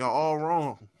all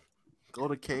wrong. Go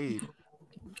to Cade.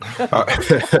 All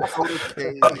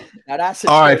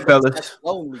right, fellas.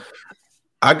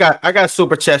 I got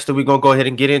super chats that we're gonna go ahead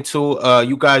and get into.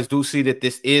 You guys do see that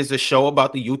this is a show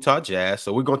about the Utah Jazz,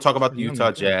 so we're gonna talk about the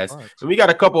Utah Jazz, and we got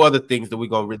a couple other things that we're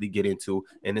gonna really get into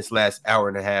in this last hour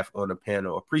and a half on the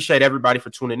panel. Appreciate everybody for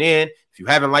tuning in. If you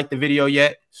haven't liked the video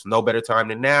yet, it's no better time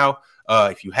than now.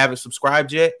 If you haven't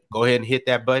subscribed yet, go ahead and hit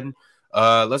that button.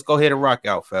 Let's go ahead and rock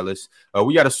out, fellas.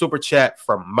 We got a super chat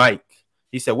from Mike.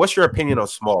 He said, "What's your opinion on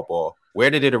small ball? Where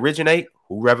did it originate?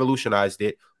 Who revolutionized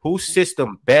it? Whose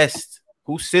system best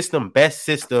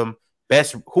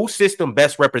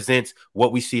represents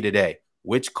what we see today?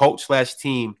 Which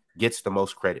coach/team gets the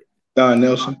most credit?" Don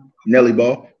Nelson, Nelly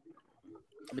Ball.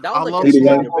 I love He the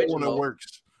small one- ball when it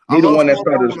works. He the one that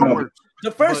started the small ball.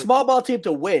 The first small ball team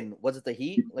to win, was it the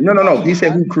Heat? No. He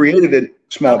said who created the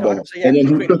small ball, and then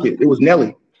who took it. It was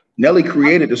Nelly. Nelly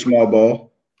created the small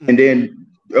ball, and then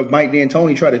Mike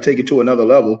D'Antoni tried to take it to another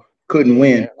level, couldn't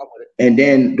win, and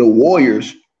then the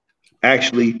Warriors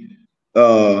actually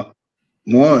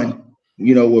won.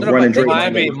 You know, with running Drake.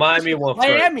 Miami won first.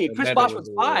 Miami. Chris Bosh was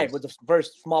 5 with the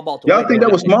first small ball to Y'all win. think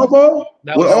that was small ball?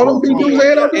 With all those big dudes they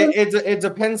had out there? It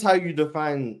depends how you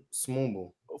define small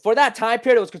ball. For that time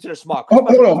period, it was considered small. Hold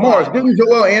on, Mars. Didn't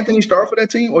Joel Anthony start for that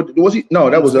team, or was he? No,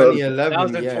 that was 2011. That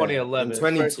was in 2011.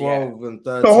 2012 and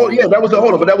 13. So that was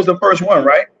but that was the first one,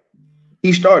 right?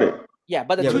 He started. Yeah,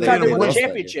 but the 2 times they won the lost that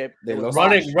championship, year. They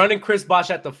lost running Chris Bosh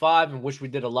at the 5, in which we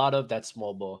did a lot of, that's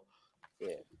small ball.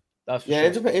 Yeah. That's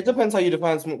it depends how you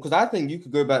define small, because I think you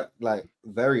could go back like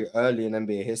very early in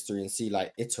NBA history and see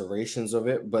like iterations of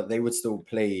it, but they would still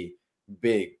play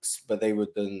bigs, but they would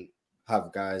then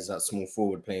have guys at small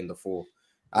forward playing the 4.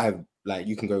 I have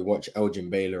you can go watch Elgin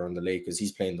Baylor on the Lakers.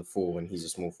 He's playing the 4 when he's a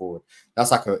small forward.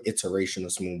 That's like an iteration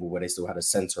of small ball where they still had a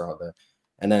center out there.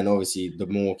 And then obviously the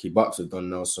Milwaukee Bucks with Don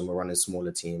Nelson were running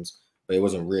smaller teams, but it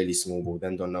wasn't really small ball.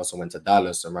 Then Don Nelson went to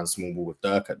Dallas and ran small ball with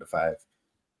Dirk at the 5.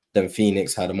 Then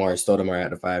Phoenix had Amari Stoudemire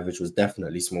at the 5, which was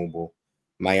definitely small ball.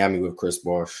 Miami with Chris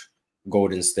Bosh.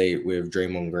 Golden State with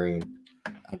Draymond Green.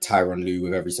 And Tyronn Lue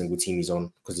with every single team he's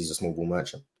on because he's a small ball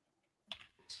merchant.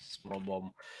 Small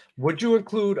ball. Would you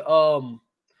include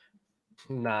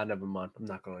Nah, never mind. I'm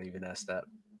not gonna even ask that.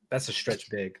 That's a stretch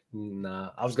big. Nah,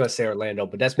 I was gonna say Orlando,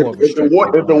 but that's more of a stretch.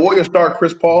 If the Warriors start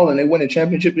Chris Paul and they win a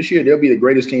championship this year, they'll be the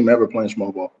greatest team ever playing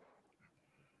small ball.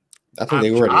 I think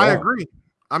they already are. I agree.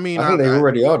 I mean, I think they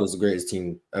already are the greatest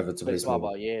team ever to play small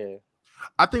ball. Yeah.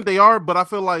 I think they are, but I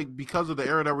feel like because of the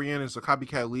era that we're in, it's a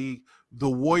copycat league. The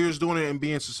Warriors doing it and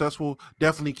being successful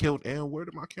definitely killed. And where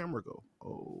did my camera go?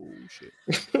 Oh shit!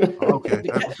 Okay,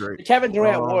 that's great. The Kevin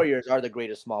Durant Warriors are the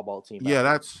greatest small ball team. Yeah,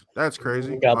 that's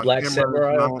crazy. We got Black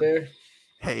Samurai out there.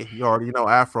 Hey, you already know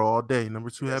Afro all day. Number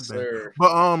 2 headband.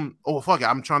 But oh fuck it,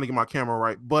 I'm trying to get my camera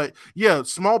right. But yeah,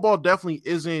 small ball definitely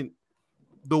isn't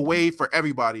the way for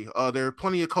everybody. There are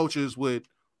plenty of coaches with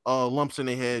lumps in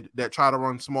their head that try to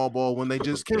run small ball when they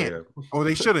just can't or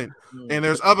they shouldn't. And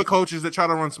there's other coaches that try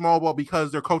to run small ball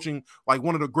because they're coaching like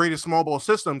one of the greatest small ball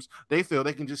systems. They feel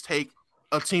they can just take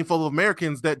a team full of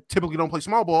Americans that typically don't play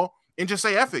small ball and just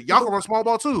say, F it, y'all can run small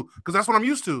ball too, because that's what I'm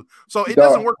used to. So it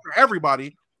doesn't work for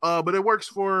everybody, but it works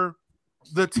for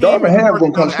the team. Darvin Ham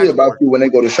gonna come see about you when they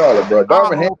go to Charlotte, bro.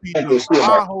 Darvin Ham gonna see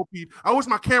about you. I wish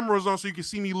my camera was on so you can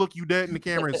see me look you dead in the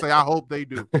camera and say, I hope they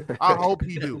do. I hope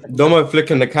he do. Domo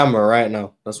flicking the camera right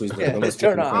now. That's what he's doing.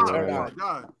 Turn on.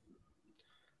 God.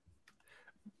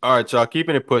 All right, y'all,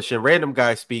 keeping it pushing. Random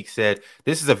Guy Speak said,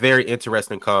 this is a very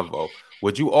interesting convo.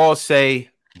 Would you all say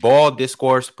ball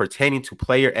discourse pertaining to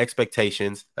player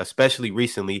expectations, especially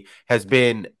recently, has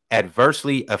been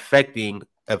adversely affecting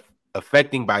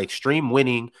by extreme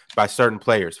winning by certain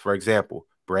players? For example,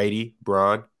 Brady,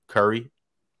 Braun, Curry.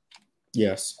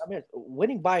 Yes. I mean,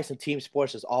 winning bias in team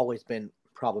sports has always been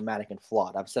problematic and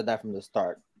flawed. I've said that from the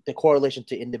start. The correlation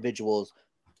to individuals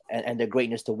and their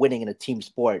greatness to winning in a team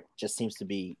sport just seems to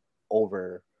be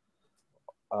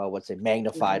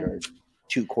magnified or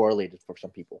too correlated for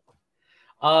some people.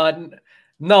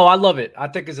 No, I love it. I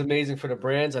think it's amazing for the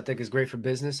brands. I think it's great for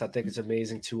business. I think it's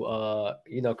amazing to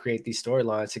create these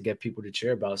storylines to get people to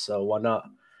cheer about. So why not?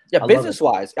 Yeah, business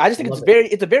wise, I just think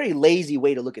it's a very lazy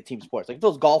way to look at team sports. Like if it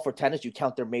was golf or tennis, you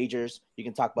count their majors, you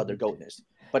can talk about their goatness.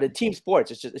 But in team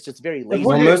sports, it's just very lazy.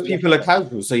 Well, most people are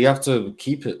casual, so you have to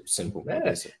keep it simple.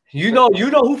 Yeah. You know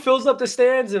who fills up the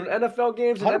stands in NFL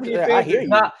games and NBA fans? I hear you.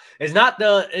 It's not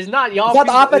y'all. It's not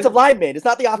the offensive lineman. It's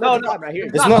not the offensive lineman. I hear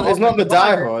you. It's not the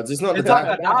diehards. It's not the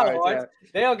diehards. Yeah.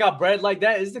 They don't got bread like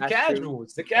that. It's the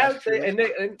casuals. The casuals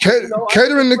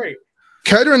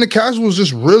Catering the casuals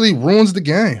just really ruins the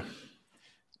game.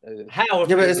 How?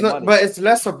 Yeah, but it's not. But it's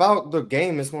less about the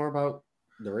game. It's more about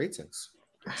the ratings.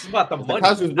 It's about the money. The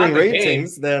casuals bring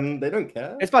ratings, then they don't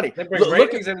care. It's funny. They bring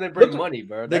ratings and they bring money,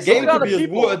 bro. The game could be as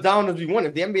watered down as we want.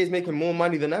 If the NBA is making more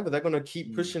money than ever, they're gonna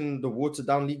keep pushing the watered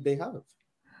down league they have.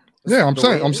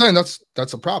 I'm saying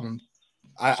that's a problem.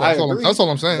 That's all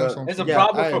I'm saying. It's a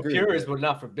problem for purists, but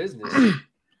not for business.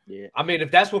 Yeah, I mean,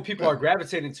 if that's what people are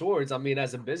gravitating towards, I mean,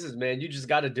 as a businessman, you just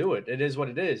got to do it. It is what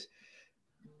it is.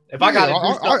 If I got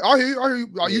I hear you.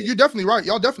 You're definitely right.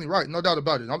 Y'all definitely right. No doubt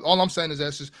about it. All I'm saying is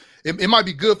that's just it might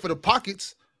be good for the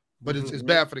pockets, but it's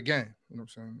bad for the game. You know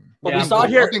what I'm saying? But we saw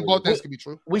here. I think both things can be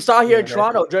true. We saw here in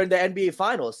Toronto during the NBA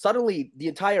Finals. Suddenly, the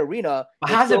entire arena.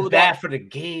 How's it bad for the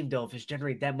game though? If it's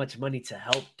generating that much money to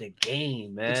help the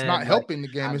game, man, it's not helping the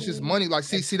game. It's just money. Like,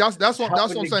 see, that's what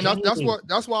I'm saying.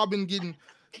 That's why I've been getting.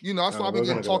 You know, that's why I've been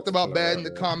getting talked about bad in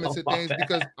the comments and things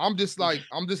because I'm just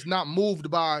not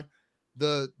moved by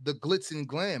the glitz and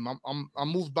glam. I'm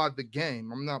moved by the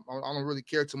game. I don't really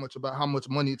care too much about how much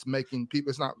money it's making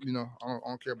people. It's not, I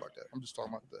don't care about that. I'm just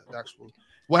talking about the actual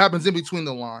what happens in between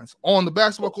the lines on the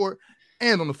basketball court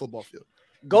and on the football field.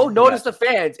 Go notice the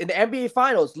fans in the NBA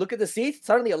Finals. Look at the seats.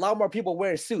 Suddenly, a lot more people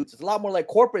wearing suits. It's a lot more like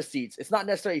corporate seats. It's not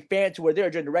necessarily fans who are there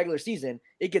during the regular season.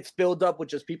 It gets filled up with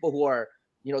just people who are,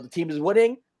 the team is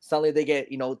winning. Suddenly they get,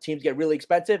 teams get really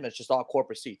expensive, and it's just all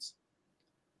corporate seats.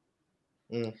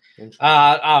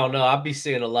 I don't know. I'll be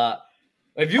seeing a lot.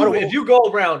 If you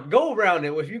go around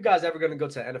it. If you guys ever going to go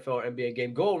to an NFL or NBA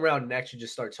game, go around and actually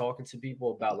just start talking to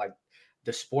people about like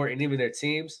the sport and even their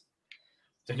teams.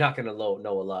 They're not going to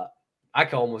know a lot. I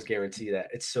can almost guarantee that.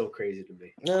 It's so crazy to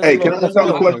me. Hey, can I ask you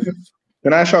a question?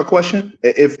 Can I ask you a question?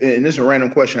 And this is a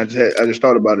random question. I just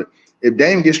thought about it. If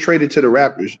Dame gets traded to the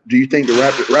Raptors, do you think the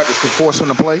Raptors could force him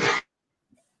to play?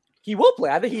 He will play.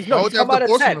 I think he's come out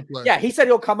and said. Yeah, he said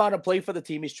he'll come out and play for the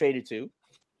team he's traded to.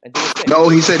 No,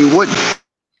 he said he wouldn't.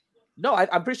 No,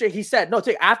 I'm pretty sure he said no.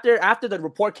 After the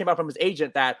report came out from his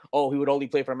agent that he would only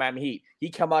play for Miami Heat, he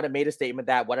come out and made a statement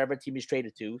that whatever team he's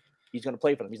traded to, he's going to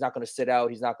play for them. He's not going to sit out.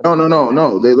 He's not going.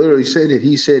 No. They literally said it.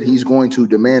 He said he's going to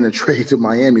demand a trade to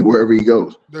Miami wherever he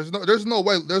goes. There's no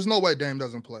way Dame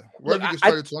doesn't play. Wherever he gets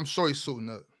traded to, I'm sure he's suiting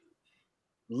up.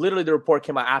 Literally, the report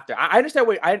came out after. I understand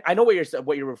I know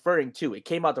what you're referring to. It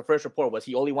came out. The first report was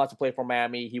he only wants to play for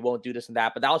Miami. He won't do this and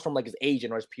that. But that was from like his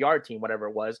agent or his PR team, whatever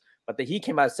it was. But he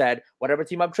came out and said whatever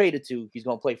team I'm traded to, he's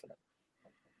going to play for them.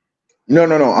 No.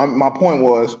 My point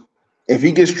was, if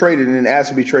he gets traded and then asks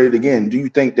to be traded again, do you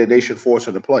think that they should force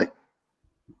him to play?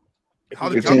 How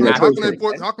can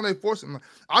they force him?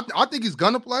 I think he's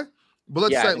gonna play.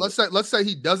 But let's say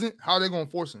he doesn't. How are they going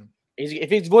to force him? If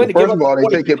he's willing to first of all, they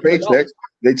take your paychecks.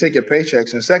 They take your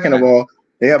paychecks, and second of all,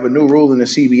 they have a new rule in the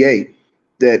CBA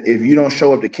that if you don't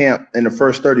show up to camp in the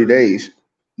first 30 days,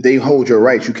 they hold your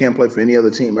rights. You can't play for any other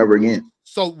team ever again.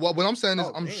 So what I'm saying is,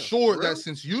 I'm sure that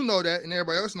since you know that and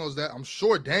everybody else knows that, I'm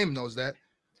sure Dame knows that.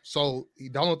 So I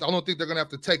don't think they're gonna have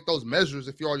to take those measures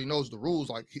if he already knows the rules.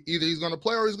 Like either he's gonna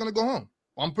play or he's gonna go home.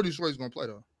 I'm pretty sure he's gonna play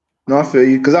though. No, I feel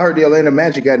you because I heard the Atlanta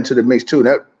Magic got into the mix too.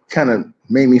 That kind of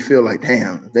made me feel like,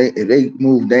 damn, if they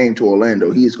move Dame to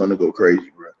Orlando, he's gonna go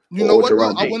crazy, bro. You know what?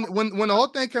 When the whole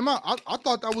thing came out, I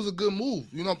thought that was a good move.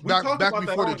 You know, back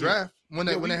before the draft when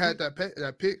they had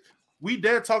that pick. We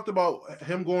talked about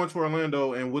him going to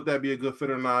Orlando and would that be a good fit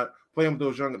or not? Playing with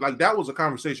those young, like that was a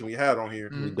conversation we had on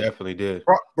here. We definitely did.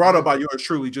 Brought up by yours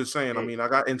truly, just saying. I mean, I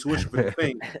got intuition for the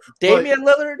thing. Damian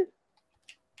Lillard.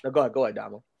 No, go ahead,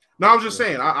 Damo. No, I was just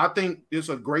saying. I think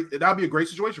that'd be a great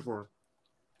situation for him.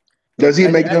 Does he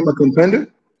make them a contender?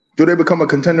 Do they become a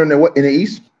contender in the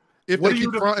East? If they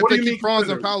keep Franz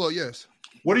and Paolo, yes.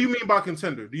 What do you mean by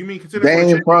contender? Do you mean contender?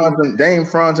 Dame,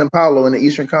 Franz, and Paolo in the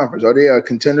Eastern Conference. Are they a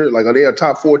contender? Like, are they a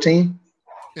top 14?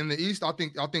 In the East, I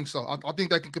think so. I think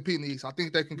they can compete in the East. I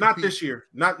think they can compete. Not this year.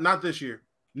 Not this year.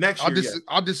 Next year.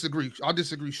 I disagree. I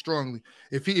disagree strongly.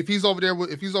 If he's over there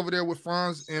with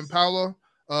Franz and Paolo,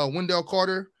 Wendell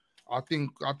Carter, I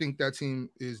think that team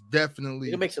is definitely.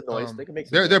 They can make some noise.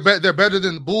 They're better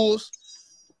than the Bulls.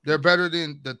 They're better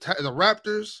than the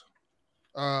Raptors.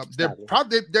 They're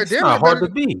damn not hard to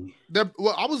be.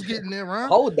 Well, I was getting there, Ryan.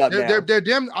 Hold up, they're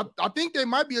damn. I think they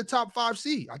might be a top 5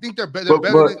 seed. I think they're better.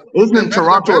 But isn't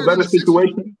Toronto a better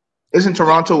situation? Isn't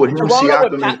Toronto with him,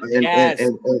 Siakam,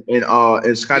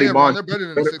 and Scotty Barnes? They're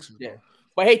better than the Sixers. Yeah.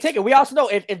 But hey, take it. We also know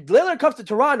if Lillard comes to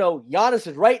Toronto, Giannis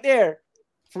is right there.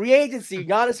 Free agency,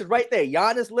 Giannis is right there.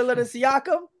 Giannis, Lillard, and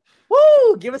Siakam.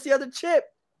 Woo! Give us the other chip.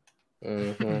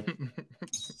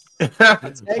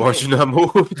 Why should not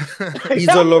move? He's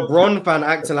a LeBron fan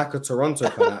acting like a Toronto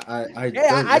fan. I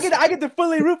get to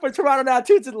fully root for Toronto now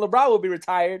too, since LeBron will be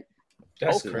retired.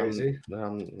 That's crazy.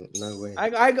 No way.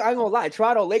 I ain't gonna lie.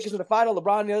 Toronto, Lakers in the final,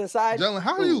 LeBron on the other side. Jalen,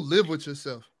 how do you live with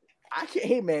yourself? I can't.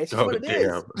 Hey man, it's what it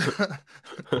is.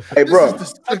 Hey, bro,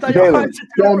 Jalen,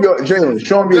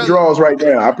 show him your draws right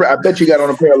now. I bet you got on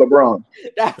a pair of LeBron.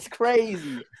 That's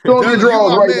crazy. Show him your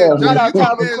draws right now.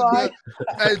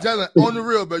 Hey, Jalen, on the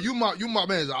real, bro, you my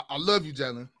man. I love you,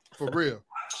 Jalen, for real.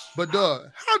 But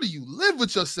how do you live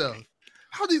with yourself?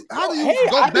 How do you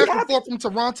go back and forth from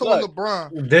Toronto and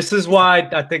LeBron? This is why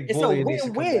I think it's a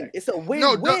win-win. It's a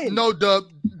win-win. No, Dub.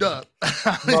 My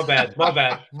bad. No,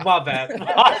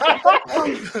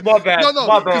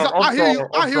 I hear you.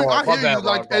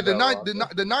 Like at the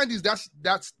 90s,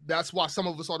 that's why some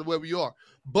of us are the way we are.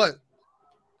 But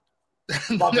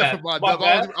never mind.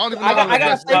 I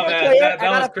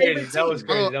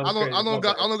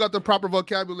don't got the proper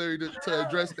vocabulary to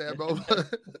address that, bro.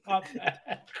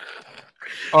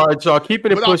 All right, y'all,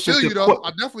 keeping it pushing. I feel you, though. I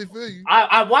definitely feel you.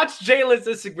 I watched Jalen's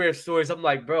Instagram stories. I'm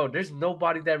like, bro, there's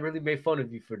nobody that really made fun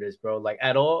of you for this, bro. Like,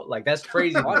 at all. Like, that's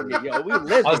crazy. Yo, we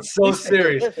live. I'm so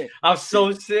serious.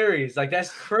 Like, that's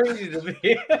crazy to me.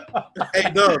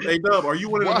 Hey, Dub, are you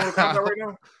winning in Mortal Kombat right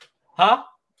now? Huh?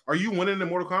 Are you winning in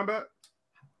Mortal Kombat?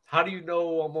 How do you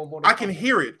know I'm on Mortal Kombat? I can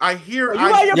hear it. I hear. We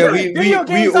all hear.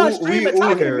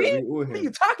 What are you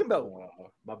talking about?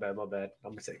 My bad. I'm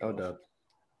gonna say. Oh, Dub.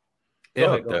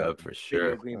 Dub for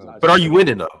sure. But are you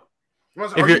winning though?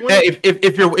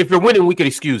 If you're winning, we could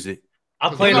excuse it.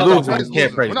 I'm playing on losing.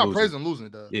 We're not praising losing,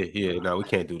 Dub. Yeah. No, we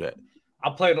can't do that.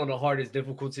 I'm playing on the hardest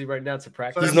difficulty right now to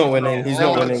practice. He's not winning.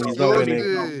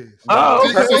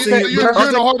 Oh, okay. You're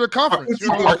in a harder conference.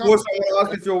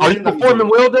 Are you performing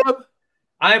well, Dub?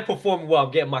 I am performing well.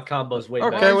 I'm getting my combos way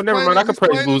better. Okay, well, never mind. I can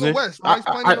praise losing. I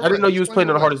didn't know you was playing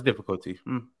on the hardest difficulty.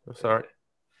 That's all right.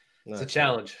 It's a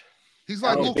challenge. He's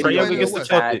like Luke against the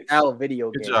Celtics.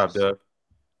 Video Good job, Dub.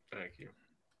 Thank you.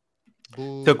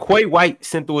 The Quay White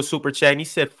sent through a super chat and he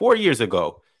said 4 years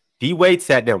ago, D Wade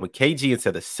sat down with KG and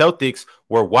said the Celtics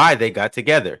were why they got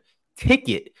together.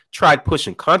 Ticket tried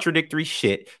pushing contradictory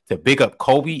shit to big up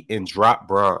Kobe and drop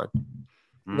Bron.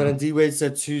 But then D Wade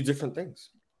said two different things.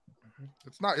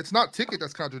 It's not Ticket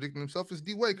that's contradicting himself. It's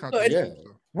D Wade contradicting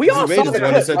himself. We all saw the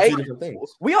clip, said right? two different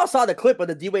things. We all saw the clip of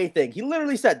the D Wade thing. He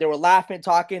literally said they were laughing,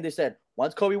 talking. They said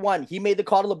once Kobe won, he made the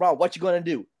call to LeBron. What you gonna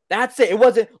do? That's it. It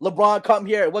wasn't LeBron come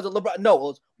here. It wasn't LeBron. No, it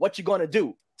was what you gonna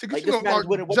do. Like, this man is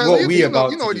winning. What we about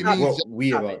to do. What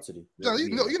we about to do.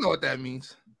 You know what that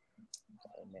means.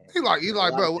 He like,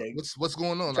 bro, what's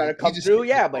going on? Trying like, to come through,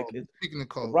 yeah, but speaking of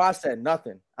code. LeBron said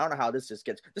nothing. I don't know how this just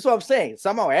gets. This is what I'm saying.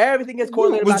 Somehow everything gets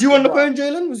correlated. Was you on the phone,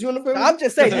 Jalen? Was you on the phone? I'm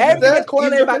just saying everything gets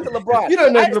correlated back to LeBron. You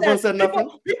don't know if LeBron said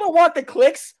nothing. People want the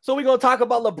clicks, so we're gonna talk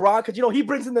about LeBron because he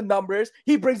brings in the numbers,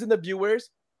 he brings in the viewers.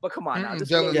 But come on now,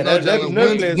 wins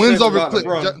over clicks.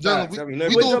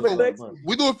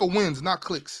 We do it for wins, not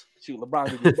clicks. Shoot,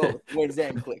 LeBron gives you both wins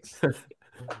and clicks.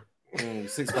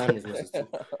 6 finals versus 2.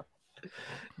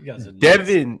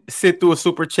 Devin sent through a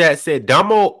super chat, said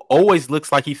Damo always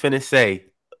looks like he finna say,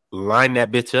 line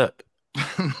that bitch up.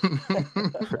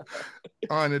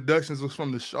 Our introductions was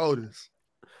from the shoulders.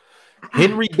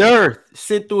 Henry Durth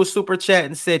sent through a super chat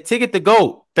and said, Ticket the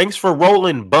GOAT. Thanks for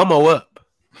rolling Bummo up.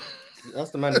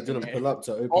 That's the man that didn't pull up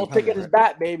to open. Old Ticket is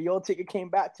back, baby. Old Ticket came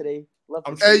back today.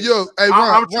 I'm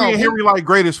treating Henry like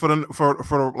greatest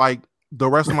for like the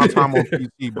rest of my time on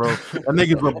PC, bro. That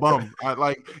nigga's a bum.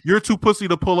 You're too pussy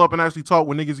to pull up and actually talk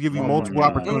when niggas give you multiple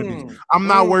opportunities. I'm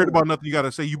not worried about nothing you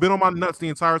gotta say. You've been on my nuts the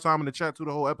entire time in the chat through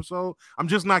the whole episode. I'm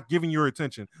just not giving your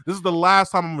attention. This is the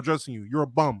last time I'm addressing you. You're a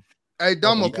bum. Hey,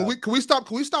 Damo, can we stop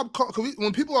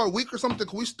when people are weak or something,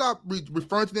 can we stop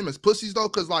referring to them as pussies though?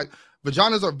 Because like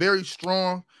vaginas are very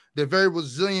strong, they're very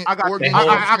resilient. I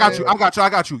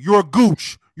got you. You're a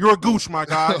gooch. You're a gooch, my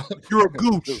guy. You're a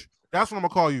gooch. That's what I'm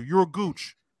gonna call you. You're a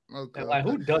gooch. Okay. Like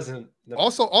who doesn't?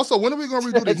 Also, when are we gonna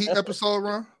redo the Heat episode,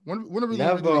 Ron? When are we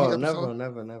gonna redo the Heat episode?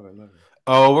 Never.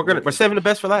 Oh, we're saving the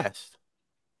best for last.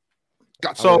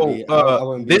 Gotcha.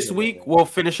 So this week we'll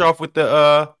finish off with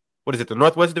the what is it? The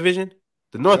Northwest Division?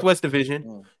 The Northwest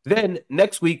Division. Then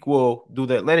next week we'll do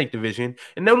the Atlantic Division,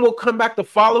 and then we'll come back the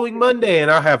following Monday,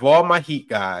 and I'll have all my Heat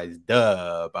guys.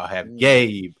 Dub. I'll have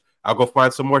Gabe. I'll go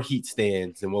find some more Heat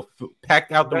stands, and we'll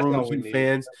pack out the room of Heat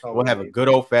fans. We'll have a good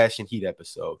old-fashioned Heat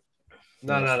episode.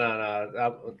 No.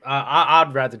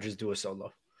 I'd rather just do a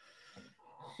solo.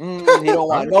 You don't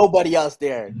want nobody else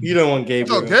there. You don't want Gabe.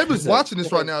 No, Gabe is watching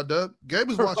this right now, Dub.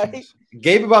 Gabe is watching this.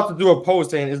 Gabe about to do a poll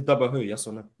saying, is Dub a who? Yes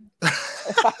or no?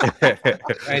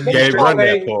 And Gabe, run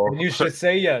that poll. You should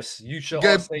say yes. You should.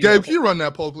 Gabe, can you run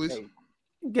that poll, please?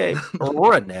 Gabe,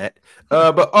 run that.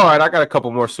 But all right, I got a couple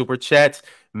more super chats.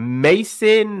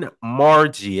 Mason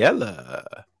Margiela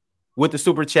with the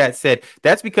super chat said,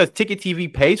 that's because Ticket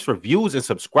TV pays for views and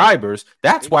subscribers.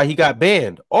 That's why he got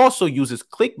banned. Also uses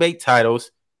clickbait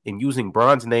titles and using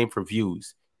Bron's name for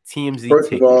views. TMZ First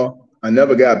Ticket. of all, I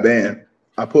never got banned.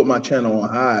 I put my channel on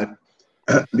hide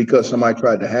because somebody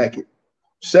tried to hack it.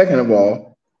 Second of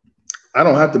all, I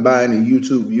don't have to buy any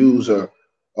YouTube views or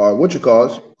what you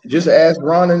call it. Just ask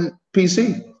Ron and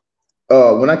PC.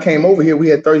 When I came over here, we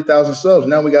had 30,000 subs.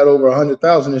 Now we got over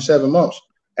 100,000 in 7 months.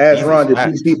 Ask Ron, did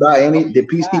PC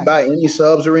buy any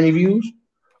subs or any views?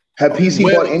 Have PC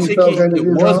bought any subs or any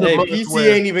views?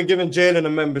 PC ain't even giving Jalen a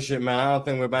membership, man. I don't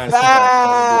think we're buying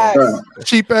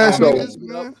cheap ass niggas,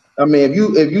 man. I mean,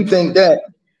 if you think that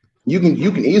you can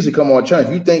easily come on channel.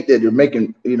 If you think that you're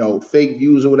making fake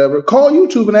views or whatever, call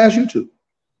YouTube and ask YouTube.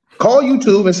 Call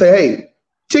YouTube and say, hey,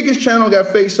 Ticket's channel got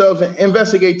fake subs, and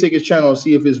investigate Ticket's channel and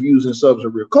see if his views and subs are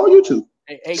real. Call YouTube.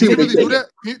 Hey, can you really do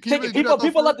that?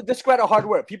 People love to discredit hard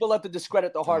work. People love to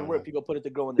discredit the hard work people put it to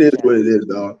go in. It is what it is,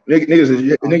 dog.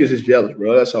 Niggas is jealous,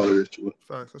 bro. That's all there is to it.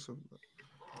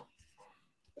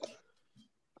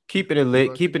 Keeping it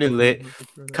lit.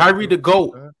 Kyrie the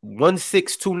GOAT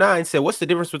 1629 said, what's the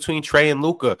difference between Trey and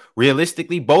Luka?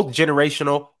 Realistically, both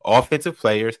generational offensive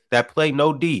players that play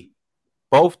no D.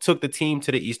 Both took the team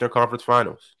to the Eastern Conference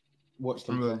Finals. Watch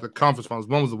the conference finals.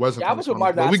 One was the Western Conference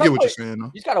Finals. We get what you're saying. No?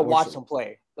 You just gotta watch them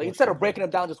play. Like instead of breaking them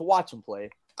down, just watch them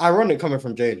play. Ironic coming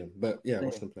from Jalen, but yeah,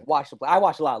 watch them play. Watch them play. I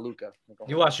watch a lot of Luka.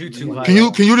 You watch YouTube.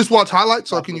 Can you just watch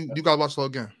highlights, or can you gotta watch the whole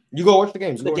game? You go watch the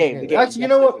games. The game. Actually, you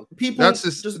know what? People, that's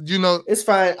just it's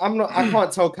fine. I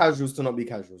can't tell casuals to not be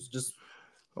casuals. Just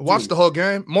watch the whole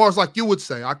game. More is like you would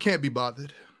say. I can't be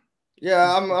bothered.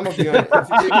 Yeah, I'm gonna be honest.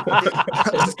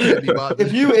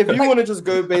 If you want to just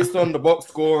go based on the box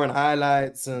score and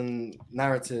highlights and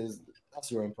narratives,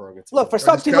 That's your own prerogative. Look, for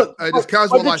some teams, look, this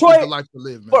casual life is Detroit, the life to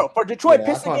live, man. bro, for Detroit I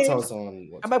Pistons can't tell games, someone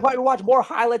what I might probably watch more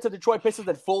highlights of Detroit Pistons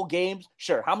than full games.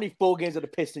 Sure. How many full games of the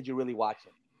Pistons you really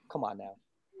watching? Come on now.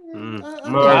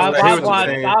 I've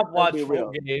watched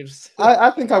full games.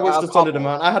 I think I watched a solid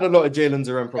amount. I had a lot of Jalen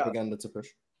Duren propaganda to push.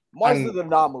 Mars is an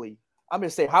anomaly. I'm gonna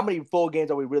say, how many full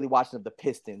games are we really watching of the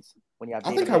Pistons when you have?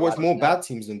 I think I watched more bad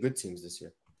teams than good teams this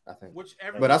year. I think,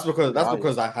 but that's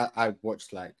because I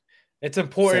watched like it's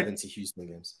important 70 Houston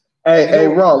games. Hey,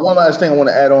 Ron. One last thing I want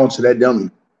to add on to that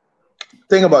dummy.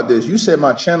 Think about this. You said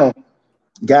my channel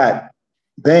got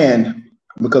banned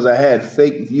because I had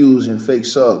fake views and fake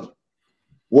subs.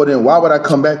 Well, then why would I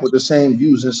come back with the same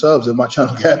views and subs if my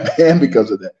channel got banned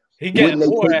because of that? Wouldn't they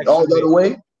take all that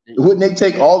away? Wouldn't they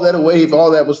take all that away if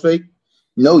all that was fake?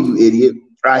 No, you idiot.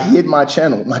 I hid my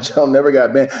channel. My channel never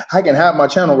got banned. I can have my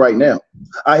channel right now.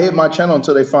 I hid my channel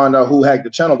until they found out who hacked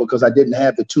the channel because I didn't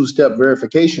have the two-step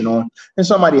verification on, and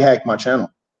somebody hacked my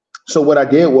channel. So what I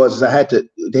did was they had to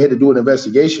do an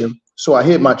investigation. So I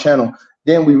hid my channel.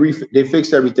 Then they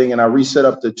fixed everything, and I reset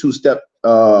up the two-step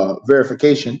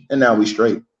verification, and now we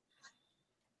straight.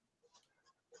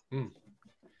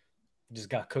 Just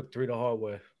got cooked through the hard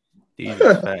way.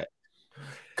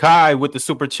 Kai with the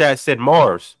super chat said,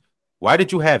 Mars, why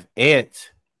did you have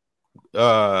Ant?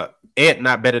 Ant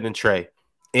not better than Trey.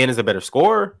 Ant is a better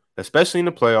scorer, especially in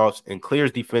the playoffs, and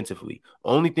clears defensively.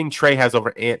 Only thing Trey has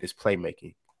over Ant is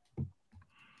playmaking.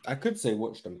 I could say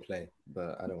watch them play,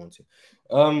 but I don't want to.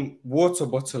 Water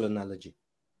bottle analogy.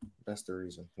 That's the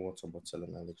reason. Water bottle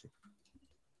analogy.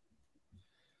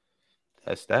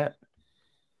 That's that.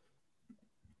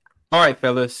 All right,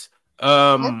 fellas. To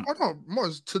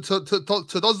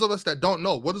those of us that don't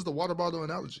know, what is the water bottle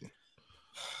analogy?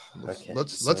 Okay,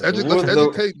 let's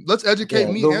educate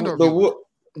me and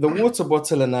the water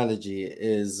bottle analogy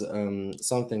is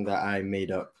something that I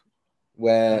made up,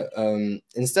 where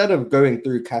instead of going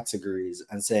through categories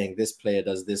and saying this player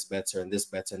does this better and this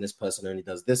better and this person only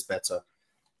does this better,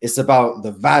 it's about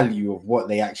the value of what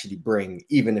they actually bring,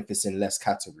 even if it's in less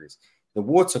categories. The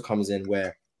water comes in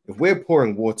where if we're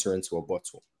pouring water into a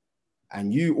bottle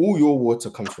and all your water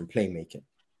comes from playmaking,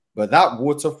 but that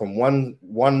water from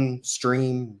one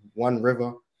stream, one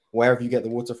river, wherever you get the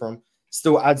water from,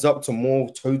 still adds up to more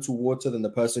total water than the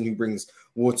person who brings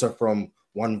water from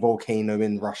one volcano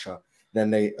in Russia,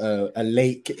 then a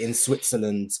lake in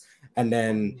Switzerland, and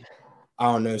then,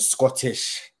 I don't know,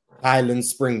 Scottish Highland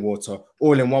spring water,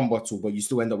 all in one bottle, but you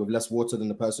still end up with less water than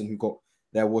the person who got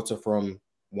their water from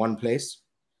one place.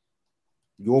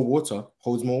 Your water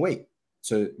holds more weight.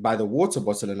 So by the water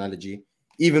bottle analogy,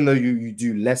 even though you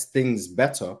do less things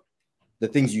better, the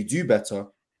things you do better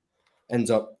ends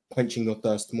up quenching your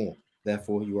thirst more.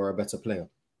 Therefore, you are a better player.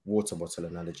 Water bottle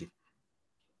analogy.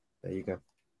 There you go.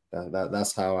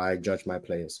 That's how I judge my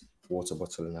players. Water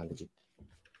bottle analogy.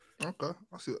 Okay,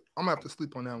 I see. I'm gonna have to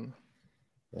sleep on that one.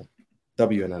 Yeah.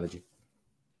 W analogy.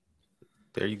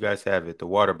 There you guys have it. The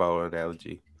water bottle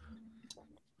analogy.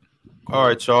 All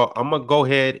right, y'all. I'm gonna go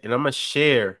ahead and I'm gonna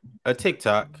share a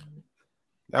TikTok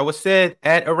that was said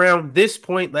at around this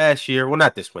point last year. Well,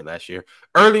 not this point last year.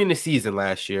 Early in the season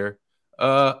last year.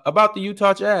 About the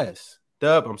Utah Jazz.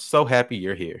 Dub, I'm so happy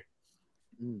you're here.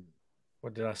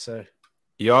 What did I say?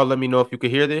 Y'all let me know if you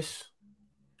could hear this.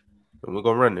 And we're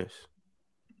going to run this.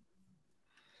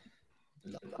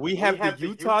 We have the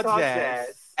Utah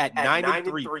Jazz at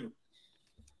 9-3.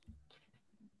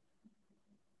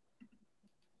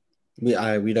 We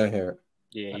don't hear it.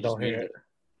 Yeah, I don't hear it.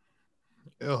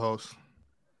 Ill host.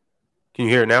 Can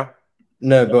you hear it now?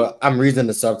 No, but I'm reading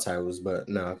the subtitles, but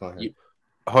no, I can't hear it.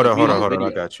 Hold on.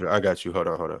 I got you. Hold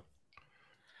on.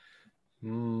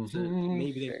 So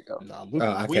maybe there you go.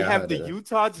 We have the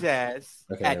Utah Jazz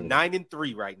at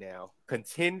 9-3 right now.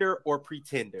 Contender or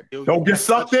pretender? Don't get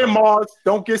sucked in, Mars.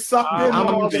 Don't get sucked in,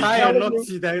 Mars. Don't get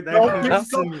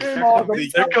sucked in,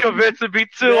 Mars. You're convincing me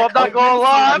too. I'm not gonna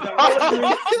lie.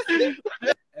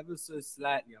 Ever so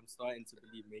slightly, I'm starting to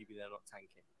believe maybe they're not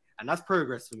tanking, and that's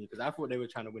progress for me because I thought they were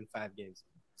trying to win 5 games.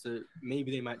 So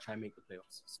maybe they might try and make the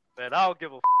playoffs. Man, I don't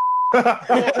give a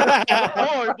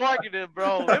oh, marketing,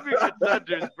 bro. Let me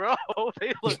contenders, bro.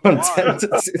 They look wild.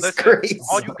 Listen,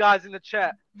 all you guys in the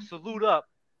chat, salute up.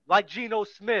 Like Geno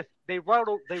Smith, they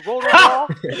rolled the ball.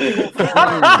 Shout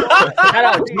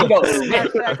out Geno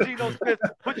Smith. Geno Smith,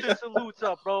 put your salutes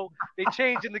up, bro. They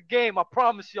changing the game. I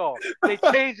promise y'all. They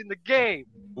changing the game.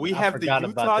 We have the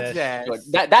Utah Jazz.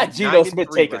 That Geno Smith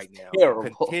take is terrible.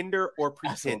 Contender or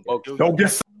pretender? Don't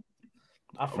get.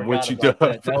 I forgot about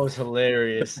that. That was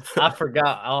hilarious. I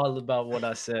forgot all about what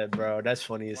I said, bro. That's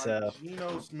funny as hell.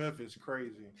 Geno Smith is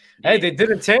crazy. Hey, they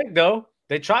didn't tank though.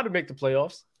 They tried to make the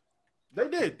playoffs. They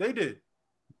did. They did.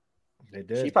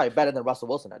 She's probably better than Russell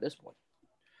Wilson at this point.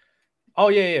 Oh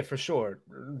yeah, for sure.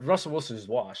 Russell Wilson is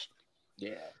washed.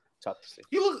 Yeah, tough to see.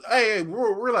 He looks. Hey,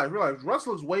 realize.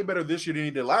 Russell looks way better this year than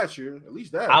he did last year. At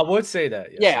least that. I would say that.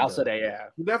 Yes, I'll say that. Yeah,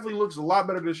 he definitely looks a lot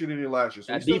better this year than he did last year.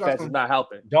 So that defense is not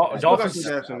helping. Dolphins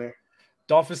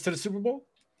to the Super Bowl.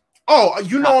 Oh,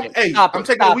 I'm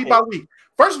taking it week by week.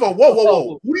 First of all,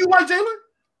 whoa. Who do you like, Jalen?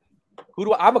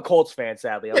 I'm a Colts fan,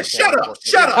 sadly. Shut up.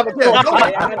 I'm a Colts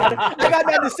fan. I got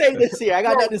nothing to say this year. I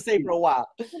got nothing to say for a while.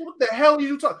 What the hell are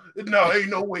you talking? No, ain't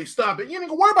no way. Stop it. You ain't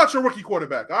gonna worry about your rookie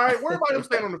quarterback. All right, worry about him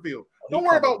staying on the field. Don't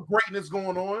worry about greatness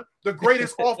going on. The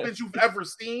greatest offense you've ever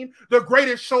seen. The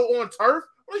greatest show on turf.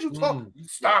 What are you talking?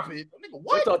 Stop it. Nigga,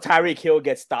 what? I thought Tyreek Hill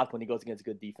gets stopped when he goes against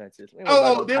good defenses. Then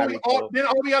all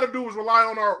we got to do is rely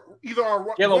on our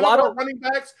running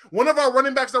backs, one of our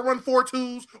running backs that run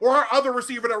 4.2s, or our other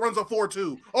receiver that runs a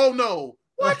 4.2. Oh no.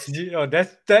 What?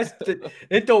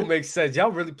 It don't make sense.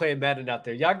 Y'all really playing Madden out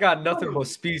there. Y'all got nothing but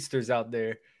speedsters out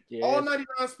there. Yeah. All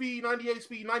 99 speed, 98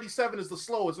 speed, 97 is the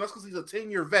slowest. And that's because he's a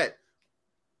 10-year vet.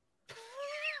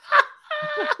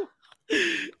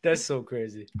 That's so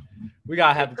crazy. We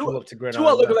gotta have him pull up to Grenada.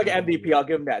 Tua looking like an MVP. I'll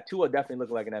give him that. Tua definitely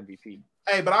looking like an MVP.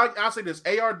 Hey, but I'll say this: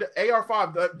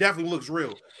 AR5 definitely looks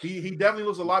real. He definitely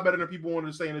looks a lot better than people wanted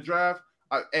to say in the draft.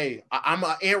 I'm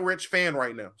an Ant Rich fan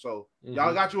right now, so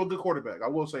y'all got you a good quarterback. I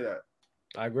will say that.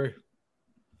 I agree.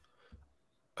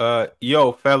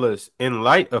 Yo, fellas, in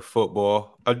light of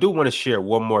football, I do want to share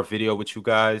one more video with you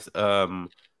guys.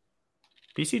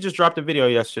 PC just dropped a video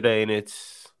yesterday, and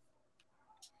it's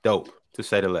dope, to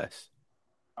say the least.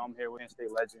 I'm here with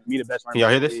State legend. Me the best. Can y'all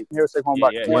hear this? I'm here with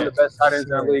one of the best tight ends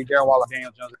in the league. Darren Waller,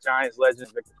 Daniel Jones, the Giants legend,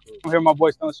 Victor Cruz. I'm here with my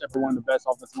boy Stone Shepard, one of the best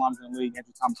offensive linemen in the league.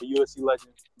 Andrew Thomas, the USC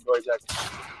legend. Joy Jackson.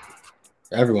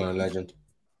 Everyone a legend.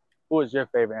 Who is your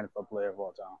favorite NFL player of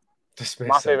all time?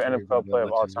 My favorite NFL player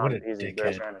of all time is easy.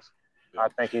 Barry Sanders. I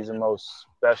think he's the most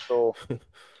special,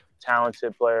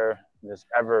 talented player that's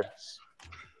ever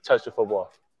touched the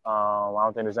football. I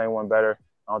don't think there's anyone better.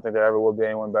 I don't think there ever will be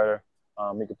anyone better.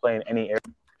 He can play in any area.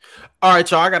 All right,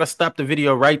 y'all, I got to stop the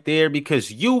video right there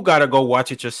because you got to go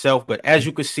watch it yourself. But as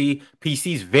you can see,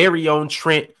 PC's very own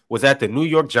Trent was at the New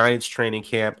York Giants training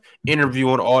camp,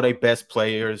 interviewing all their best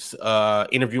players,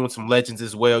 interviewing some legends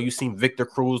as well. You seen Victor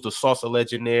Cruz, the salsa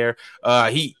legend there.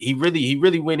 He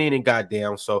really went in and got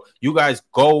down. So you guys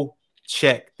go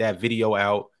check that video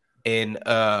out and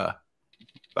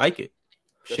like it.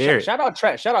 Share it. Shout out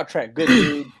Trent. Good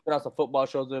dude. Put out some football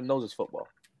shows. Him knows his football.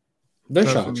 Don't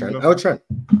shout out Trent. Oh, Trent.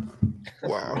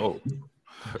 Wow.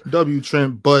 W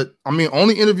Trent, but I mean,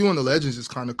 only interviewing the legends is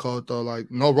kind of cold though.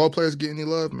 Like, no role players get any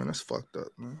love, man. That's fucked up,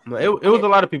 man. No, it was a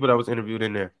lot of people that was interviewed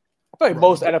in there. I feel like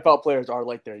most NFL players are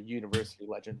like their university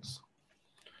legends.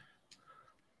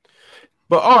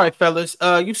 But all right, fellas,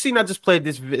 you've seen I just played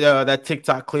this that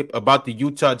TikTok clip about the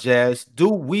Utah Jazz.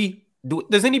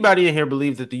 Does anybody in here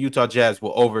believe that the Utah Jazz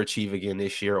will overachieve again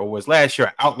this year, or was last year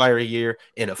an outlier year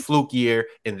and a fluke year,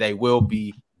 and they will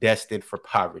be destined for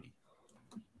poverty?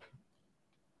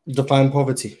 Define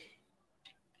poverty.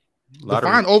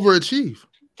 Define overachieve.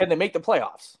 Can they make the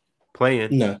playoffs?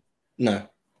 Playing? No.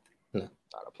 Not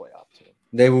a playoff team.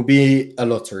 They will be a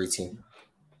lottery team.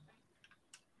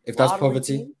 If that's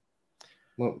poverty. Team?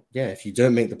 Well, yeah, if you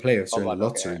don't make the playoffs, you're in the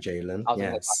lottery, Jalen.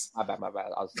 Yes. My bad.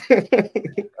 I was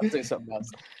doing something else.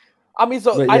 I mean,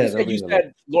 so I just you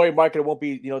said Laurie Marketing won't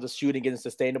be, the shooting isn't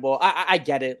sustainable. I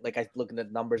get it. Like, I looking at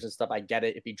the numbers and stuff, I get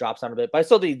it if he drops out of it. But I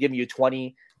still think he's giving you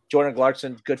 20. Jordan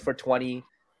Clarkson's good for 20.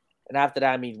 And after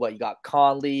that, I mean, you got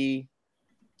Conley,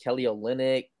 Kelly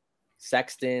Olynyk,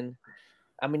 Sexton.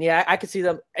 I mean, yeah, I could see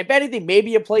them. If anything,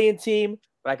 maybe a play-in team,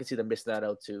 but I could see them missing that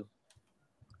out too.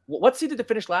 What seed did they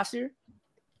finish last year?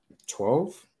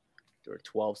 12. They were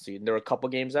 12 seed. There were a couple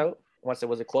games out. Was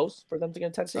it close for them to get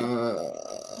a 10 seed?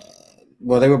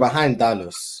 Well, they were behind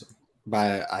Dallas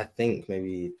by, I think,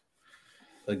 maybe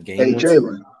a game. Hey,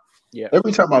 Jalen. Yeah.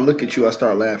 Every time I look at you, I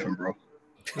start laughing, bro.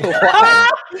 Why?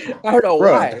 I don't know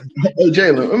why. Hey,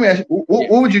 Jalen, let me ask you,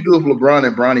 what would you do if LeBron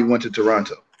and Bronny went to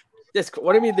Toronto?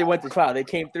 What do you mean they went to trial? They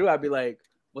came through. I'd be like,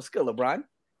 what's good, LeBron?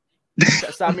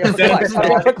 Sign me up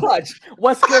for clutch.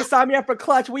 What's good? Sign me up for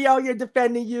clutch. We out here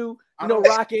defending you.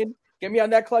 Rocking. Get me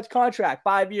on that clutch contract.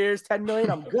 5 years, $10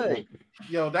 million. I'm good.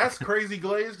 Yo, that's crazy,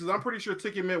 Glaze, because I'm pretty sure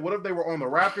Ticket meant, what if they were on the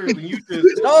Raptors and you just,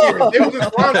 if they was in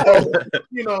Toronto,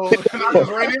 and I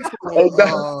just ran into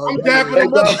them. I'm dapping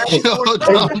them up.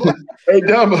 Hey,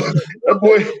 Dumbo,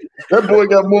 that boy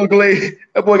got more glaze.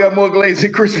 That boy got more glaze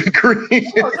than Krispy Kreme. He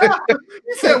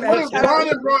said, what if Bron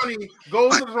and Bronny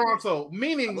goes to Toronto?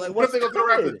 Meaning, what if they go to the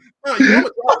Raptors? I'm going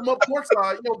to drop them up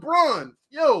courtside. Yo, Bron,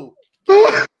 yo.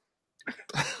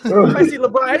 If I see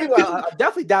LeBron anyway, I'll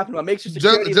definitely dap him. I'll make sure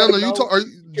security. Jalen,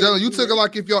 you took it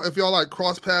like if y'all like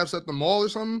cross paths at the mall or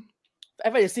something.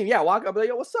 If I just see him, walk up, like,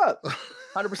 yo, what's up?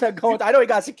 100% going. I know he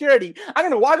got security. I'm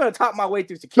gonna top my way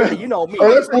through security. You know me.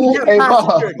 That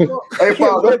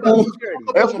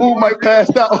fool might pass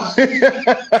out.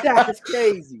 That's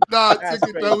crazy. Nah,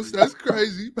 that's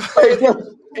crazy.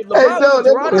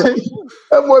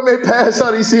 That boy may pass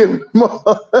out. He see him.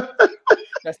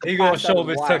 He gonna show him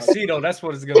his tuxedo. That's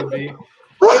what it's gonna be.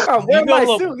 I'm wearing my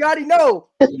suit. You already know.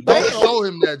 Don't show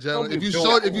him that, Jalen. If you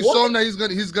show him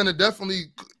that, he's gonna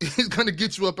definitely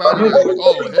get you up out of here. Like,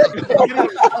 oh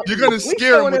hell, you're gonna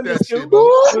scare him with that shit, bro.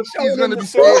 He's gonna be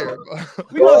scared.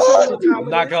 I'm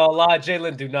not gonna lie,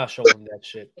 Jalen. Do not show him that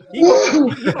shit. He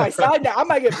might sign that. I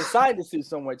might get him to sign the suit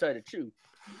somewhere. Tell you the truth,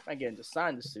 I might get him to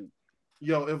sign the suit.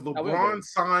 Yo, if LeBron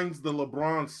signs the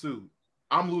LeBron suit,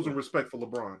 I'm losing respect for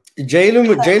LeBron. Jalen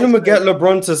would get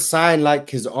LeBron to sign like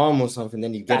his arm or something,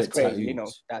 then you get it tattooed. You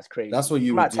know, that's crazy. That's what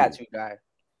you I'm would not do. a tattoo guy.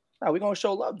 No, we're gonna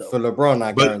show love though. For LeBron,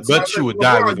 I guarantee. But you would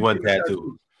die with one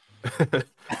tattoo.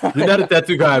 You're not a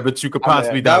tattoo guy, but you could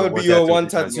possibly die. That would be your one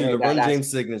tattoo. LeBron James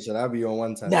signature. That'd be your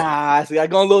one tattoo. Nah, see, I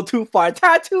go a little too far.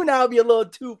 Tattoo now would be a little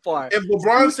too far. If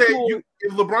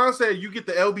LeBron said you get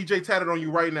the LBJ tatted on you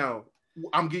right now,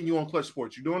 I'm getting you on Clutch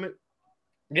Sports. You doing it?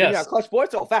 Yes. Yeah, Clutch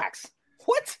Sports or facts.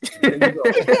 What? What are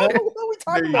we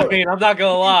talking about? I mean, I'm not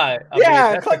gonna lie. I mean,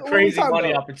 that's a crazy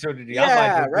money opportunity. Yeah,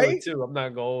 I might right? do it too. I'm not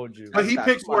gonna hold you. But he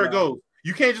picks where it goes.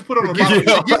 You can't just put it on the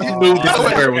I knew this is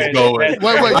where it was going.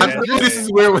 Wait, I knew this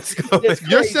is where it was going.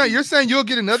 You're saying you'll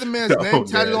get another man's name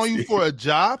tatted on you for a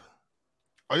job?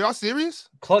 Are y'all serious?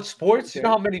 Clutch Sports? You know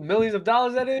how many millions of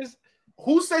dollars that is?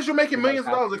 Who says you're making millions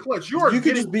of dollars at Clutch? You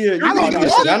could just be a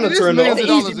janitor.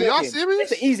 Y'all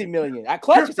serious? It's an easy million. At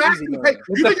Clutch, it's an easy million.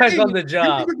 It depends on the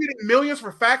job. You're getting millions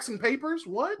for facts and papers?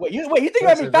 What? Wait, you think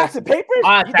I mean facts and papers?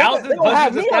 Thousands, they're gonna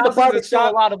have me on the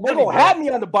barbershop. They're gonna have me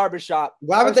on the barbershop.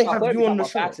 Why would they have you on the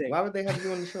show? Why would they have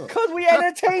you on the show? Because we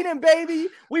entertaining, baby.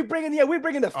 We bringing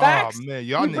the facts. Oh man,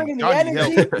 y'all bringing need the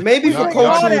energy. help. Maybe for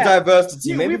cultural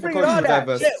diversity. Maybe for cultural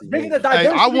diversity. Bringing the Hey,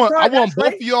 diversity. I want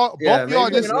both of y'all.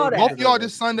 Both y'all this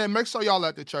this Sunday. Make sure y'all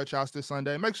at the church house this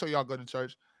Sunday. Make sure y'all go to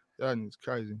church. That is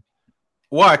crazy.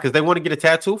 Why? Because they want to get a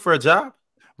tattoo for a job?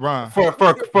 Ron. For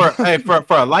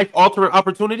a life altering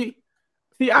opportunity?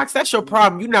 See, Ox, that's your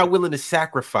problem. You're not willing to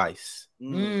sacrifice.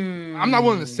 I'm not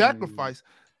willing to sacrifice.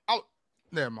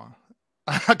 Never mind.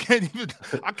 I can't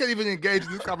even engage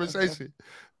in this conversation.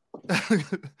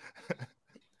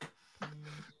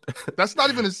 That's not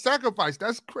even a sacrifice.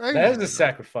 That's crazy. That is a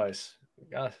sacrifice.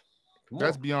 God.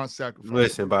 That's beyond sacrifice.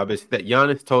 Listen, Bob, it's that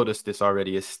Giannis told us this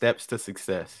already. It's steps to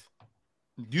success.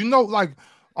 You know, like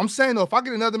I'm saying though, if I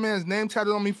get another man's name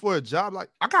tattooed on me for a job, like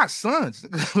I got sons.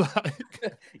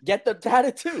 Get the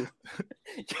tattoo.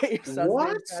 Get your son's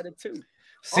name tatted too.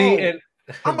 See, and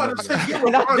I'm about to say,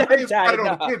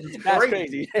 that's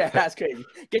crazy. Yeah, that's crazy.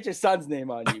 Get your son's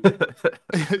name on you.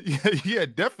 yeah,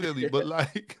 definitely. But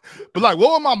what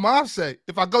would my mom say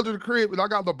if I go to the crib and I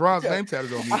got LeBron's name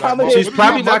tatted on me? Like, she's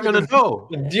probably not gonna know.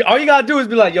 All you gotta do is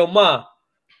be like, "Yo, ma,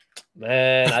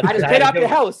 man, I just paid off your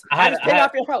house. I just paid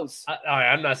off your house." All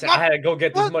right, I'm not saying I had to go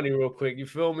get this money real quick. You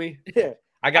feel me? Yeah.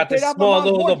 I got the small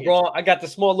little LeBron. I got the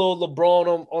small little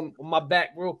LeBron on my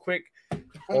back real quick.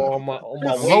 On my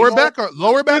lower back or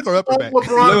upper back?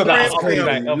 Lower back.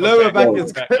 Lower back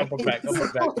is upper back.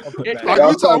 Are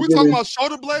we talking about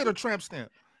shoulder blade or tramp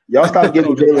stamp? Y'all stop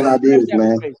giving Jalen ideas,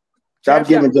 man. Stop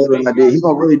giving Jalen ideas. He's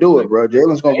gonna really do it, bro.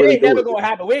 Jalen's gonna really do it. It ain't never gonna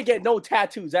happen. We ain't getting no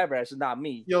tattoos ever. It's not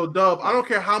me. Yo, Dub, I don't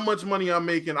care how much money I'm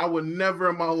making. I would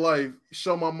never in my life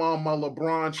show my mom my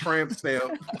LeBron tramp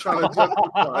stamp. Trying to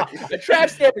justify. The tramp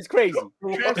stamp is crazy.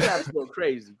 Tramp stamp is still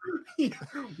crazy.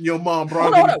 Yo, mom,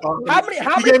 bro. How many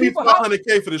gave me people?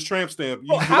 $500K for this tramp stamp.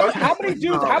 How many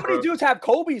dudes have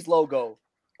Kobe's logo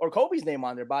or Kobe's name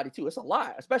on their body too? It's a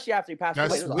lot, especially after he passed away.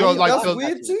 That's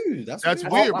weird too. That's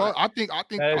weird, bro. I think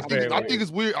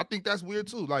it's weird. I think that's weird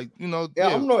too. Like, you know,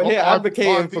 I'm not here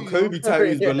advocating for Kobe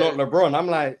tattoos, but not LeBron. I'm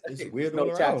like, it's weird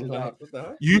all around. Like, what the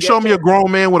heck? You show me a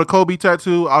grown man with a Kobe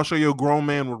tattoo, I'll show you a grown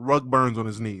man with rug burns on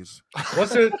his knees.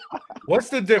 What's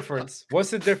the difference?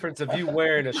 What's the difference of you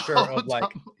wearing a shirt of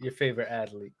like your favorite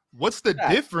athlete? What's the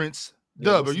difference?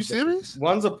 Dub, are you serious?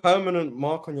 One's a permanent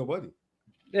mark on your body.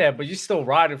 Yeah, but you're still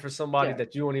riding for somebody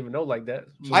that you don't even know like that.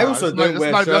 I also don't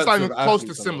wear shirts. That's not even close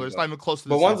to similar. It's not even close to.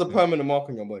 But one's a permanent mark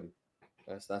on your body.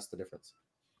 That's the difference.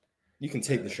 You can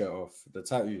take the shirt off. The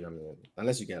tattoo, I mean,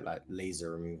 unless you get like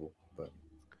laser removal. But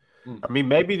I mean,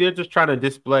 maybe they're just trying to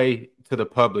display to the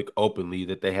public openly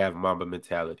that they have Mamba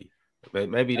mentality.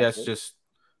 Maybe that's just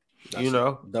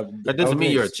That doesn't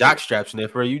mean you're a jockstrap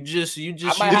sniffer. You just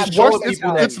it's worse.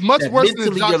 It's much worse than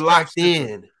mentally you're locked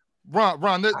in.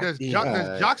 Ron, there's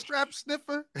jockstrap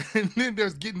sniffer, and then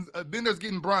there's getting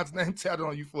Bron's name tatted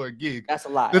on you for a gig. That's a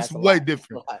lie. That's way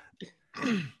different.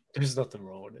 There's nothing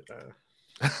wrong with it, man.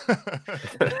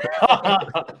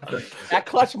 That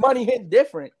clutch money hit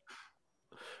different.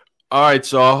 All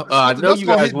right, y'all. I know you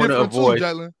guys want to avoid.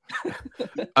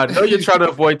 I know you're trying to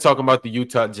avoid talking about the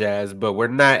Utah Jazz, but we're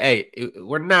not. Hey,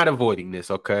 we're not avoiding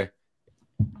this. Okay,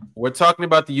 we're talking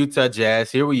about the Utah Jazz.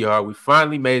 Here we are. We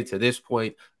finally made it to this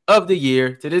point of the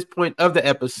year, to this point of the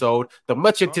episode, the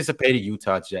much anticipated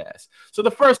Utah Jazz. So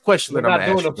the first question that I'm going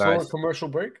to ask you guys. Fluent commercial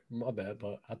break. My bad,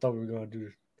 but I thought we were going to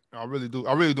do. I really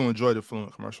do enjoy the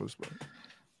fluent commercials,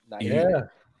 but yeah.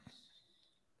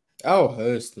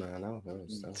 Elhurst, man.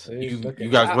 You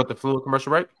guys want the fluent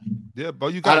commercial break? Yeah,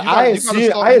 but I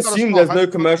assume there's no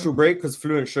commercial break because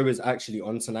Fluent Show is actually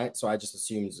on tonight, so I just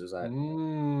assumed it was like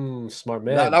smart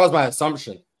man. That was my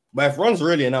assumption. But if Ron's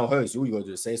really an Elhurst, all you gotta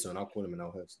do is say so, and I'll call him an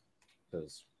Elhurst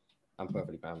because I'm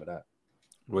perfectly fine with that.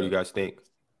 What do you guys think?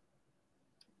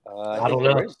 I don't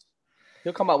know.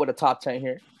 He'll come out with a top 10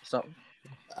 here. Something.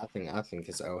 I think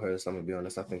it's Elhurst. I'm gonna be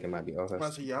honest. I think it might be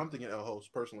Elhurst. Yeah, I'm thinking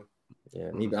Elhurst personally.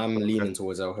 Yeah, I'm leaning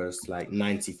towards Elhurst, like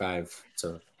 95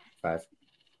 to 5.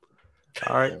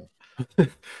 All right.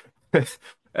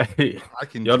 Hey, I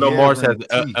can. Y'all know Mars has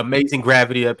amazing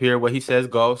gravity up here. What he says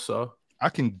goes. So I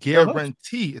can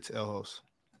guarantee it's Elhurst.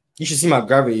 You should see my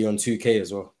gravity on 2K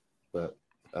as well. But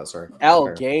sorry.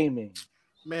 L Gaming.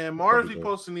 Man, Mars be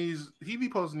posting these. He be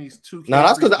posting these 2K. No,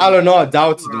 that's because Eleanor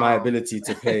doubted my ability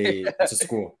to play to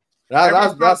score.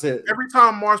 That's it. Every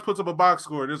time Mars puts up a box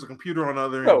score, there's a computer on the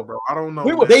other end, bro. I don't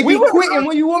know. They be quitting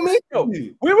when you want me.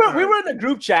 We were in the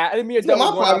group chat. I didn't mean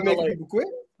to people quit.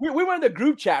 We were in the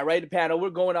group chat, right? The panel.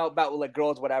 We're going out about like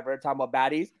girls, whatever, talking about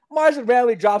baddies. Mars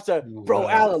randomly drops a bro.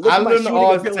 Alan, look at my shooting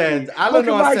ability.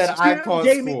 Eleanor said I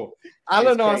can't score.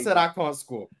 Eleanor said I can't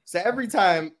score. So every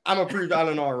time I'm gonna prove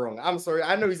Eleanor wrong. I'm sorry.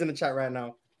 I know he's in the chat right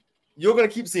now. You're gonna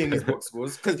keep seeing these box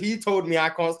scores because he told me I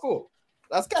can't score.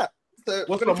 That's cap. So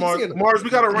what's up, Mars? Mars,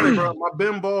 we gotta run it, bro. My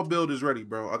Ben Ball build is ready,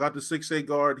 bro. I got the 6'8"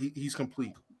 guard. He's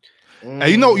complete. Hey,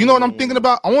 you know what I'm thinking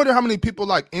about? I wonder how many people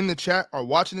like in the chat are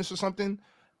watching this or something.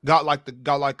 Got like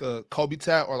a Kobe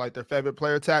tat or like their favorite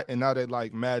player tat, and now they're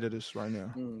like mad at us right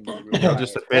now.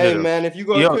 Hey man, if you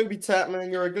got a Kobe tat,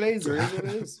 man, you're a Glazer. Is what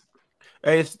it is.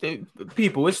 Hey,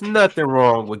 people, it's nothing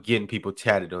wrong with getting people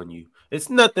tatted on you. It's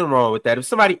nothing wrong with that. If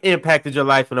somebody impacted your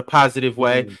life in a positive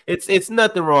way, it's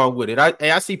nothing wrong with it.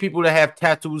 I see people that have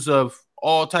tattoos of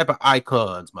all type of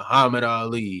icons, Muhammad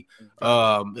Ali,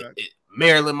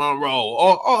 Marilyn Monroe,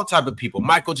 all type of people,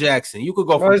 Michael Jackson. You could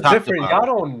go from it's top different. to bottom.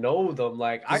 Y'all don't know them.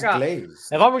 Like I got,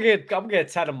 if I'm gonna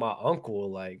get tatted my uncle,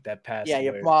 like that passed. Yeah,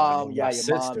 your mom, your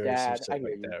sister, dad, like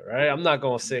that, right? I'm not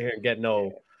gonna sit here and get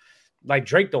like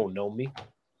Drake don't know me.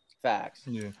 Facts.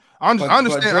 Yeah, I understand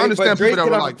Drake people that can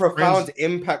are have like a profound friends.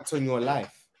 impact on your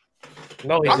life.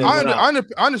 No, I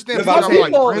understand people that are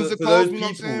like friends of those clubs. You know what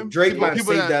I'm people, saying? Drake might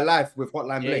save their life with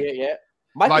Hotline Bling. Yeah.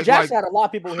 Michael Jackson had a lot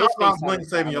of people in his face.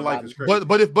 Saving your life is crazy.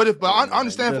 But I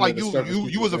understand if like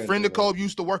you was a friend of Kobe,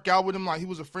 used to work out with him, like he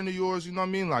was a friend of yours. You know what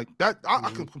I mean? Like that, I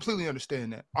can completely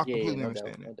understand that. I completely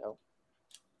understand that.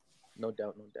 No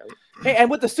doubt. Hey, and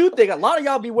with the suit thing, a lot of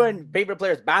y'all be wearing favorite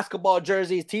players' basketball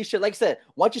jerseys, t-shirt. Like I said,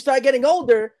 once you start getting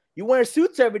older, you wear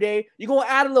suits every day. You're gonna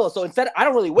add a little. So I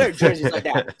don't really wear jerseys like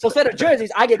that. So instead of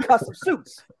jerseys, I get custom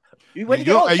suits. You trying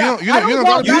to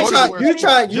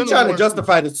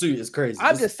justify the suit is crazy.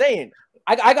 I'm just saying.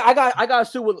 I got a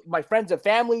suit with my friends and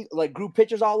family, like group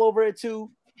pictures all over it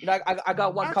too. You know, I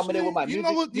got one coming in with my music.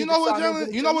 You know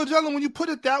what, Jalen? When you put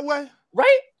it that way,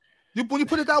 right? When you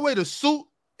put it that way, the suit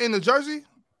and the jersey,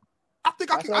 I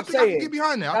think I can get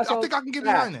behind that. I think I can get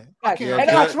behind that. I can't.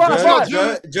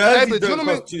 Jersey don't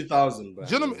cost 2,000.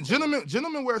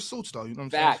 Gentlemen wear suits though. You know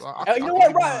what I'm saying? You know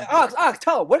what, right? Ox,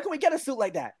 tell him, where can we get a suit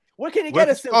like that? Where can you get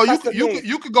a suit? Oh, you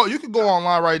could go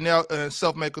online right now and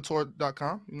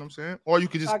selfmakecouture.com. You know what I'm saying? Or you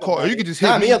could just call. Or you could just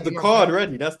hit me. Me up the card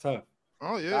ready. That's tough.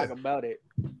 Oh yeah. Talk about it.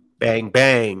 Bang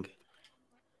bang.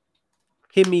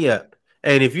 Hit me up,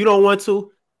 and if you don't want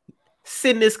to,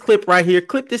 send this clip right here.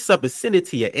 Clip this up and send it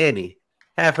to your Annie.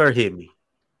 Have her hit me.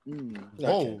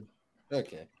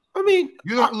 Okay. I mean,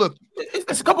 look,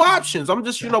 it's a couple options. I'm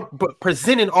just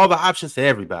presenting all the options to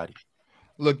everybody.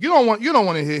 Look, you don't want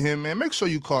to hit him, man. Make sure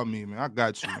you call me, man. I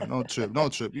got you. Man. Don't trip.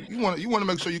 You want to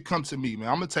make sure you come to me, man.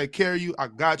 I'm gonna take care of you. I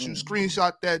got you.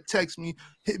 Screenshot that, text me,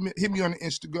 hit me on the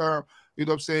Instagram. You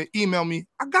know what I'm saying? Email me.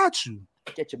 I got you.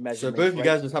 Get your measurements. So both of you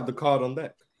guys just have the card on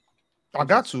deck. I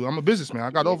got to. I'm a businessman.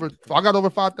 I got over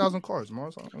 5,000 cards,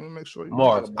 Mars. Let me make sure.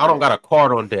 Mars, I don't got a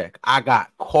card on deck. I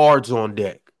got cards on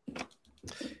deck.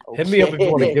 Hit me up if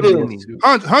you want to give me this.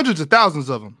 Hundreds of thousands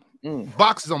of them.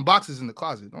 Boxes on boxes in the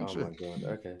closet. Don't my god.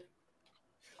 Okay.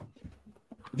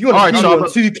 If you want to see me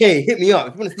on 2K, hit me up.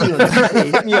 If you want to see me on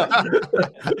 2K, hit me up.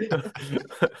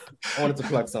 I wanted to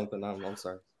plug something. I'm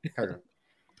sorry.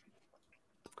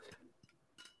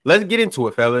 Let's get into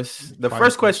it, fellas. The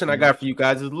first question I got for you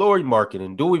guys is Lauri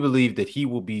Markkanen. Do we believe that he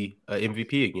will be an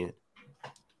MVP again?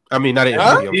 I mean, not an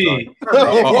MVP.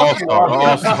 All-star.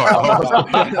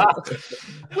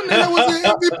 When the hell was the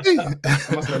MVP?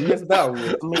 I must have missed that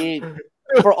one. I mean,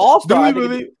 for All-Star,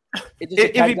 MVP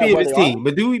of his team,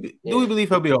 but do we believe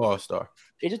he'll be an All-Star?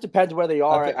 It just depends where they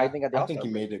are. I think he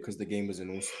made it because the game was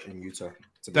in Utah.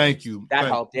 Thank you. That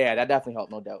helped. Yeah, that definitely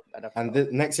helped, no doubt.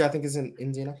 Next year, I think is in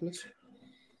Indianapolis.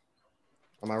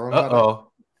 Am I wrong?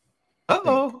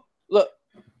 Look.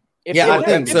 I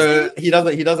think so. He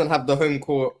doesn't have the home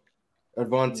court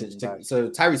advantage. So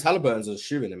Tyrese Halliburton's a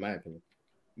shoo-in my opinion.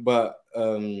 But I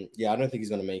don't think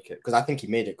he's gonna make it because I think he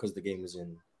made it because the game was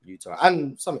in Utah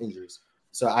and some injuries.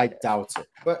 So I doubt it.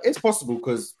 But it's possible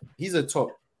because he's a top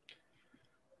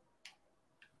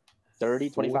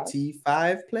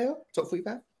 45 player, top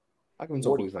 45. I give him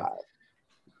top 45.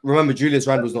 Remember, Julius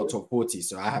Randle's not top 40,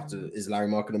 so I have to. Is Lauri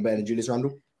Markkanen better than Julius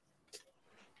Randle?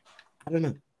 I don't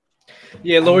know.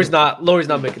 Yeah, Lauri's not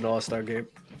making the All-Star game.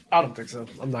 I don't think so.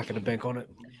 I'm not going to bank on it.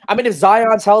 I mean, if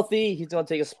Zion's healthy, he's going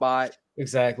to take a spot.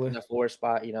 Exactly. The 4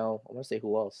 spot, I want to say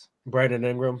who else? Brandon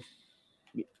Ingram.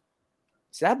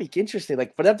 So that'd be interesting.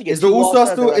 Like for them to get is the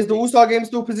All-Star game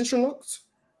still position locked?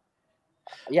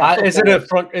 Yeah. Isn't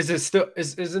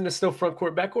it still front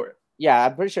court, back court? Yeah,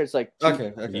 I'm pretty sure it's like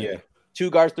okay. Yeah. 2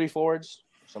 guards, 3 forwards.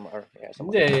 Yeah.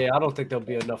 I don't think there'll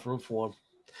be enough room for him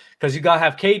because you gotta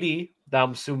have KD that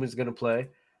I'm assuming is gonna play.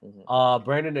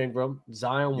 Brandon Ingram,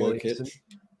 Zion Williamson,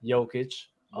 Jokic,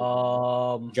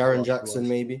 Jaren Jackson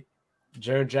maybe.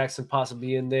 Jaren Jackson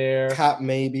possibly in there. Cap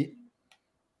maybe.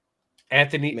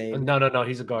 Anthony. Maybe. No,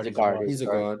 he's a guard. He's a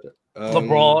guard.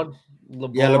 LeBron.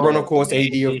 Yeah, LeBron of course.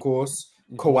 AD of course.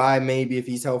 Kawhi maybe if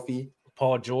he's healthy.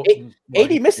 Paul George.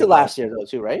 AD missed it last year though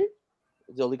too, right?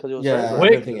 Only because he was I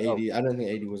don't think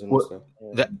AD was an All-Star.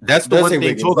 That's the one thing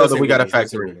that we got to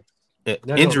factor in.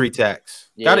 Injury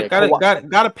tax.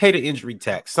 Gotta pay the injury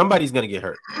tax. Somebody's gonna get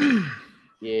hurt.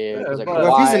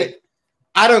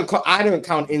 I don't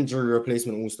count injury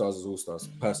replacement All-Stars as All-Stars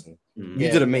personally. You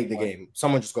didn't make the game.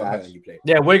 Someone just got hurt and you played.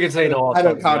 Yeah, Wiggins ain't All-Star. I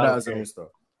don't count that as an All-Star.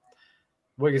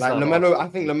 Wiggins like LaMelo, I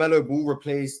think LaMelo will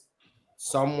replace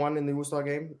someone in the All-Star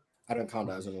game. I don't count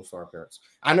that as an All-Star appearance.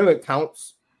 I know it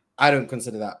counts. I don't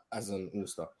consider that as an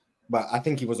All-Star, but I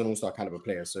think he was an All-Star kind of a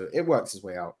player, so it works his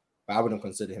way out. But I wouldn't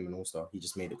consider him an All-Star. He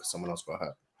just made it because someone else got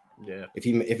hurt. Yeah.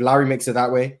 If Larry makes it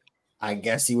that way, I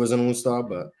guess he was an All-Star,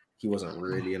 but he wasn't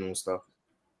really an All-Star.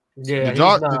 Yeah. Did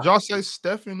y'all say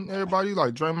Steph and everybody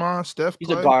like Draymond, Steph? He's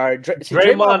a guard.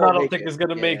 Draymond, I don't think is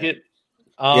gonna make it.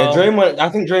 Draymond. I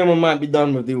think Draymond might be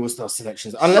done with the All-Star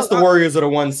selections, unless the Warriors are the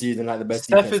 1 seed and like the best.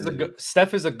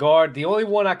 Steph is a guard. The only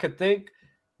one I could think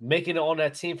making it on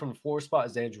that team from the 4 spot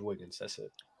is Andrew Wiggins. That's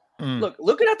it. Look,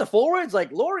 looking at the forwards,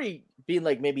 like Lauri being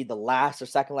like maybe the last or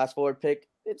second last forward pick,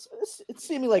 it's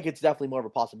seeming like it's definitely more of a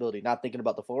possibility. Not thinking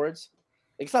about the forwards,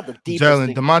 it's not the deepest.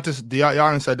 Jalen,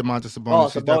 y'all inside Domantas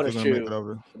Sabonis. He's definitely gonna make it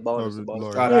over.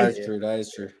 That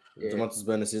is true. Yeah. Domantas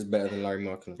Sabonis is better than Larry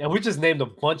Markkanen. Yeah, we just named a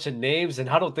bunch of names, and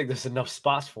I don't think there's enough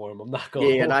spots for him. I'm not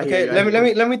going. Yeah, okay.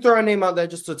 Let me throw a name out there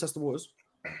just to test the waters.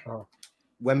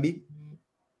 Wemby.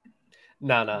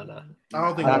 No. I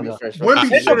don't think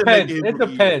it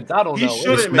depends. I don't know.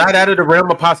 It's not out of the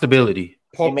realm of possibility.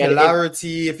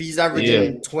 Popularity, if he's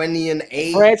averaging 20 and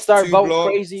 8. France start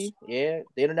voting crazy. Yeah,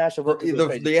 the international vote.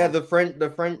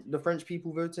 The French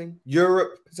people voting.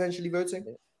 Europe potentially voting.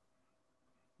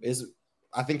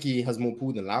 I think he has more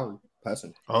pull than Lowry,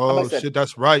 personally. Oh shit,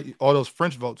 that's right. All those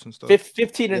French votes and stuff.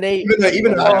 15 and 8.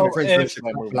 Even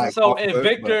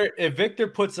if Victor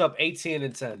puts up 18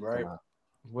 and 10, right?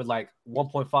 With like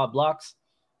 1.5 blocks,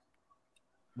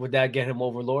 would that get him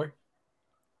over Lauri?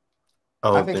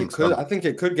 I think it could. I think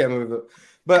it could get him over.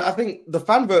 But I think the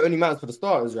fan vote only matters for the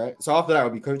starters, right? So after that, it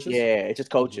would be coaches. Yeah, it's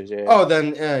just coaches. Yeah. Oh,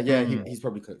 then he's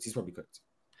probably cooked.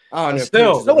 Oh, no,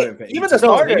 still, even the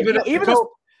starters,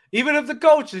 even if the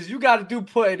coaches, you got to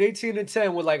put an 18 and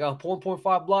 10 with like a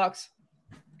 1.5 blocks.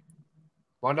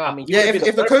 Why not? I mean,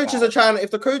 if the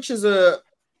coaches are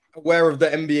aware of the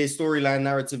NBA storyline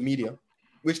narrative media,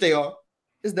 which they are,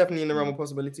 it's definitely in the realm of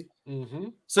possibility. Mm-hmm.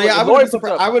 So yeah, I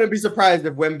wouldn't be surprised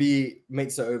if Wemby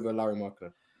makes it over Larry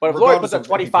Markkanen. But if Laurie puts up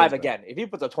 25 again, if he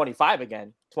puts up 25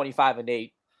 again,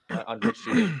 25-8 on good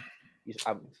shooting,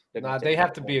 they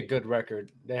have to be a good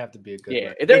record. They have to be a good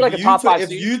record. If they're like a top 5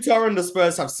 if Utah and the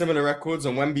Spurs have similar records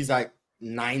and Wemby's like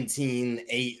 19,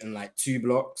 8, and like 2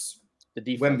 blocks, the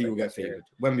defense, Wemby will get favored.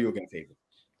 Wemby will get favored.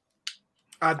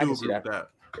 I do agree with that.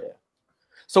 Yeah.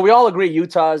 So we all agree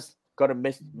Utah's going to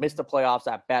miss the playoffs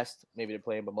at best. Maybe they're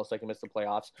playing, but most likely miss the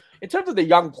playoffs. In terms of the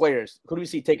young players, who do we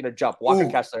see taking a jump? Walker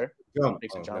Kessler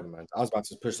takes a jump. I was about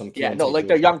to push some.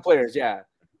 They're young players. Yeah,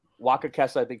 Walker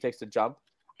Kessler I think takes the jump.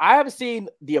 I haven't seen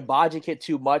the Abaji kid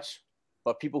too much,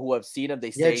 but people who have seen him,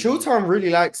 they say Chilton really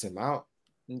likes him out.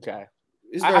 Okay,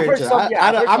 it's very interesting.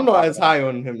 I'm not as high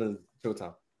on him as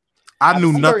Chilton. I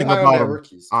knew nothing about him,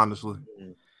 rookies. Honestly.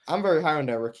 I'm very high on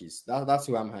their rookies. That's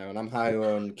who I'm high on. I'm high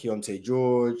on Keontae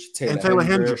George, Taylor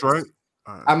Hendricks, right?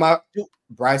 I'm out.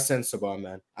 Bryce Sensabaugh,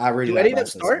 man. I really do any of them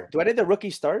start? Do any of the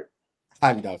rookies start?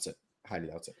 Highly doubt it.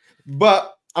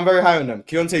 But I'm very high on them.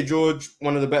 Keontae George,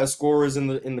 one of the better scorers in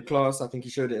the class. I think he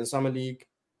showed it in summer league.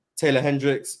 Taylor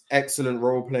Hendricks, excellent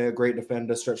role player, great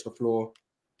defender, stretch the floor.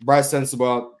 Bryce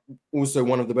Sensabaugh, also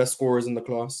one of the best scorers in the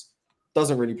class.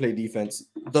 Doesn't really play defense.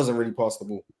 Doesn't really pass the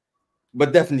ball.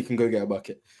 But definitely can go get a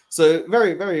bucket. So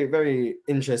very, very, very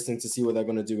interesting to see what they're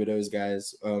going to do with those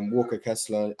guys. Walker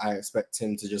Kessler, I expect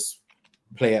him to just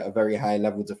play at a very high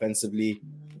level defensively,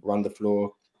 run the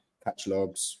floor, catch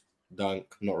lobs, dunk,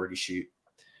 not really shoot.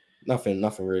 Nothing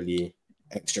really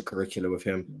extracurricular with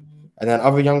him. And then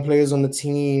other young players on the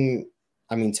team,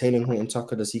 I mean, Taylor Horton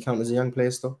Tucker, does he count as a young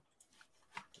player still?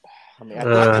 I mean,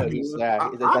 I think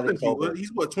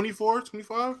he's what, 24,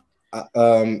 25? I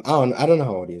don't know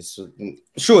how old he is.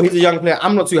 Sure, he's a young player.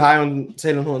 I'm not too high on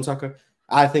Taylor Horton Tucker.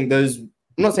 I think I'm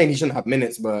not saying he shouldn't have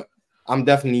minutes, but I'm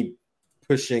definitely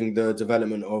pushing the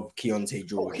development of Keontae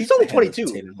George. He's only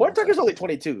 22. Horton Tucker's only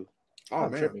 22. Oh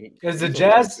man! Is the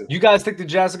Jazz? You guys think the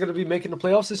Jazz are going to be making the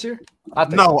playoffs this year? I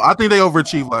think they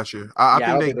overachieved last year. I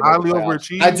think they highly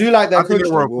overachieved. I do like that coach.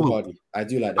 I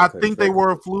do like that. I think they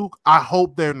were a fluke. I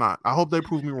hope they're not. I hope they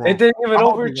prove me wrong. They didn't even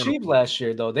overachieve last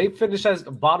year, though. They finished as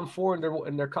bottom 4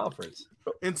 in their conference.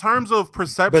 In terms of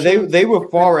perception, but they were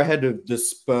far ahead of the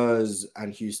Spurs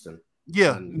and Houston.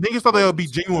 Yeah, niggas thought they would be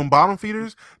genuine bottom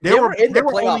feeders. They were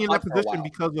only in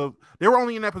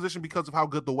that position because of how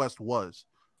good the West was.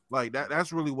 Like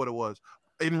that's really what it was.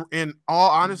 In all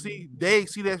honesty, they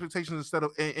exceeded expectations instead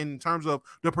of in terms of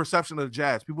the perception of the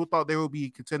Jazz. People thought they would be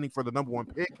contending for the number 1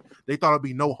 pick. They thought it'd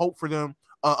be no hope for them,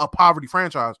 a poverty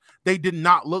franchise. They did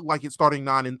not look like it starting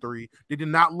 9-3. They did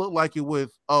not look like it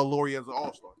with Laurie as an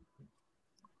all-star.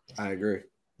 I agree.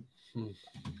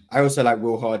 I also like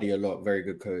Will Hardy a lot. Very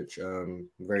good coach.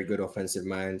 Very good offensive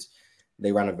mind.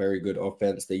 They ran a very good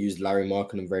offense. They used Larry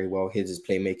Markkinen very well. His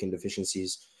playmaking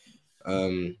deficiencies.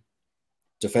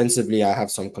 Defensively, I have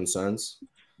some concerns,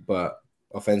 but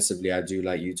offensively, I do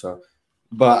like Utah.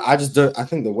 But I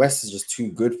think the West is just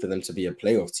too good for them to be a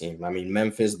playoff team. I mean,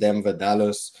 Memphis, Denver,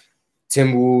 Dallas,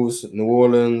 Timberwolves, New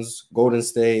Orleans, Golden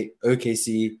State,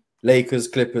 OKC, Lakers,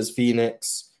 Clippers,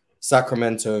 Phoenix,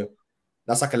 Sacramento.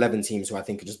 That's like 11 teams who I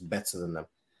think are just better than them,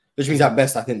 which means at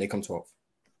best, I think they come 12th.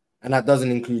 And that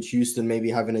doesn't include Houston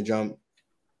maybe having a jump.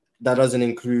 That doesn't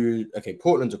include,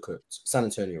 Portland are cooked. San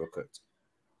Antonio are cooked.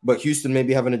 But Houston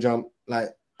maybe having a jump. Like,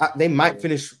 they might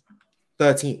finish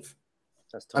 13th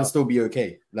and still be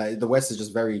okay. Like, the West is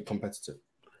just very competitive.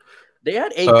 They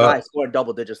had 8 guys scoring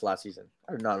double digits last season.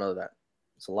 I did not know that.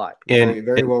 It's a lot. And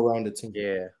very well-rounded team.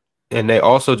 Yeah. And they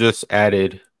also just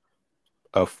added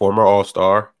a former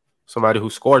All-Star, somebody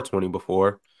who scored 20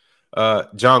 before,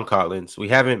 John Collins. We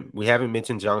haven't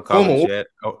mentioned John Collins yet.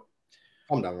 Oh,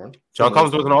 calm down, Ron. John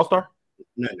Collins was an All-Star?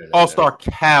 No. All-Star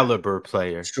caliber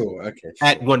player. Sure, okay. Sure.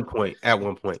 At one point.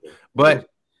 But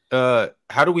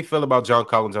how do we feel about John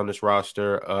Collins on this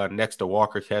roster? Next to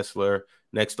Walker Kessler,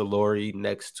 next to Laurie,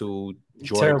 next to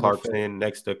Jordan Clarkson,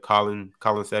 next to Colin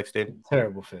Sexton?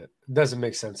 Terrible fit. Doesn't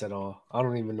make sense at all. I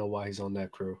don't even know why he's on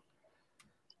that crew.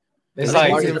 It's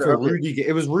like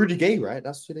it was Rudy Gay, right?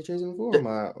 That's who they chased him for, or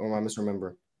am I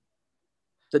misremembering?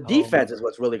 The defense is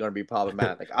what's really going to be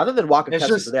problematic. Other than Walker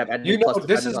Kessler, they have any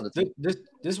this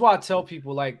is why I tell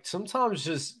people, like,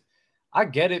 sometimes I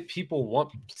get it. People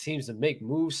want teams to make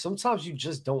moves. Sometimes you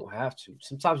just don't have to.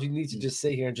 Sometimes you need to just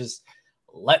sit here and just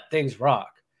let things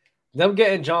rock. Them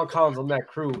getting John Collins on that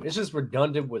crew, it's just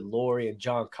redundant with Laurie and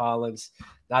John Collins.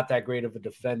 Not that great of a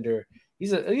defender.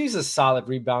 He's a solid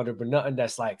rebounder, but nothing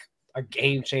that's like a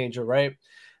game changer, right?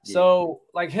 Yeah. So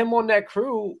like him on that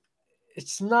crew,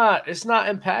 it's not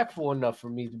impactful enough for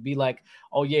me to be like,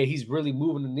 oh yeah, he's really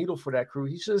moving the needle for that crew.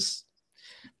 He's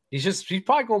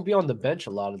probably going to be on the bench a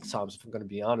lot of the times, if I'm going to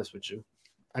be honest with you.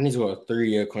 And he's got a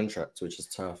 3-year contract, which is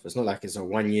tough. It's not like it's a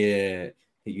 1 year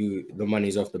the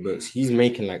money's off the books. He's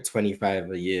making like 25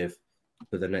 a year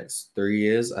for the next 3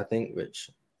 years, I think,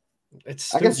 which I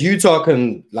guess Utah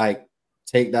can like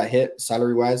take that hit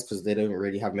salary wise because they don't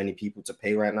really have many people to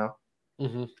pay right now.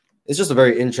 Mm-hmm. It's just a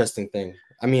very interesting thing.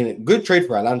 I mean, good trade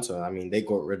for Atlanta. I mean, they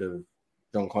got rid of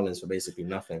John Collins for basically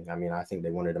nothing. I mean, I think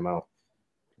they wanted him out.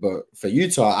 But for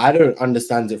Utah, I don't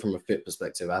understand it from a fit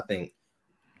perspective. I think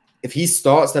if he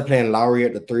starts, they're playing Lowry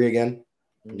at the 3 again.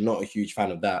 I'm not a huge fan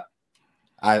of that.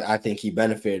 I think he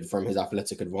benefited from his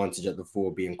athletic advantage at the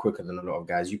 4 being quicker than a lot of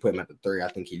guys. You put him at the 3, I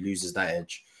think he loses that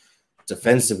edge.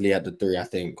 Defensively at the 3, I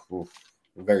think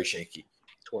very shaky.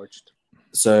 Torched.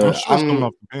 So I'm sure he's coming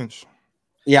off the bench.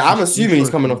 Yeah, I'm assuming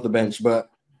he's coming off the bench, but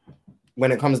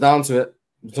when it comes down to it,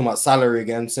 we're talking about salary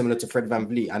again, similar to Fred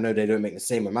VanVleet. I know they don't make the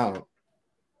same amount,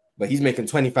 but he's making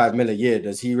 25 mil a year.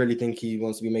 Does he really think he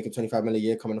wants to be making 25 mil a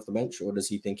year coming off the bench, or does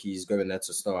he think he's going there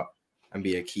to start and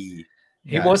be a key?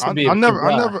 He wants to be. I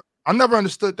never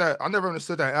understood that. I never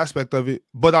understood that aspect of it.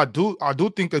 But I do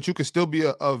think that you can still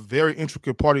be a very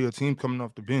intricate part of your team coming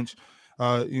off the bench.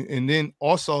 And then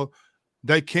also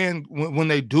they can when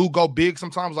they do go big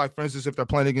sometimes, like for instance, if they're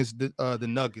playing against the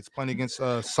Nuggets, playing against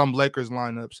some Lakers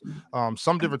lineups,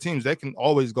 some different teams, they can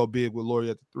always go big with Lauri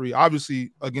at the 3.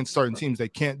 Obviously, against certain teams, they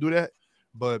can't do that.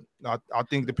 But I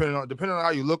think depending on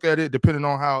how you look at it, depending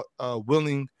on how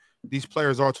willing these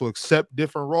players are to accept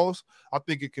different roles, I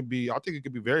think it could be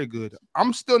very good.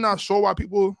 I'm still not sure why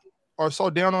people are so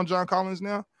down on John Collins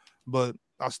now, but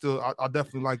I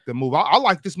definitely like the move. I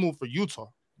like this move for Utah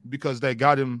because they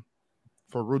got him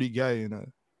for Rudy Gay in a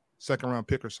 2nd-round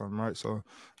pick or something, right? So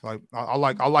like I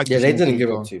like. Yeah, they didn't give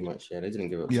up too much. Yeah, they didn't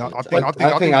give up. Too much. I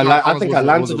think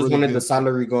Atlanta just wanted the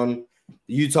salary gone.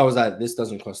 Utah was like, this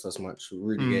doesn't cost us much.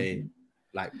 Rudy Gay.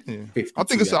 Like 50. I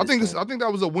think that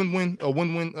was a win-win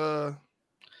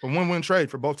trade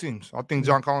for both teams. I think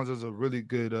John Collins is a really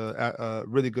good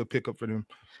pickup for them.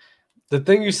 The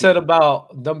thing you said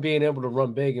about them being able to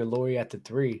run big and Lauri at the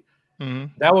 3,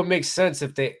 that would make sense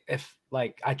if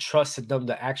I trusted them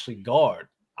to actually guard.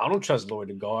 I don't trust Lauri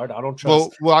to guard. I don't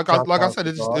trust. Well, like I said,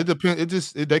 it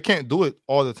depends. They can't do it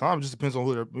all the time. It just depends on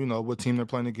who they're, what team they're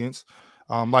playing against.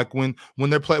 Like when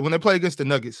they play against the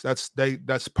Nuggets, that's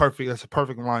perfect. That's a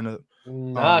perfect lineup.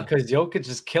 Nah, because Jokic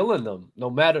is killing them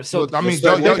no matter. So I mean,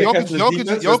 Jokic.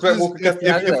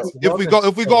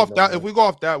 If we go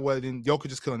off that way, then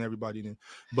Jokic is killing everybody. Then,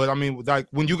 but I mean, like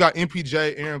when you got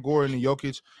MPJ, Aaron Gordon, and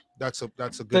Jokic, that's a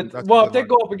good. If they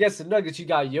go up against the Nuggets, you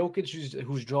got Jokic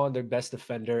who's drawing their best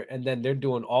defender, and then they're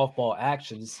doing off-ball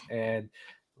actions and.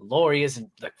 Lauri isn't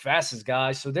the fastest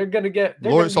guy, so they're gonna get.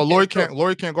 Lauri can't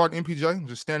guard MPJ,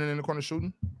 just standing in the corner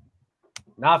shooting.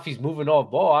 Now, if he's moving off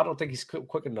ball, I don't think he's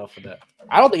quick enough for that.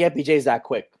 I don't think MPJ is that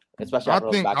quick, especially. I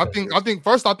think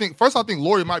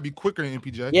Lauri might be quicker than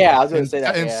MPJ. Yeah, I was gonna say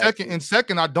that. And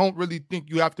second, I don't really think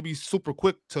you have to be super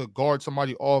quick to guard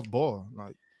somebody off ball.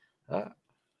 Like,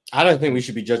 I don't think we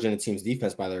should be judging a team's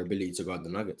defense by their ability to guard the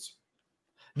Nuggets.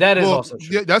 That is also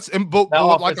true. Yeah, that's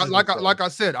like I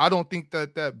said, I don't think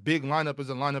that big lineup is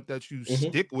a lineup that you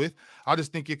stick with. I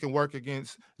just think it can work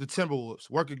against the Timberwolves,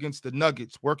 work against the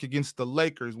Nuggets, work against the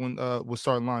Lakers when with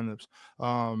certain lineups.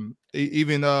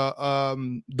 Even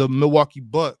the Milwaukee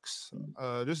Bucks.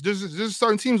 There's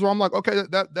certain teams where I'm like, okay,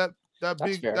 that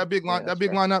big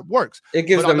lineup works. It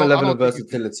gives them a level of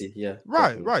versatility. Yeah,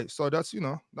 right. So that's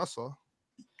all.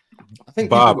 I think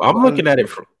Bob, I'm looking at it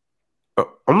from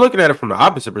the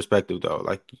opposite perspective, though.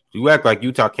 Like you act like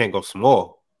Utah can't go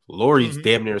small. Lauri's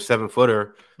damn near a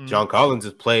 7-footer. John Collins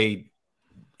has played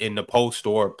in the post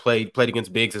or played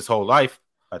against bigs his whole life.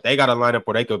 But they got a lineup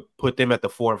where they could put them at the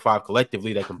 4 and 5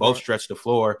 collectively. They can both stretch the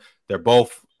floor. They're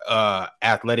both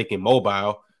athletic and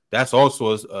mobile. That's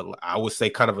also, I would say,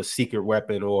 kind of a secret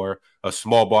weapon or a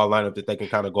small ball lineup that they can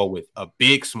kind of go with. A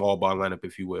big small ball lineup,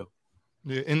 if you will.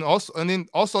 Yeah, and also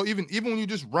even when you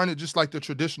just run it just like the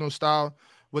traditional style,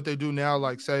 what they do now,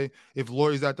 like say if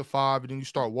Lauri's at the 5 and then you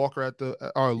start Walker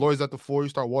or Lauri's at the 4, you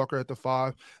start Walker at the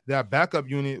 5. That backup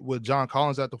unit with John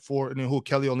Collins at the 4 and then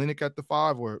Kelly Olynyk at the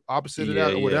 5 or opposite of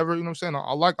that or whatever. You know what I'm saying?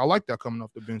 I like that coming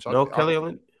off the bench. Kelly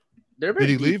Olynyk. Did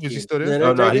he leave? Is he still there?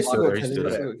 No, he's still there.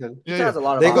 Yeah.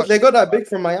 They got that big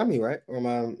from Miami, right? Or am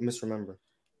I misremember?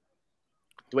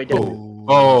 You're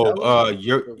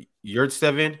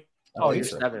 7. Oh, you're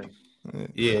 7.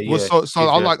 Yeah. Well, so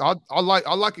I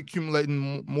like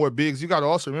accumulating more bigs. You got to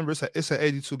also remember it's an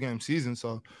 82 game season,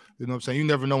 so you know what I'm saying. You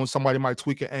never know when somebody might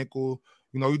tweak an ankle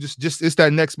You know, you just it's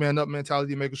that next man up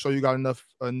mentality, making sure you got enough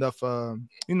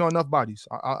bodies.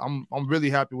 I'm really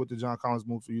happy with the John Collins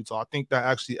move for Utah. I think that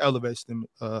actually elevates them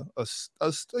a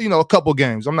couple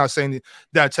games. I'm not saying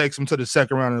that takes them to the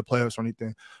second round of the playoffs or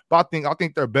anything, but I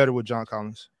think they're better with John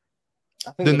Collins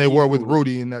than they were with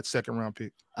Rudy in that second round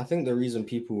pick. I think the reason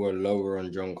people were lower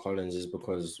on John Collins is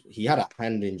because he had a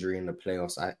hand injury in the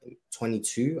playoffs at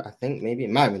 22, I think, maybe.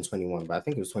 It might have been 21, but I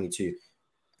think it was 22.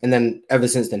 And then ever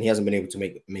since then, he hasn't been able to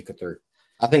make a three.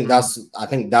 I think that's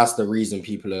the reason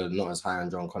people are not as high on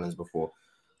John Collins before.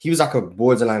 He was like a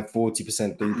borderline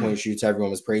 40% three-point shooter.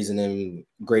 Everyone was praising him.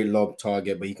 Great lob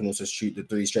target, but he can also shoot the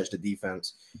three, stretch the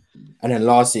defense. And then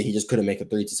last year, he just couldn't make a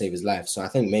three to save his life. So I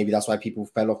think maybe that's why people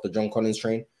fell off the John Collins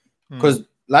train. Because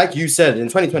like you said, in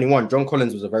 2021, John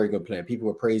Collins was a very good player. People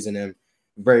were praising him.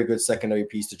 Very good secondary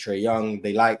piece to Trae Young.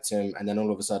 They liked him. And then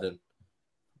all of a sudden,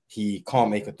 he can't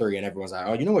make a three, and everyone's like,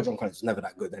 "Oh, you know what? John Collins was never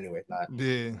that good anyway." Like,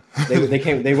 yeah, they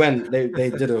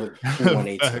did a full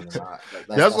 180.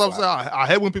 That's what I'm saying. I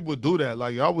hate when people do that.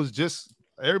 Like,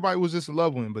 everybody was just in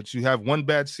love with him, but you have one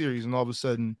bad series, and all of a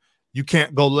sudden, you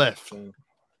can't go left.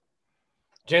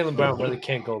 Jaylen Brown really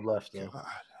can't go left, though.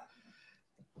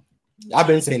 I've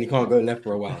been saying he can't go left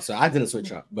for a while, so I didn't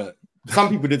switch up, but some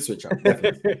people did switch up.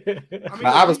 Definitely.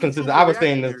 I was consistent. I was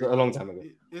saying this a long time ago.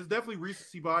 It's definitely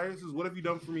recency bias. What have you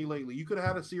done for me lately? You could have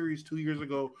had a series 2 years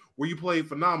ago where you played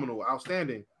phenomenal,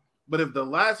 outstanding. But if the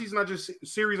last season I just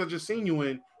seen you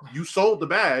in, you sold the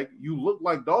bag, you look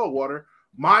like dog water.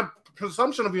 My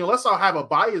presumption of you, unless I have a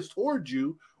bias towards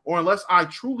you, or unless I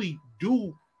truly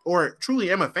do or truly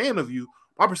am a fan of you,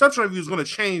 my perception of you is going to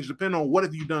change depending on what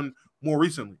have you done more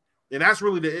recently. And that's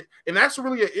really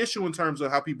an issue in terms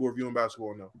of how people are viewing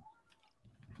basketball now.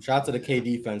 Shout out to the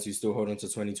KD fans who still hold on to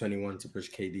 2021 to push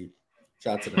KD.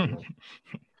 Shout out to them, man.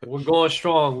 We're going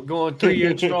strong. We're going 3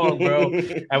 years strong, bro.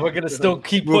 And we're going to still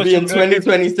keep pushing. We'll be in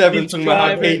 2027 talking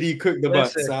about how KD cooked the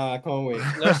Bucks. I can't wait.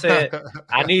 Listen,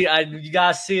 you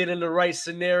got to see it in the right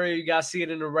scenario. You got to see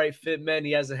it in the right fit, man.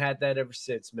 He hasn't had that ever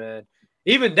since, man.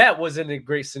 Even that wasn't a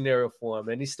great scenario for him,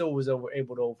 and he still was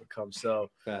able to overcome. So,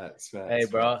 hey,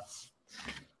 bro,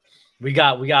 we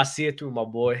got to see it through, my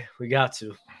boy. We got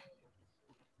to.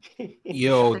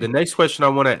 Yo, the next question I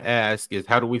want to ask is,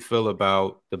 how do we feel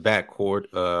about the backcourt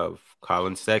of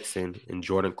Colin Sexton and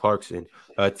Jordan Clarkson?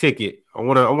 Ticket, I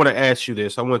want to ask you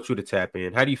this. I want you to tap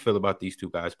in. How do you feel about these two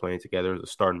guys playing together as a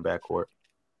starting backcourt?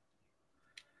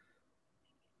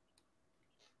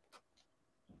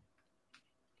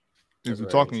 If you're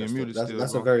talking, you're muted still.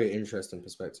 That's a very interesting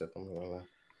perspective. I'm not gonna lie.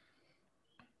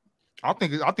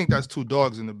 I think that's two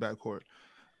dogs in the backcourt.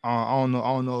 I don't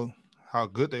know how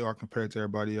good they are compared to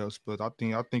everybody else, but I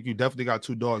think you definitely got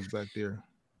two dogs back there.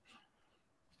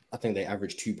 I think they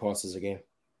average 2 passes a game.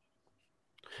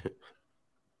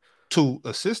 2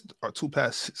 assists or 2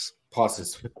 passes?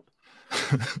 Passes.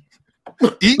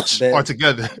 Each or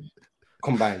together?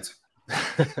 Combined.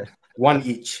 1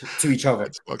 each to each other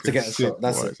to get a shot.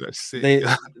 That's it.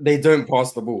 They don't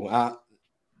pass the ball.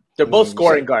 They're both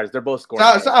scoring guards.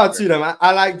 Shout out to them.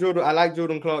 I like Jordan. I like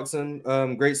Jordan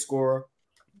Clarkson. Great scorer.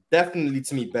 Definitely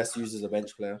to me best used as a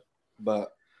bench player.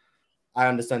 But I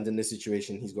understand in this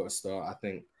situation he's got to start. I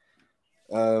think.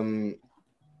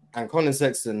 And Colin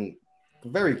Sexton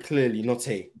very clearly not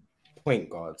a point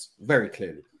guard. Very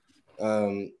clearly.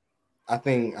 I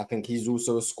think he's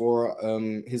also a scorer.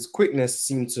 His quickness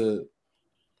seemed to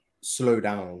slow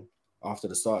down after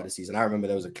the start of the season. I remember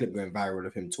there was a clip going viral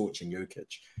of him torching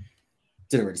Jokic.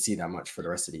 Didn't really see that much for the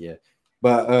rest of the year.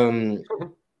 But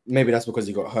maybe that's because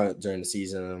he got hurt during the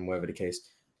season and whatever the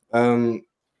case.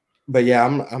 But yeah,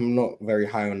 I'm not very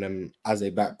high on them as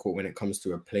a backcourt when it comes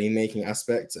to a playmaking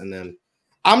aspect. And then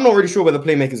I'm not really sure where the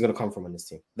playmaking is going to come from on this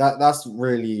team. That's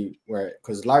really where,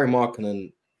 because Larry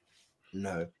Markkinen,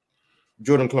 no.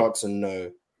 Jordan Clarkson,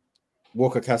 no.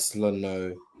 Walker Kessler,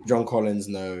 no. John Collins,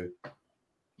 no.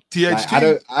 THT.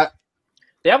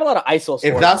 They have a lot of ISO.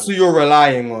 If that's who you're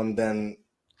relying on, then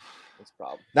that's a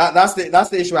problem. That's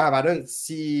the issue I have. I don't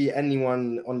see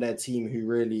anyone on their team who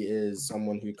really is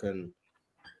someone who can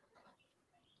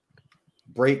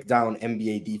break down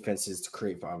NBA defenses to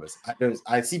create for others.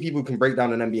 I see people who can break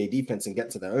down an NBA defense and get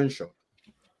to their own shot.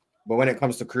 But when it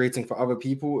comes to creating for other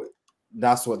people,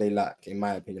 that's what they lack, in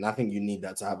my opinion. I think you need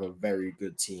that to have a very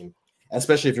good team,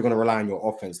 especially if you're going to rely on your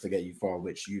offense to get you far,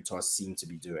 which Utah seem to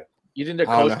be doing. You think the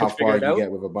I don't coach know how far you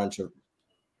get with a bunch of.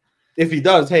 If he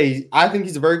does, hey, I think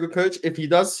he's a very good coach. If he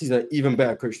does, he's an even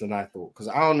better coach than I thought. Because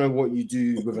I don't know what you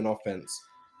do with an offense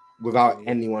without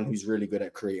anyone who's really good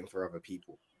at creating for other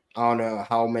people. I don't know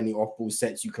how many off-ball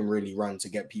sets you can really run to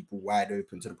get people wide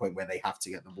open to the point where they have to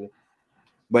get the ball.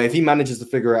 But if he manages to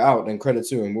figure it out, then credit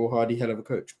to him. Will Hardy, hell of a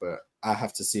coach. But I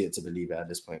have to see it to believe it at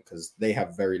this point because they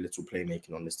have very little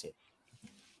playmaking on this team.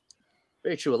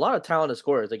 Very true. A lot of talented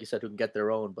scorers, like you said, who can get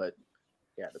their own. But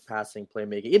yeah, the passing,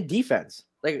 playmaking, in defense.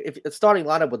 Like if it's starting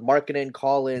lineup with Markkanen,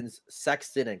 Collins,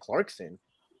 Sexton, and Clarkson.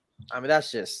 I mean,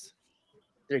 that's just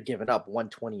they're giving up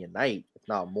 120 a night, if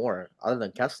not more. Other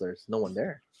than Kessler's, no one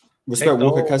there. Respect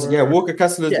Walker Kessler. Yeah, Walker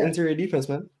Kessler's interior defense,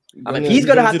 man. I mean, he's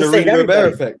gonna have to save everybody.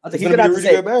 He's gonna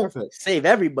have to save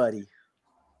everybody.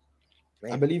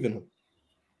 I believe in him.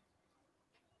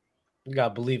 You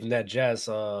gotta believe in that Jazz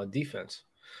defense.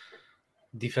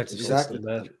 Defensive system,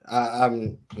 man.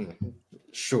 I'm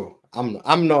sure.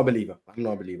 I'm not a believer.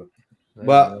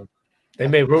 But they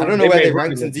made room. I don't know where they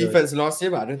ranked in defense last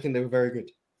year, but I don't think they were very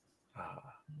good.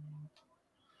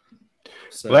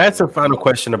 So that's a final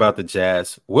question about the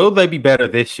Jazz. Will they be better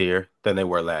this year than they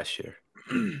were last year?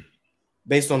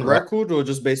 Based on record or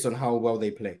just based on how well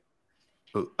they play?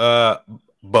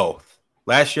 Both.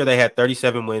 Last year they had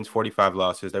 37 wins, 45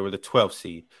 losses. They were the 12th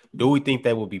seed. Do we think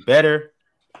they will be better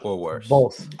or worse?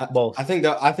 Both. I think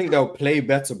they'll play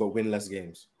better but win less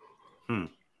games. I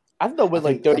think they'll win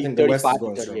like 30, 35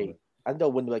 to 38. I think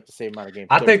they'll win like the same amount of games.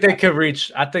 I think they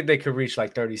could reach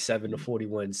like 37 to 40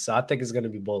 wins. So I think it's gonna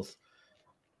be both.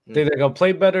 I think they're gonna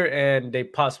play better and they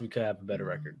possibly could have a better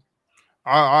record.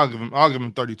 I'll give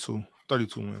them 32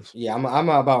 wins. Yeah, I'm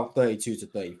about 32 to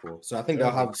 34. So I think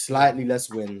they'll have slightly less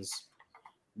wins,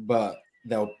 but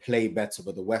they'll play better.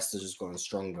 But the West has just gotten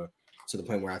stronger to the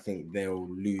point where I think they'll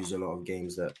lose a lot of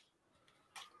games that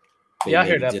they I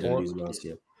hear that didn't lose last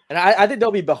year. And I think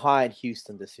they'll be behind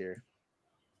Houston this year.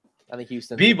 I think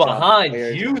Houston be behind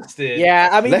Houston. Yeah,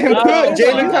 I mean, let him cook.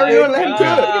 Jalen carry on. Let him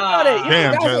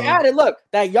cook. Added. Look,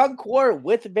 that young core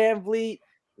with Van Vliet,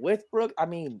 with Brooke. I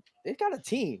mean, they got a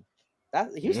team.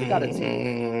 Houston got a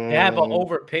team. They have an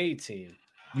overpaid team.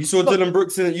 You saw Dylan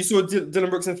Brooks and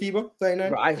FIBA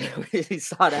 39. I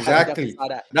saw that. Exactly. Saw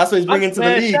that. That's what he's bringing to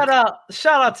the league.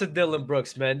 Shout out to Dylan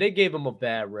Brooks, man. They gave him a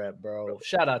bad rep, bro.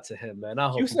 Shout out to him, man. I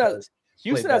hope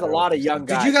Houston has a lot of young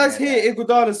guys. Did you guys hear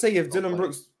Iguodala say if Dylan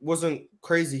Brooks wasn't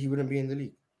crazy, he wouldn't be in the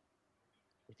league?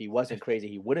 If he wasn't crazy,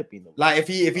 he wouldn't be in the league. Like if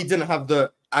he didn't have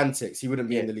the antics, he wouldn't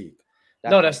be in the league.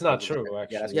 No, that's not true.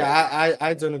 Actually,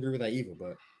 I don't agree with that either.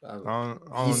 But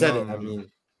he said it. I mean,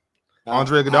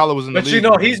 Andre Iguodala was in the league.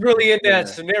 But he's really in that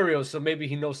scenario, so maybe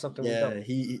he knows something. I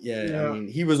mean,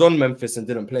 he was on Memphis and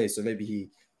didn't play, so maybe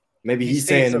he's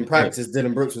saying in practice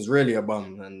Dylan Brooks was really a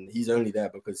bum, and he's only there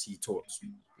because he talks.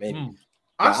 Maybe.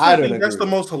 I think that's the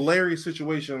most hilarious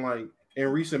situation, like in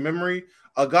recent memory.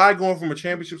 A guy going from a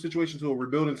championship situation to a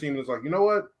rebuilding team is like, you know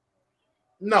what?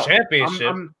 No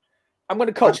championship. I'm going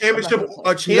to coach. He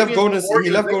left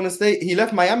Golden State. He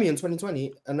left Miami in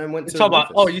 2020 and then went to. You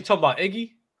talking about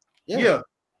Iggy? Yeah.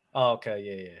 Oh,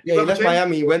 okay. Yeah, he left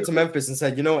Miami. He went to Memphis and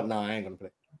said, "You know what? Nah, I ain't gonna play."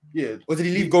 Yeah. Or did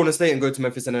he leave Golden State and go to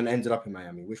Memphis and then ended up in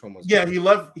Miami? Which one was it? Yeah, he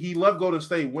left Golden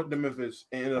State, went to Memphis,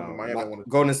 and ended up in Miami.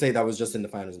 Golden State, that was just in the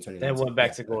finals in 2019. Then went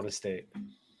back to Golden State.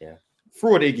 Yeah.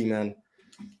 Fraud Iggy, man.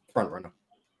 Front runner.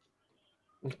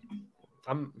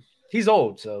 He's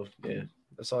old, so yeah,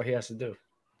 that's all he has to do.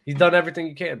 He's done everything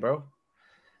he can, bro.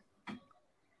 I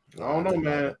don't know,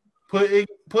 man. Put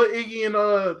Iggy in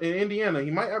Indiana.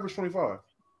 He might average 25.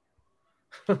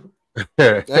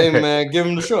 Hey man, give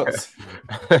him the shots.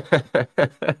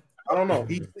 I don't know.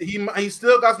 He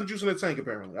still got some juice in the tank.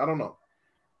 Apparently, I don't know.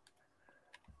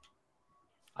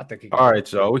 I think. All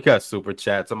right, y'all. We got super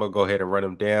chats. I'm gonna go ahead and run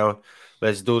them down.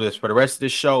 Let's do this for the rest of the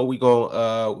show.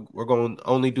 We're gonna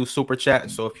only do super chat.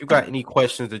 So if you got any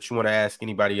questions that you want to ask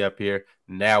anybody up here,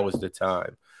 now is the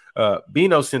time.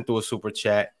 Bino sent through a super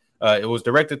chat. It was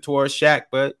directed towards Shaq,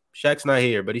 but Shaq's not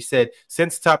here. But he said,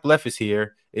 since Top Left is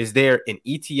here, is there an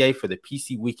ETA for the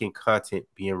PC Weekend content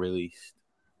being released?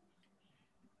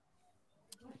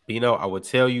 Bino, I would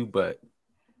tell you, but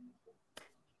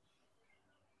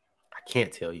I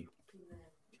can't tell you.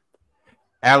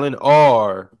 Alan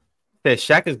R. says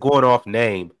Shaq is going off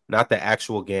name, not the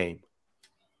actual game.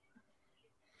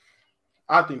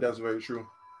 I think that's very true.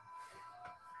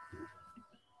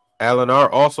 Alan R.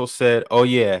 also said, oh,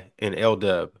 yeah, in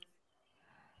L-Dub.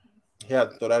 Yeah,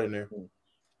 throw that in there.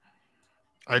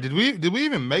 All right, did we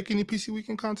even make any PC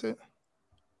Weekend content?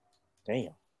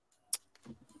 Damn.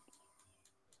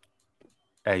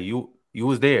 Hey, you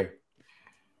was there.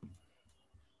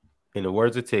 In the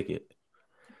words of Ticket.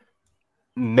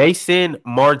 Mason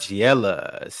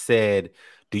Margiela said,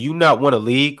 do you not want a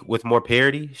league with more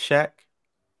parity, Shaq?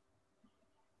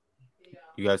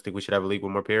 You guys think we should have a league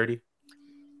with more parity?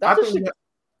 I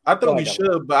think we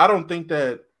should, but I don't think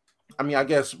that. I mean, I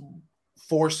guess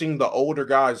forcing the older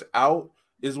guys out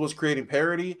is what's creating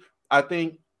parity.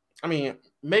 I mean,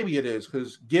 maybe it is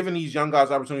because giving these young guys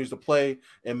opportunities to play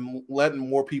and letting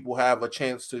more people have a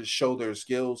chance to show their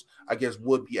skills, I guess,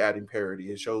 would be adding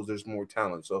parity. It shows there's more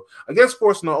talent. So I guess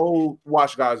forcing the old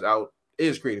wash guys out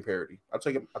is creating parity. I'll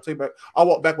take it back. I'll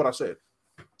walk back what I said.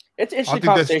 It's an interesting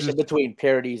conversation between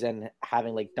parodies and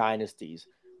having like dynasties.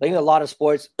 Like in a lot of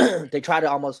sports, they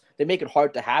make it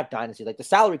hard to have dynasties. Like the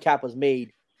salary cap was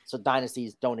made so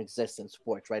dynasties don't exist in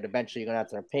sports, right? Eventually, you're gonna have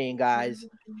to start paying guys,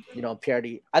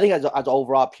 parity. I think as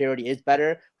overall parity is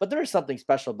better, but there is something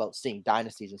special about seeing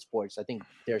dynasties in sports. I think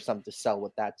there's something to sell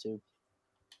with that too.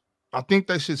 I think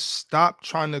they should stop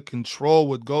trying to control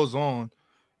what goes on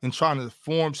and trying to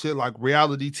form shit like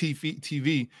reality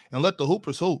TV and let the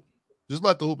hoopers hoop. Just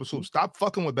let the hoopers hoop. Stop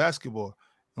fucking with basketball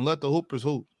and let the hoopers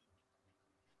hoop.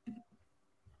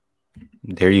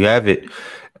 There you have it.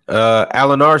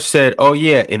 Alan R said, "Oh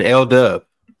yeah, in L-Dub."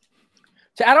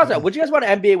 To add on to that, would you guys want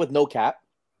an NBA with no cap?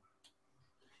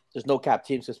 There's no cap.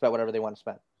 Teams can spend whatever they want to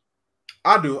spend.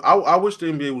 I do. I wish the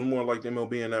NBA was more like the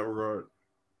MLB in that regard.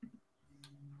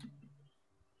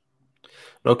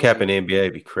 No cap in the NBA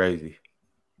would be crazy.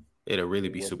 It'll really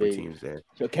be super teams then.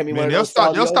 So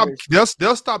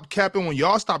they'll stop capping when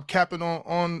y'all stop capping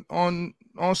on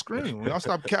screen. When y'all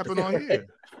stop capping on here.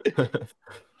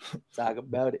 Talk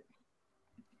about it.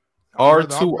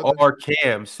 R2R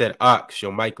Cam said, "Ox,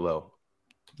 your mic low."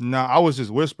 Nah, I was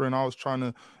just whispering. I was trying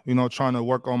to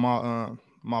work on my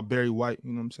my Barry White.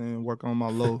 You know what I'm saying? Work on my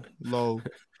low,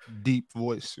 deep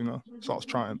voice. So I was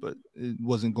trying, but it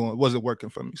wasn't working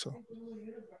for me. So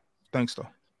thanks though.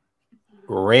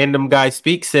 Random Guy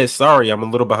Speak says, "Sorry, I'm a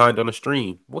little behind on the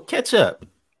stream. We'll catch up."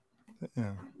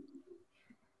 Yeah.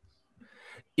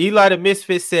 Eli the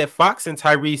Misfit said, "Fox and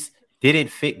Tyrese didn't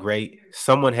fit great.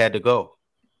 Someone had to go."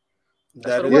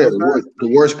 The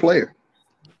worst player.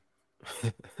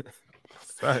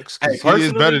 Facts.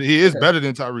 He is better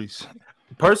than Tyrese.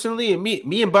 Personally, and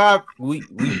me and Bob, we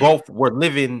both were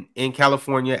living in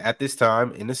California at this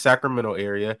time in the Sacramento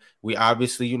area. We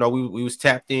obviously, we was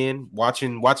tapped in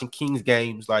watching Kings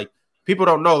games. Like, people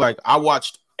don't know, like, I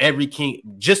watched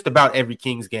just about every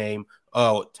Kings game,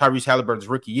 Tyrese Halliburton's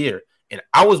rookie year. And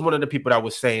I was one of the people that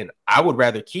was saying I would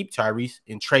rather keep Tyrese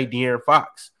and trade De'Aaron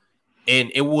Fox.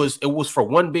 And it was for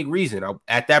one big reason.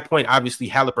 At that point, obviously,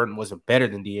 Halliburton wasn't better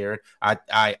than De'Aaron.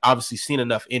 I obviously seen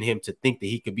enough in him to think that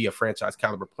he could be a franchise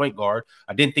caliber point guard.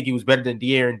 I didn't think he was better than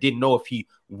De'Aaron. Didn't know if he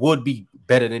would be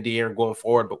better than De'Aaron going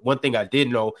forward. But one thing I did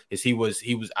know is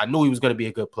I knew he was going to be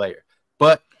a good player.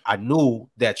 But I knew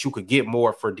that you could get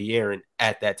more for De'Aaron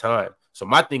at that time. So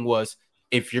my thing was,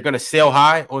 if you're going to sell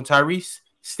high on Tyrese,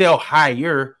 sell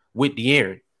higher with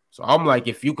De'Aaron. So I'm like,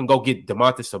 if you can go get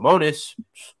DeMontis Sabonis,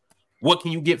 what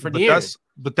can you get for De'Aaron?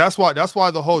 But that's why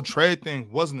the whole trade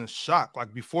thing wasn't a shock.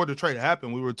 Like, before the trade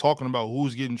happened, we were talking about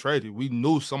who's getting traded. We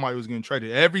knew somebody was getting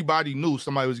traded. Everybody knew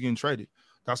somebody was getting traded.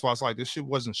 That's why it's like this shit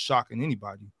wasn't shocking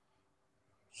anybody.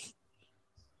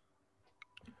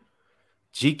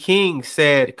 G King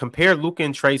said, compare Luka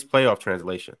and Trey's playoff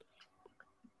translation.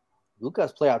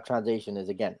 Luka's playoff translation is,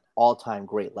 again, all-time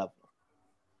great level.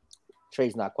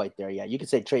 Trey's not quite there yet. You could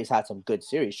say Trey's had some good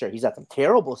series. Sure, he's had some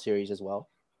terrible series as well.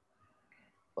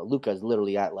 But Luka's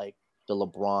literally at like the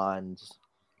LeBron's,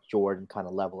 Jordan kind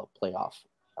of level of playoff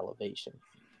elevation.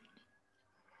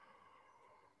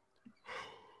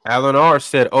 Alan R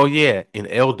said, "Oh yeah, in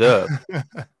L-Dub."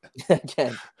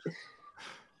 Again.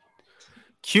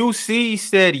 QC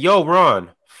said, "Yo,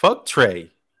 Ron, fuck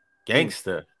Trey,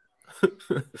 gangster."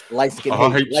 Light skin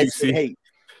hate.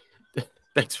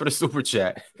 Thanks for the super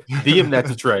chat. DM that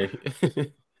to Trey.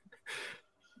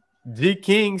 D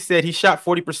King said he shot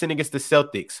 40% against the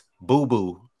Celtics. Boo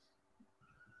boo.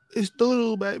 It's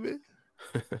doodle, baby.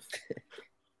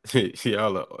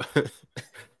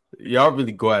 Y'all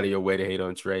really go out of your way to hate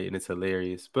on Trey, and it's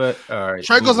hilarious. But all right,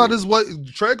 Trey goes out his way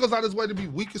to be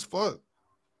weak as fuck.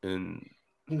 And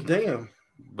damn.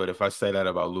 But if I say that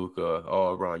about Luka,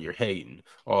 oh Ron, you're hating.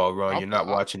 Oh Ron, you're not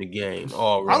watching the game.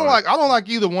 Oh Ron. I don't like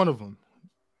either one of them.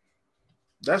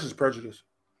 That's just prejudice.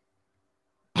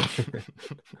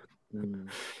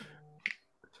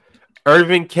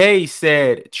 Irvin K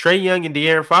said Trey Young and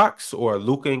De'Aaron Fox or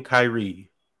Luka and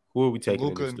Kyrie. Who are we taking?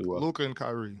 Luka and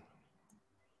Kyrie.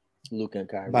 Luka and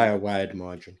Kyrie by a wide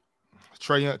margin.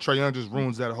 Trey Young just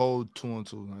ruins that whole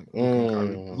 2-on-2. Like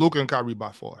Luka and Kyrie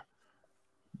by far.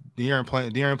 De'Aaron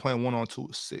playing 1-on-2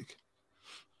 is sick.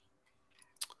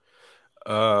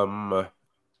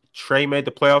 Trey made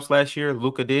the playoffs last year.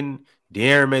 Luka didn't.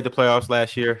 De'Aaron made the playoffs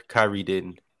last year. Kyrie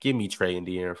didn't. Give me Trey and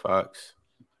De'Aaron Fox.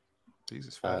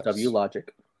 Jesus Christ. W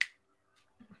logic.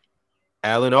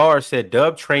 Alan R said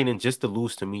Dub training just to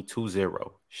lose to me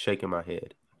 2-0. Shaking my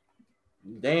head.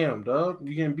 Damn, Dub,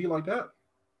 you getting beat like that?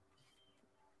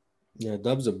 Yeah,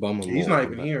 Dub's a bum. He's not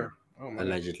even here. Oh,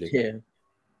 allegedly. Yeah.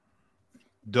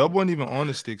 Dub wasn't even on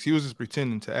the sticks. He was just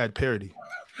pretending to add parody.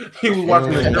 He was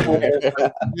watching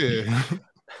the Yeah.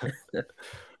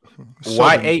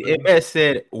 Y8MS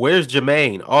said, "Where's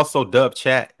Jermaine?" Also, Dub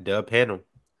chat. Dub handle.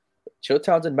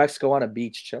 Chilltown's in Mexico on a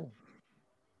beach, chilling.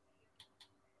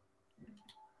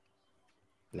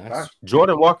 Nice.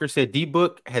 Jordan Walker said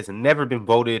D-Book has never been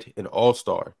voted an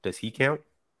All-Star. Does he count?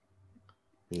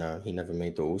 No, he never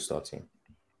made the All-Star team.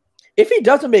 If he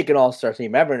doesn't make an All-Star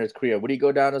team ever in his career, would he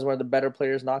go down as one of the better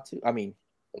players not to? I mean,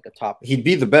 like a top. He'd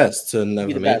be the best to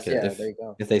never make it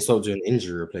if they stopped doing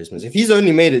injury replacements. If he's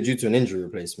only made it due to an injury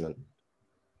replacement,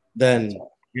 then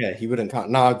yeah, he wouldn't count.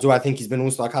 Now, do I think he's been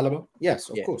All-Star caliber? Yes,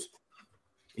 of course.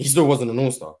 He still wasn't an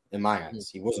All-Star in my eyes.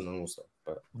 He wasn't an All-Star.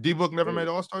 But D-Book never made an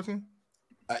All-Star team?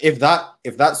 If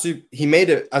he made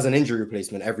it as an injury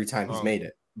replacement every time he's made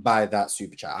it by that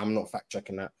super chat. I'm not fact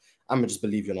checking that. I'm gonna just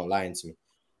believe you're not lying to me.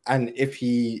 And if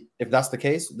that's the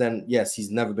case, then yes,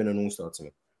 he's never been an All-Star to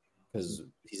me because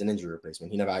he's an injury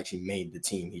replacement. He never actually made the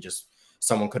team.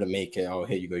 Someone couldn't make it. Oh,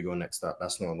 here you go, you're next up.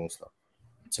 That's not an All-Star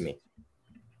to me.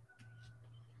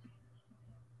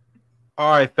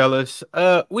 All right, fellas.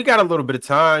 We got a little bit of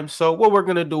time, so what we're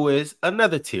gonna do is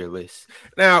another tier list.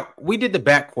 Now, we did the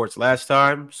back courts last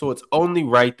time, so it's only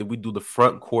right that we do the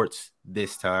front courts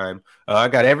this time. I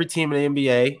got every team in the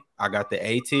NBA. I got the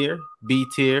A tier, B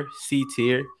tier, C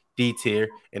tier, D tier,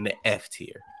 and the F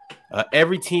tier.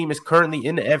 Every team is currently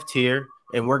in the F tier,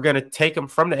 and we're gonna take them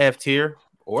from the F tier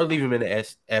or leave them in the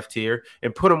F tier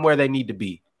and put them where they need to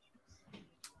be.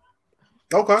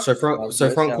 Okay. So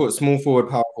front court, small forward,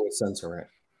 power forward, center, right?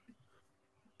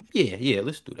 Yeah.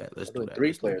 Let's do that. Let's do that.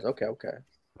 3 players. Okay.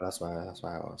 That's why I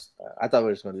asked. I thought we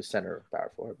were just going to do center,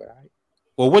 power forward, but all right.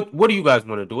 Well, what do you guys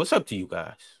want to do? It's up to you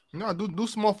guys. No, do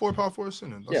small forward, power forward,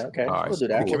 center. Okay. All right, we'll do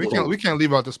that. cool. We can't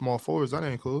leave out the small forwards. That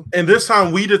ain't cool. And this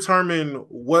time we determine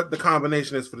what the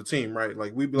combination is for the team, right?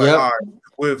 Like we'd be like, all right,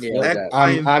 with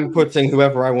I'm putting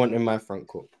whoever I want in my front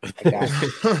court.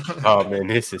 Oh man,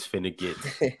 this is finna get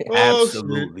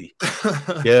absolutely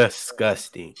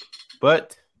disgusting.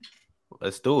 But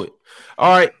let's do it.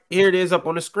 All right, here it is up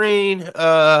on the screen.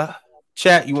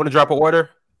 Chat, you want to drop an order?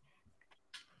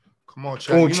 Come on,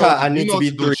 chat. Oh, chat, I need to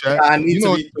be 3. I need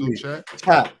to be 3.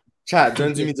 Chat,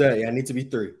 don't do me dirty. I need to be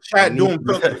 3. Chat, doing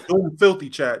filthy,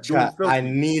 chat. I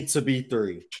need to be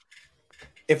 3.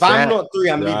 If I'm not 3,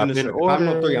 I'm leaving the show. If I'm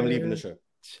not 3, I'm leaving the show.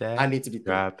 I need to be 3.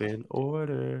 Drop in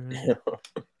order.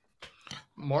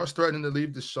 Mark's threatening to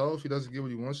leave the show if he doesn't get what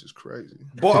he wants. It's crazy.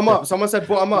 Bottom up. Someone said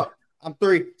bottom up. I'm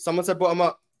 3. Someone said bottom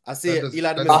up. I see it.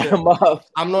 Eli bottom up.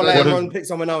 I'm not letting everyone pick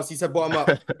someone else. He said bottom up.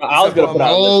 I was gonna put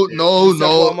out.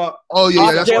 No. Oh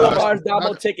yeah, that's Jalen Barnes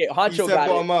double ticket. Honcho got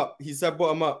bottom up. He said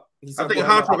bottom up. I think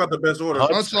Honcho got the best order.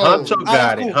 Honcho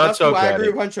got it. Honcho got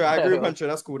it. I agree with Honcho.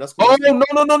 That's cool. Oh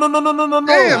no.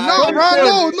 Damn, no, Ron,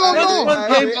 no.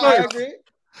 I agree.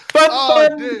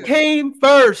 Fun came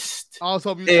first. I was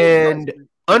hoping and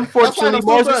unfortunately,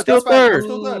 Mars is still third.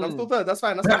 I'm still third. That's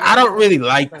fine. I don't really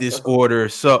like this order.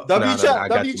 So W chat. I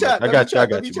got you. The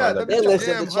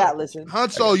chat listen.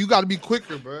 Hanso, you got to be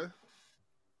quicker, bro.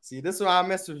 See, this is why I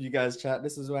mess with you guys, chat.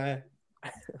 This is why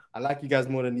I like you guys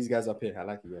more than these guys up here. I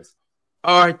like you guys.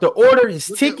 All right, the order is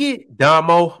Ticket,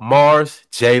 Damo, Mars,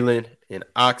 Jalen, and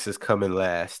Ox is coming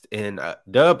last. And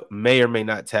Dub may or may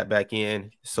not tap back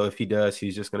in. So if he does,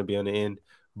 he's just going to be on the end.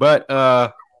 But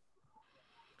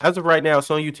as of right now,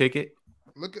 it's on you, Ticket.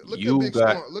 Look at Big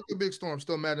Storm. Look at Big Storm.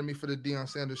 Still mad at me for the Deion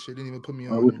Sanders shit. Didn't even put me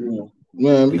on.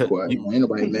 Man, be quiet. Ain't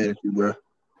nobody mad at you, bro.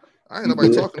 I ain't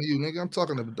nobody talking to you, nigga. I'm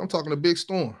talking to Big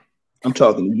Storm. I'm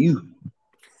talking to you.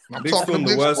 Big Storm,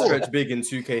 the worst stretch big in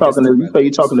 2K.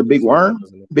 You talking to Big Worm?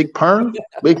 Big Perm?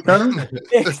 Big Perm?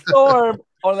 Big Storm,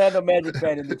 Orlando Magic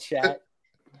fan in the chat.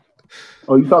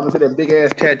 Oh, you talking to that big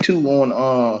ass tattoo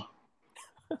on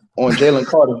Jalen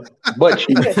Carter butt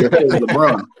cheeks?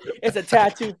 LeBron. It's a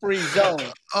tattoo-free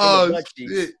zone. Oh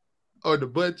shit! Or the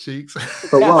butt cheeks.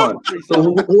 So Ron,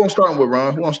 who I'm starting with,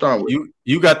 Ron? Who I'm starting with?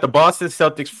 You got the Boston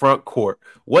Celtics front court.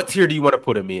 What tier do you want to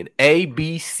put them in? A,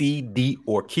 B, C, D,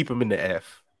 or keep them in the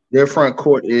F? Their front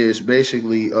court is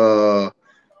basically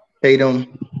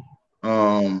Tatum,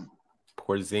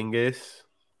 Porzingis,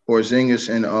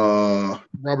 and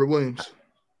Robert Williams.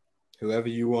 Whoever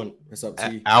you want, it's up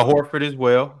to you. Al Horford as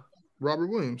well. Robert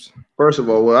Williams. First of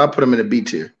all, I put him in the B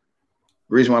tier.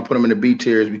 The reason why I put him in the B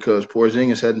tier is because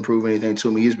Porzingis hadn't proven anything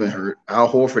to me. He's been hurt. Al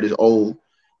Horford is old,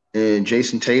 and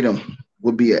Jason Tatum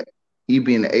would be he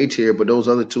be in the A tier, but those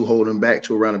other two hold him back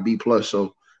to around a B plus.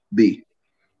 So B.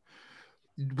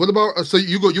 What about so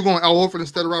you going Al Horford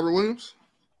instead of Robert Williams?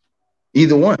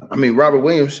 Either one. I mean, Robert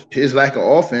Williams, his lack of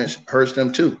offense hurts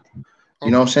them too.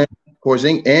 You know what I'm saying?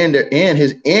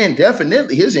 Porzingis and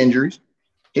definitely his injuries,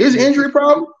 his injury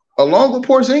problem, along with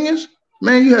Porzingis.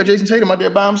 Man, you have Jason Tatum out there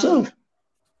by himself.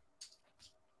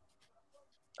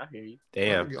 I hear you.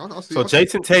 Damn. So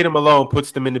Jason Tatum alone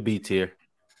puts them in the B tier.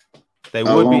 They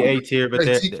would be A tier, but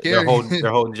they're holding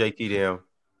JT down.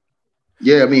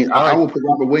 Yeah, I mean, I will put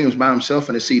Robert Williams by himself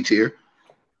in a C tier,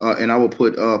 and I will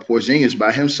put Porzingis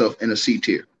by himself in a C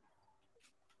tier.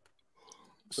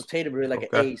 So Tatum really like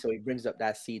an A, so he brings up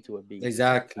that C to a B.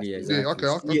 Exactly. Yeah,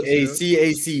 okay.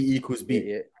 C equals B.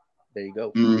 Yeah. There you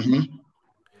go. Mm-hmm.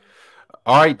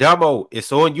 All right, Damo, it's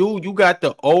on you. You got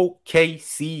the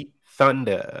OKC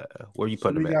Thunder. Where you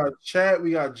putting them at? We got Chad,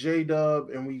 we got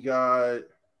J-Dub, and we got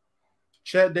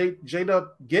Chad, J-Dub,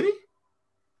 Giddy?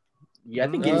 Yeah,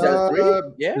 I think Giddy's at a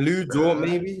 3. Yeah. Lou Dort,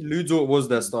 maybe. Lou Dort was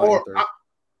their starting 3.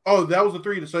 That was the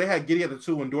 3. So they had Giddy at the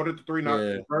 2 and Dort at the 3, not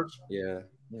the first? Yeah.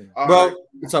 Well, right.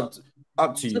 It's up to you.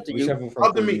 Up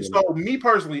to me. So me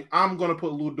personally, I'm going to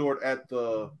put Lou Dort at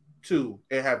the 2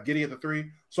 and have Giddy at the 3,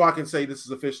 so I can say this is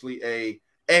officially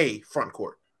a front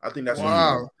court. I think that's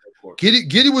wow.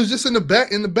 Giddy was just in the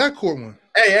backcourt one.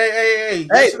 Hey!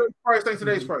 Thanks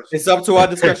today's price. It's up to our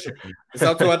discussion. You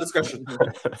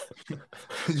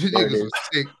niggas was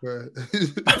sick, bro.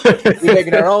 We're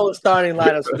making our own starting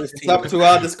lineups for this team. It's up to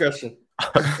our discussion.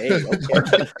 Hey,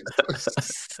 okay.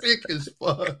 Sick as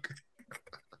fuck.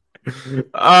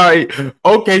 All right.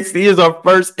 OKC is our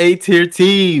first A-tier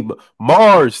team.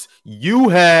 Mars, you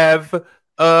have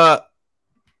the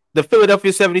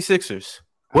Philadelphia 76ers.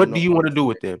 What do you want to do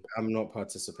with them? I'm not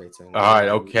participating. All right.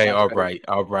 Okay. All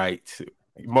right.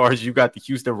 Mars, you got the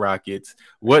Houston Rockets.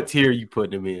 What tier are you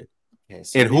putting them in? Okay,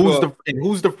 so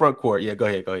who's the front court? Yeah, go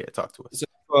ahead. Talk to us.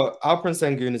 So Alperen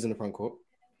Sengun is in the front court.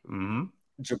 Mm-hmm.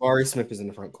 Jabari Smith is in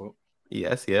the front court.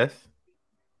 Yes.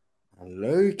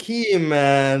 Low key,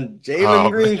 man.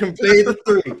 Jalen Green can play the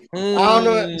 3. I don't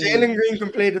know. Jalen Green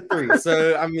can play the 3.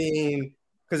 So I mean,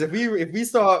 because if we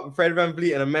start Fred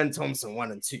VanVleet and Amen Thompson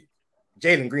 1 and 2,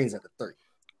 Jalen Green's at the 3.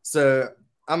 So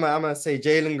I'm gonna say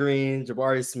Jalen Green,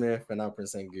 Jabari Smith, and Alperen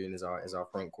Sengun is our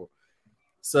front court.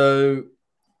 So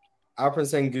Alperen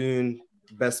Sengun,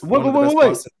 best. Wait.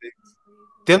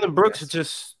 Dylan Brooks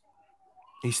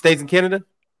he stays in Canada.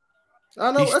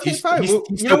 I know. Okay, fine. He's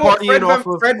you know what? Fred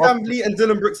VanVleet VanVleet and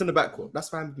Dylan Brooks in the backcourt. That's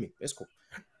fine with me. It's cool.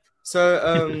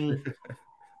 So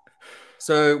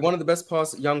so one of the best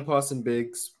young passing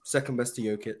bigs, second best to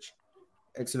Jokic,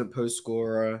 excellent post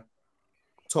scorer,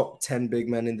 top 10 big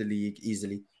man in the league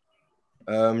easily.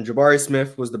 Jabari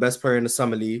Smith was the best player in the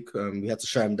summer league. We had to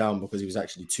shut him down because he was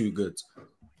actually too good.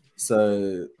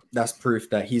 So that's proof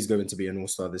that he's going to be an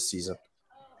all-star this season.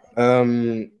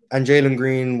 And Jalen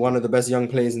Green, one of the best young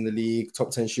players in the league, top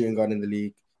 10 shooting guard in the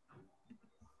league.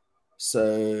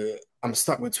 So I'm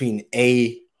stuck between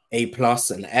A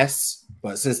plus, and S.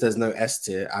 But since there's no S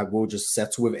tier, I will just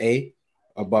settle with A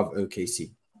above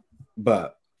OKC.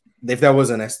 But if there was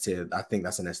an S tier, I think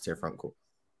that's an S tier front court,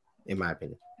 in my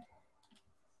opinion.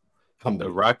 The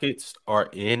Rockets are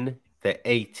in the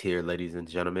A tier, ladies and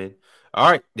gentlemen. All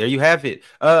right, there you have it.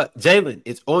 Jalen,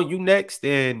 it's on you next,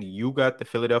 and you got the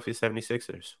Philadelphia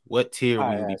 76ers. What tier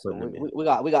will you be putting them in?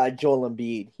 We got Joel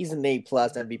Embiid. He's an A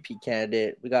plus MVP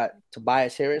candidate. We got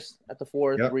Tobias Harris at the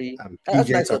 4 and 3. That's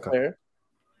a nice player.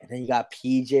 And then you got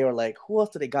PJ, or like who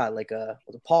else do they got? Like was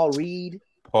it Paul Reed?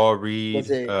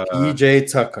 Was it PJ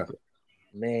Tucker?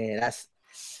 Man,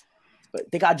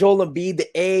 but they got Joel Embiid, the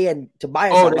A, and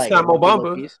Tobias. Oh, that's not Mo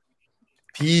Bamba.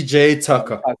 PJ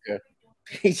Tucker.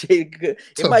 PJ,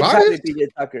 it might try to be PJ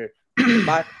Tucker.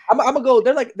 I'm gonna go.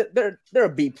 They're a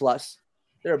B plus.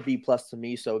 They're a B plus to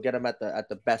me. So get them at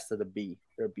the best of the B.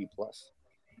 They're a B plus.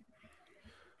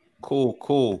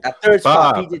 Cool. At third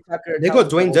spot, PJ Tucker. They got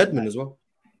Dwayne Dedmon as well.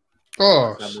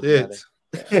 Oh shit!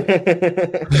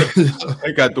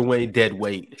 I got Dwayne dead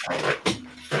weight.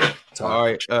 All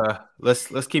right,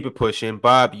 let's keep it pushing.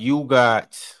 Bob, you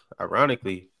got,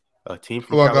 ironically, a team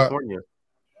from California,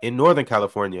 in Northern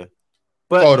California.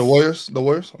 But the Warriors.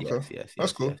 Okay, yes,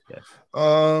 that's cool. Yes.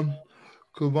 Kevon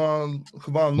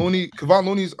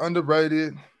Looney's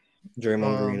underrated.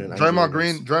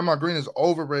 Draymond Green is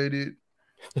overrated.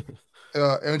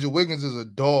 Andrew Wiggins is a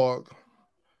dog.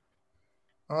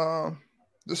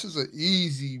 This is an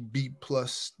easy B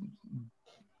plus,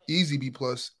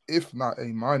 if not A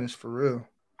minus for real.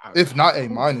 If not A-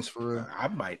 for real. I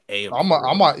might A. I'm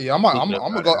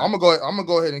gonna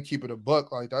go ahead and keep it a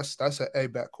buck. Like that's an A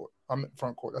backcourt. I'm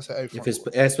front court. That's an A front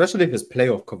court. Especially if it's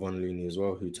playoff Kevon Looney as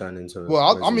well, who turned into.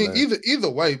 Well, I mean, either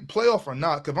way, playoff or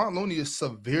not, Kevon Looney is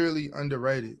severely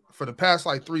underrated. For the past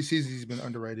like 3 seasons, he's been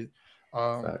underrated.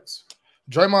 Facts.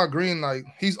 Draymond Green, like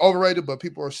he's overrated, but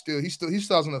people are still he still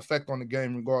has an effect on the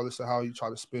game regardless of how you try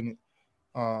to spin it.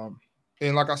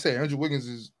 And like I said, Andrew Wiggins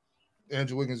is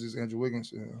Andrew Wiggins.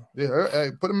 Yeah,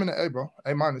 hey, put him in the A, bro.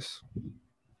 A-.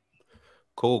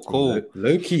 Cool.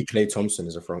 Low key, Klay Thompson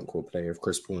is a front court player if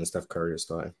Chris Paul and Steph Curry are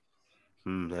starting.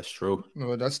 That's true.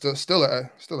 No, that's still an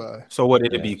A. So what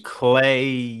did it be?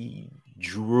 Clay,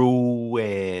 Drew,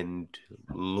 and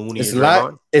Looney. It's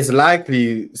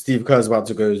likely Steve Kerr's about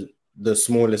to go the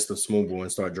smallest of small ball and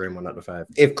start Draymond at the 5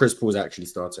 if Chris Paul's actually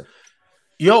starting.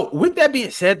 Yo, with that being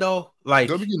said, though, like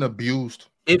they'll be getting abused.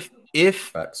 If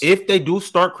they do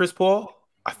start Chris Paul,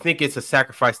 I think it's a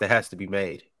sacrifice that has to be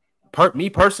made. Me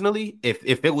personally, if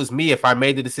it was me, if I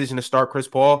made the decision to start Chris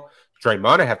Paul,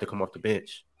 Draymond would have to come off the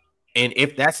bench. And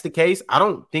if that's the case, I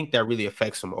don't think that really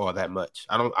affects him all that much.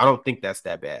 I don't think that's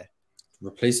that bad.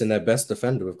 Replacing their best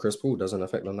defender with Chris Paul doesn't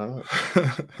affect them that much.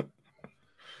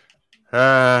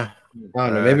 I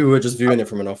don't know. Maybe we're just viewing it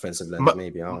from an offensive lens.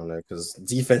 Maybe I don't know because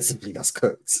defensively that's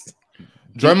cooked.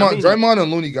 Draymond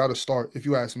and Looney got to start. If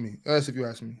you ask me, I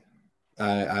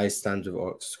stand with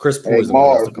Ox. Chris Paul hey, is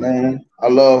Mars, man. I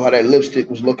love how that lipstick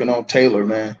was looking on Taylor,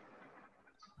 man.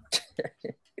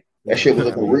 That shit was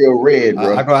looking real red,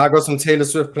 bro. I got some Taylor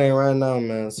Swift playing right now,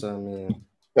 man. So man,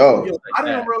 I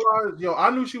didn't realize. I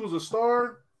knew she was a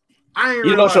star. You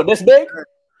didn't know she was this big?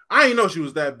 I didn't know she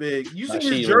was that big. You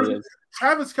see his jersey? Really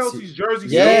Travis Kelce's jersey.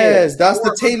 Yes, that's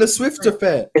the Taylor Swift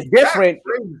effect. It's different.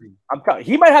 I'm telling you,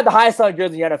 he might have the highest selling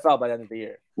jersey in the NFL by the end of the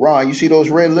year. Ron, you see those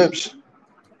red lips?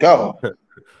 Go.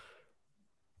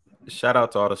 Shout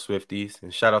out to all the Swifties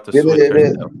and shout out to Swift.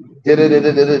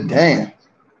 Damn.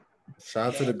 Shout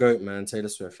out to the GOAT, man. Taylor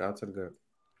Swift. Shout out to the GOAT.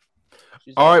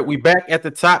 All right, we back at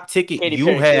the top ticket.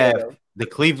 You have the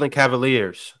Cleveland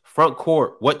Cavaliers. Front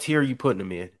court. What tier are you putting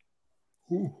them in?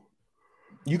 Ooh.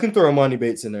 You can throw Amani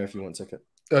Bates in there if you want, ticket.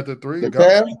 At the 3?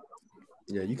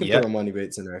 Yeah, you can throw Amani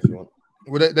Bates in there if you want.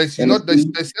 Well, they said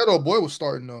old boy was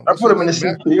starting though. I put him in the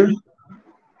C tier.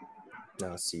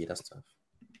 No, C, that's tough.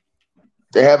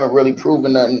 They haven't really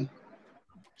proven nothing.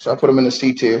 So I put them in the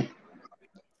C tier.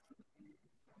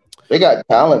 They got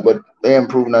talent, but they haven't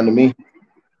proven nothing to me.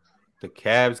 The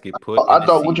Cavs get put. I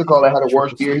thought had a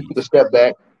worse year. He took a step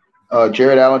back.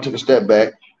 Jared Allen took a step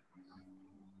back.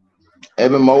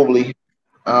 Evan Mobley. He's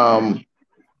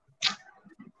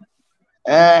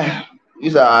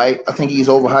all right. I think he's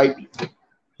overhyped.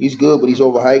 He's good, but he's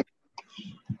overhyped.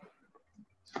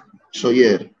 So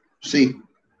yeah, C.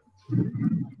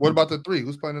 What about the 3?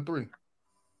 Who's playing the 3?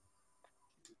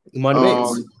 Money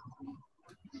Bates.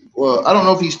 Well, I don't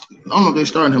know if they're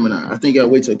starting him or not. I think I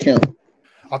wait till camp.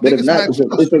 But if not,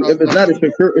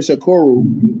 it's a Koru,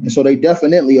 and so they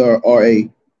definitely are a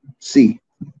C.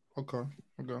 Okay.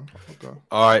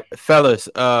 All right, fellas.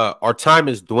 Our time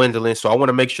is dwindling, so I want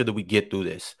to make sure that we get through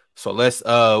this. So let's.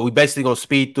 We basically gonna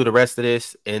speed through the rest of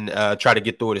this and try to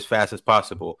get through it as fast as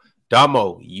possible.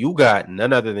 Damo, you got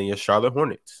none other than your Charlotte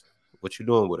Hornets. What you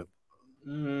doing with them?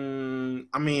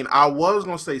 I mean, I was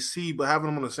gonna say C, but having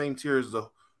them on the same tier as the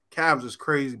Cavs is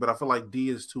crazy. But I feel like D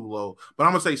is too low. But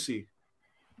I'm gonna say C.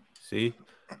 C.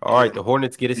 All right, the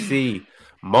Hornets get a C.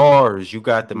 Mars, you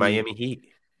got the Miami Heat.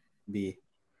 B.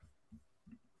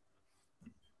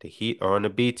 The Heat are on the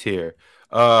B tier.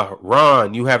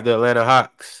 Ron, you have the Atlanta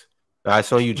Hawks.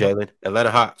 It's on you, Jalen. Atlanta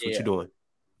Hawks, what you doing?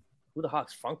 Who the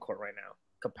Hawks front court right now?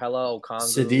 Capella, Okongwu.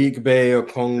 Sadiq Bey,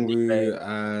 Okongwu,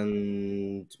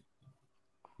 and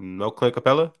no Clint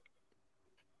Capella?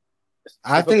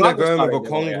 I think they're going with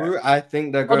Okongwu. I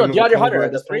think they're going with DeAndre Hunter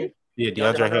at the 3? Yeah,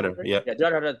 DeAndre Hunter. Yeah,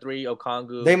 DeAndre Hunter at 3,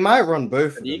 Okongwu. They might run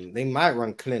both of them. They might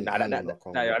run Clint. Nah,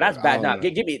 that's bad. Nah,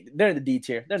 give me. They're in the D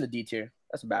tier. That's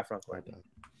a bad front court.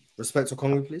 Respect to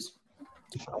Okongwu, please.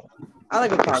 I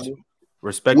like Okongwu.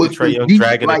 Respect to Trae Young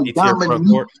Dragon at D tier front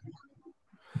court.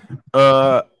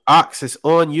 Ox, it's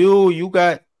on you. You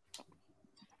got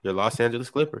your Los Angeles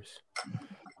Clippers.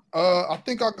 I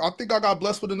think I got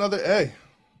blessed with another A.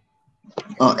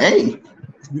 A.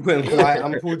 You putting Kawhi?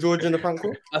 I'm Paul George in the front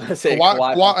court.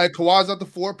 Kawhi's at the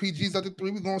 4, PG's at the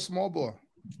 3. We going small ball.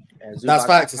 That's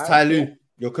facts. It's Ty Lue.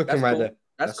 You're cooking right there.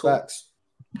 That's cool. Facts.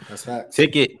 That's facts.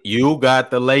 Ticket. You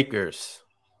got the Lakers.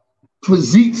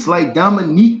 Physiques like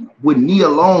Dominique with Nia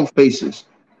Long faces.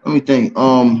 Let me think.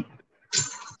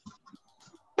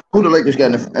 Who the Lakers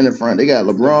got in the front? They got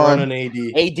LeBron and AD.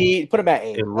 AD. Put him at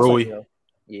A. And Rui.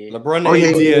 Yeah. LeBron, Oh,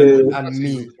 AD, yeah. and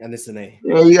me, and it's an A.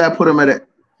 Yeah, you gotta put him at a.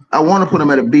 I want to put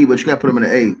him at a B, but you gotta put him at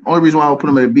an A. Only reason why I would put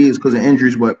him at a B is because of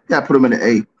injuries, but you gotta put him in an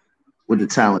A with the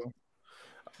talent.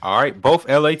 All right, both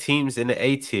LA teams in the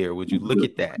A tier. Would you look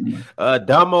at that?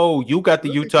 Damo, you got the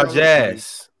Utah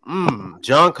Jazz.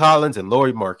 John Collins and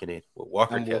Lauri Markkanen with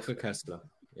Walker Kessler.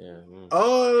 Yeah.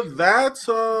 That's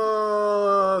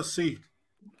C.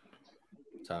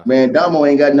 Man, Damo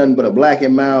ain't got nothing but a black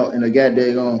and mild and a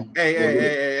goddamn on.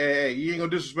 Hey, you ain't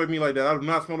gonna disrespect me like that. I do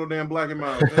not smoke no damn black and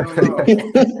mild.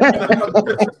 Don't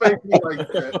disrespect me like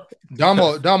that.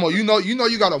 Damo, you know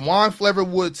you got a wine flavored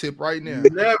wood tip right now.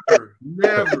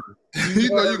 Never.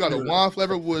 You know you got a wine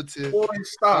flavored wood tip. Boy,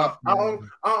 stop. I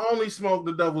only smoke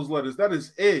the devil's lettuce. That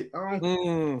is it. I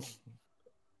don't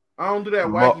do that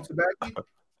wacky tobacco.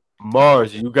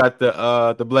 Mars, you got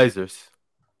the Blazers.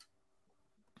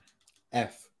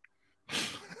 F.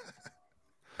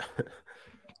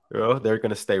 Well, they're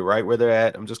gonna stay right where they're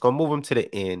at. I'm just gonna move them to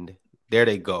the end. There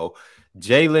they go.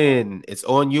 Jalen, it's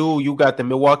on you. You got the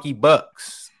Milwaukee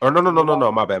Bucks. Or no.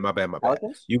 My bad.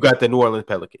 Pelicans? You got the New Orleans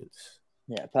Pelicans.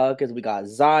 Yeah, Pelicans. We got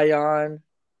Zion.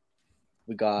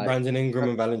 We got Brandon Ingram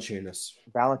and Valanciunas.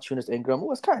 Ingram.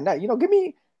 What's kind of nice. Give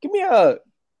me a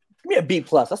B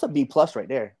plus. That's a B plus right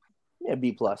there. Give me a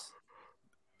B plus.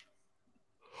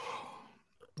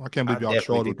 I can't believe y'all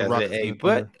showed with the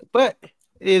Rockets. But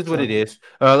it is what it is.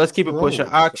 Let's keep it pushing.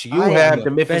 Ox, you have the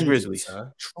Memphis Grizzlies.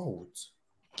 Trolls.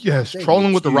 Yes,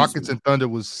 trolling with the Rockets and Thunder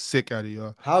was sick out of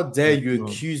y'all. How dare you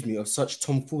accuse me of such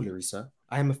tomfoolery, sir?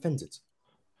 I am offended.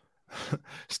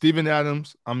 Steven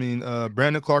Adams.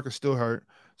 Brandon Clark is still hurt.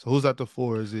 So who's at the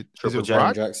 4? Is it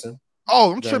Jaren Jackson?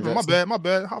 Oh, I'm tripping. Jackson. My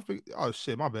bad. Oh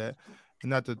shit, my bad.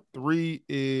 And at the 3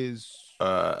 is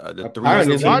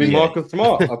apparently it's gonna be Marcus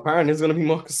Smart. Apparently it's gonna be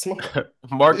Marcus Smart.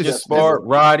 Marcus Smart,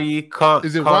 Roddy,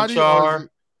 is it Roddy Conchar?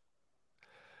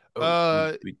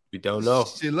 We don't know.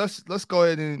 Shit, let's go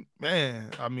ahead and I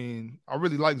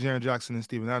really like Jaren Jackson and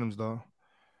Steven Adams though.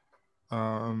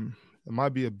 It might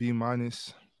be a B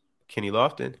minus. Kenny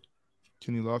Lofton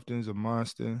is a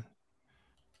monster.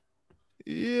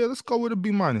 Yeah, let's go with a B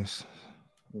minus.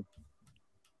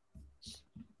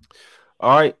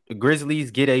 All right, the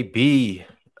Grizzlies get a B.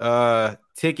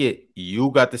 Ticket, you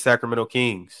got the Sacramento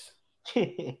Kings.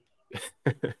 Saying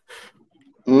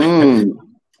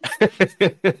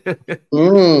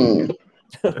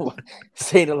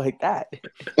it like that.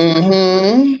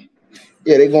 Yeah,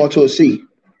 they're going to a C.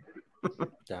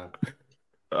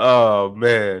 Oh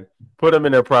man, put them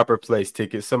in their proper place.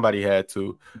 Ticket, somebody had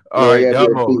to. All right,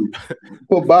 Damo.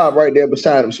 Put Bob right there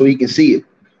beside him so he can see it,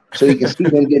 so he can see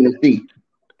him getting a C.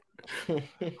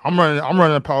 I'm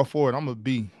running a power forward. I'm a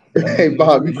B. Hey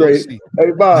Bob, you crazy?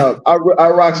 Hey Bob, I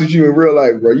rocks with you in real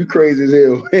life, bro. You crazy as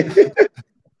hell.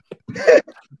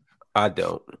 I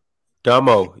don't.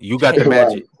 Damo, you got the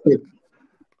Magic.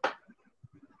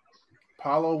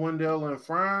 Paulo, Wendell, and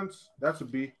Franz. That's a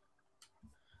B.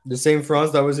 The same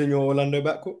Franz that was in your Orlando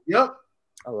backcourt? Yep.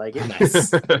 I like it.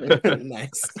 Nice.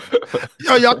 Nice.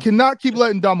 Yo, y'all cannot keep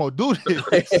letting Damo do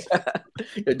this.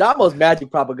 Damo's Magic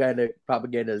propaganda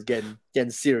is getting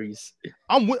serious.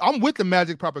 I'm with the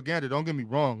Magic propaganda. Don't get me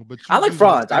wrong, but I like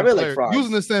Franz. I really like Franz.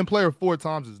 Using the same player 4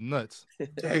 times is nuts.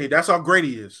 Hey, that's how great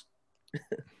he is.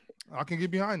 I can get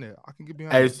behind that.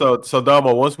 Hey, so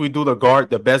Damo, once we do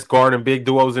the best guard and big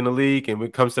duos in the league, and when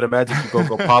it comes to the Magic, you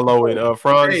go Paulo and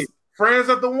Franz. Hey, Franz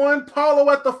at the 1, Paulo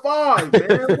at the 5, man.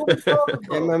 What are you talking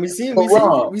about? Hey, man, we see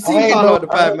Paulo at the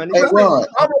 5, man. Hey, Ron,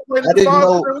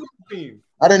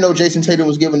 I didn't know Jason Tatum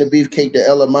was giving the beefcake to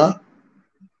LMI.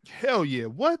 Hell yeah!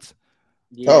 What?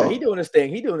 Yeah, he doing his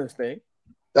thing.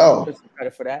 Oh,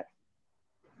 credit for that.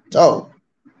 Oh,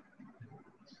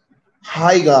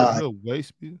 hi guy. We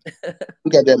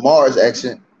got that Mars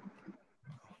accent.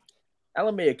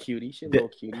 LMA a cutie. She's a little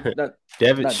cutie.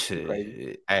 Devin, not too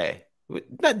crazy. Hey.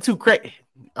 Nothing too crazy.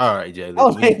 All right, Jay.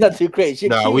 Not too crazy.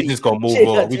 We just gonna move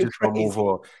on. We just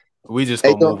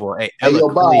gonna move on. Hey, yo,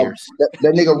 Bob,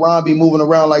 that nigga Ron be moving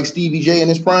around like Stevie J in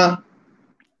his prime?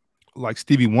 Like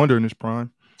Stevie Wonder in his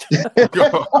prime.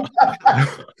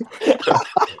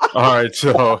 All right,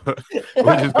 so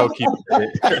we're just gonna keep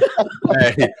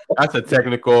it. Hey, that's a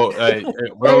technical.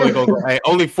 We're only gonna go. Hey,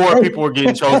 only 4 people are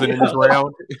getting chosen in this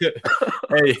round.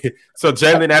 Hey, so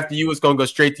Jalen, after you, it's gonna go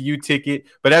straight to you, Ticket.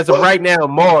 But as of right now,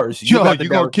 Mars, you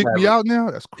gonna kick me out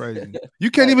now? That's crazy. You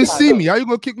can't even see me. How you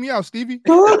gonna kick me out, Stevie?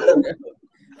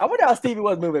 I wonder how Stevie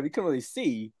was moving. We couldn't really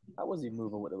see. How was he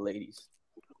moving with the ladies?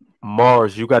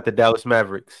 Mars, you got the Dallas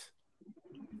Mavericks.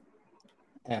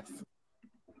 F.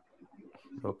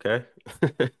 Okay.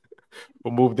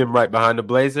 We'll move them right behind the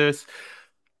Blazers.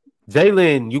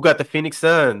 Jalen, you got the Phoenix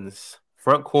Suns.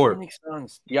 Front court.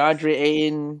 DeAndre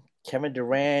Ayton, Kevin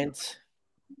Durant.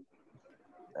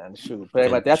 And shoot,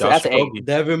 but that's an A.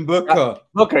 Devin Booker.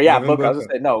 Booker. I was gonna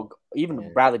say no.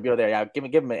 Even Bradley Beal there. Yeah, give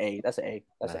him an A. That's an A.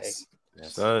 That's an A.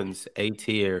 Suns A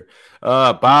tier.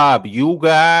 Bob, you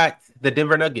got the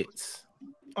Denver Nuggets.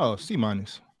 Oh, C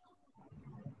minus.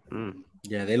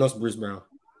 Yeah, they lost Bruce Brown.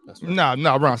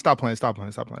 No, Ron, stop playing, bro.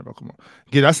 Come on.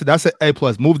 Yeah, that's an A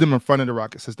plus. Move them in front of the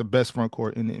Rockets. It's the best front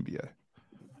court in the NBA.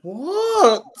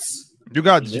 What? You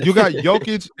got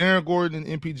Jokic, Aaron Gordon,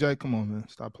 and MPJ. Come on, man.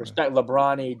 Stop playing. Respect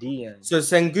LeBron, AD. So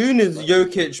Sengun is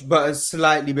Jokic, but a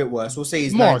slightly bit worse. We'll say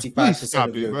he's 95%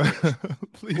 of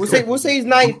Jokic. We'll say he's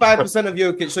 95% of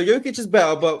Jokic. So Jokic is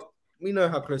better, but we know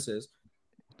how close it is.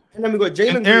 And then we got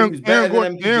Jalen Green, who's better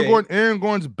than MPJ. Aaron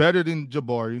Gordon's better than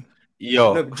Jabari.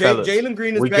 Jalen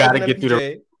Green is better than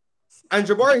MPJ. And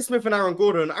Jabari Smith and Aaron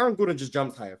Gordon just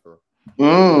jumped higher for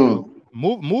him.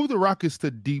 Move the Rockets to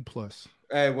D plus.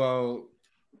 It's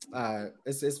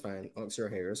fine. Ox, you're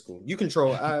here. It's cool. You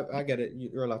control. I get it.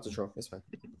 You're allowed to troll. It's fine.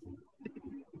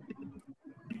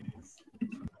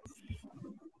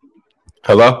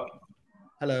 Hello.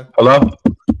 Hi.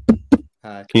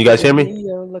 Can you guys hear me?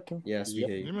 Yes, we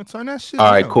hear you. Turn that shit.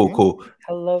 All right, cool.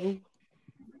 Hello.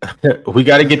 We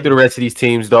got to get through the rest of these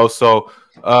teams though. So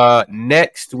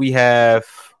next we have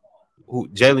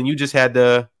Jalen. You just had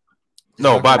the.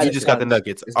 No, Bob, you just got the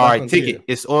Nuggets. All right, Ticket.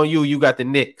 It's on you. You got the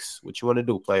Knicks. What you want to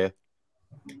do, player?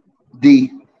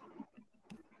 D.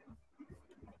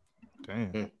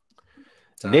 Damn.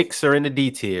 Knicks are in the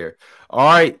D tier. All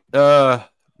right. No.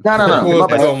 Put him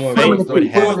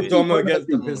against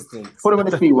the Pistons. Put him in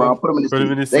the C, Ron. Put him in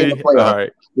the C. All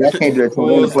right. Yeah, I can't do that.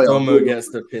 Domo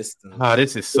against the Pistons. Oh,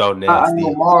 this is so nasty. I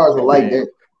know Mars will like that.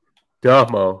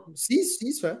 Domo.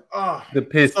 He's fair. The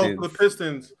Pistons. So for the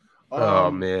Pistons.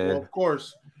 Oh man! Well, of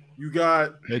course, you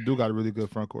got. They do got a really good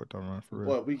front court, though, man. For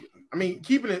real. Well,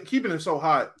 keeping it so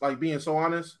hot, like being so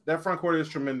honest, that front court is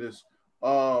tremendous.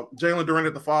 Jalen Durant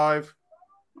at the 5,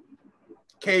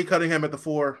 Cade Cunningham at the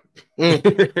 4,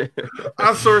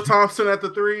 Oscar Thompson at the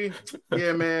 3.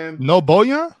 Yeah, man. No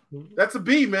Bojan? That's a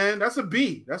B, man. That's a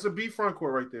B front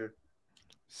court right there.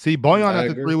 See, Bojan at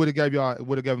the 3 would have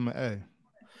given him an A.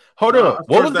 Hold on.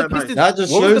 What was the Pistons? That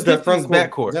just shows that front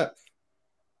backcourt. Yeah.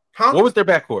 Huh? What was their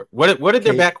backcourt? What did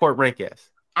their backcourt rank as?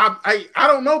 I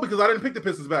don't know because I didn't pick the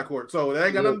Pistons backcourt, so that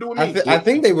ain't got nothing to do with me. I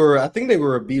think they were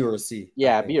a B or a C.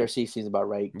 Yeah, B or C seems about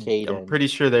right. Cade. I'm pretty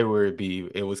sure they were a B.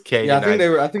 It was Cade. Yeah, I think they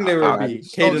were a B.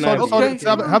 Cade and I.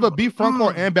 Have a B front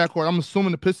court and backcourt. I'm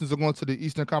assuming the Pistons are going to the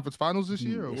Eastern Conference Finals this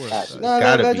year. Or what? No,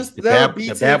 they're a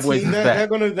B tier team. They're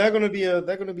gonna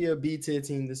be a B tier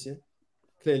team this year.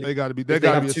 Clearly, they got to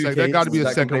be a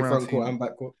second round team.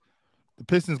 The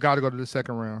Pistons got to go to the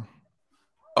second round.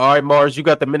 All right, Mars, you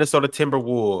got the Minnesota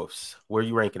Timberwolves. Where are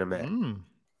you ranking them at?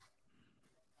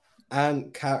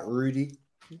 And Cat Rudy.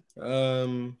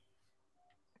 What?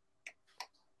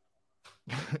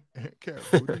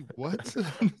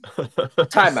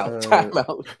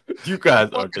 Timeout. You guys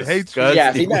are disgusting.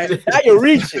 Yeah, see, now you're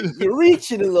reaching. You're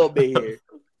reaching a little bit here.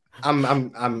 I'm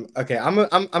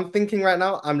thinking right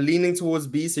now. I'm leaning towards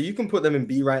B, so you can put them in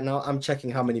B right now. I'm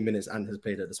checking how many minutes Ant has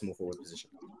played at the small forward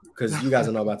position because you guys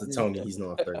are not about to tell me he's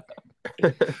not a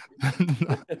third.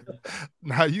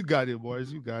 Nah, you got it,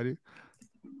 boys. You got it.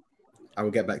 I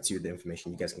will get back to you with the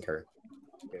information. You guys can carry.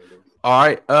 All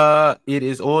right. It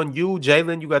is on you,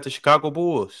 Jalen. You got the Chicago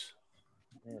Bulls.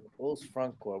 Man, the Bulls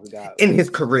front court. We got in his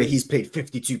career, he's played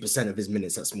 52% of his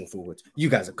minutes at small forward. You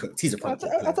guys are cooked. He's a front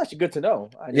court player. That's actually good to know.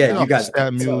 Yeah, you guys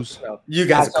are cooked. You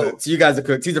guys are cooked. You guys are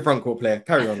cooked. He's a front court player.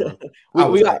 Carry on, bro.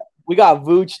 we got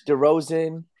Vooch,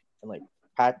 DeRozan, and like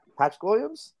Patrick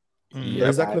Williams.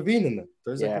 There's Zach LaVine in there.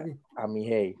 LaVine. I mean,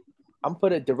 hey, I'm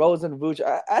putting DeRozan, Vooch.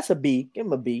 That's a B. Give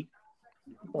him a B.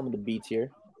 I'm in the B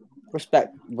tier.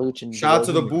 Respect Vooch and shout out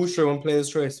to the Bull Show on Players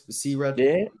Choice. See Red.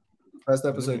 Yeah. First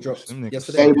episode dropped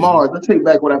yesterday. Hey Mars, I take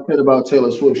back what I said about Taylor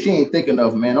Swift. She ain't thick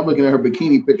enough, man. I'm looking at her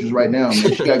bikini pictures right now,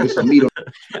 man. She gotta get some meat on.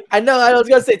 I know. I was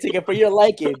gonna say, Ticket, for your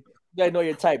liking, you gotta know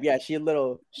your type. Yeah, she ain't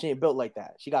built like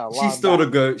that. She got a long. She's still the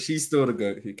goat. She's still the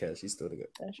goat. Who cares? She's still the goat.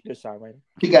 Yeah, she's good shot, man.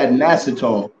 She got NASA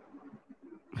tall.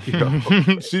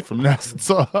 She's from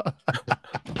NASA.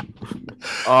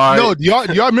 No, do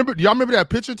y'all remember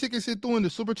that picture Tickets hit through in the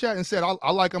super chat and said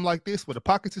I like him like this, where the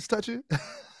pockets is touching.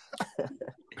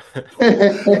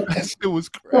 That shit was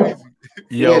crazy.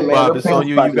 Yo, yeah, Bob, it's on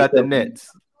you. You got the Nets.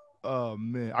 Oh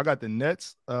man, I got the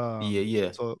Nets.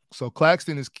 Yeah. So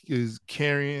Claxton is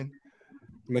carrying.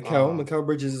 Mikal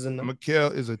Bridges is in there.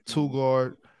 Mikal is a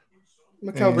 2-guard.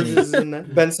 Mikal Bridges is in there.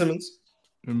 Ben Simmons.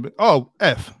 Oh,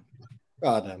 F.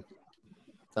 Oh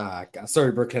damn.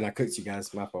 Sorry, Brooklyn. I cooked you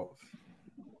guys. My fault.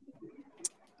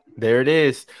 There it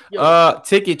is.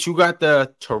 Ticket, you got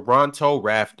the Toronto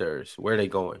Raptors. Where are they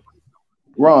going?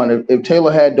 Ron, if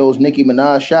Taylor had those Nicki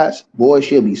Minaj shots, boy,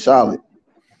 she'll be solid.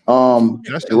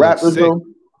 The Raptors, though.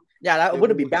 Yeah, that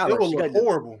wouldn't be balanced. It would look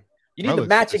horrible. You need the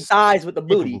matching thighs with the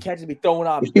booty. You can't just be throwing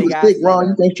off. If she was thick, Ron,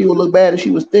 you think she would look bad if she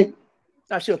was thick?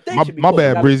 No, she'll think. My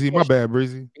bad, Breezy. My bad,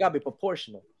 Breezy. You gotta be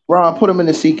proportional. Ron, put them in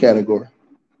the C category.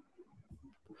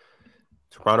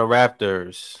 Toronto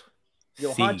Raptors.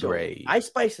 Yo, C grade. Ice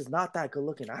Spice is not that good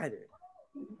looking either.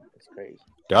 It's crazy.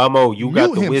 Damo, you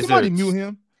got the Wizards. Somebody mute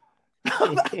him.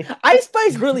 Ice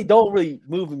Spice don't really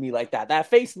move me like that. That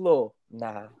face, little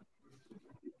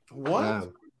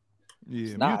What?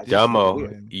 Yeah, Damo,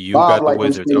 you got the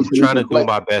Wizards. I'm trying to do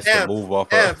my best to move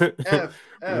off of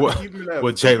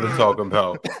what Jalen's talking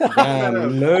about.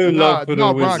 No love for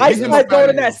the Wizards. Ice Spice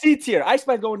going in that C tier. Ice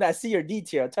Spice going in that C or D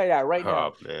tier. I'll tell you that right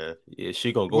now. Oh man, yeah,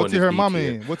 she gonna go What's in her the mama D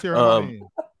tier. in? What's her mama in?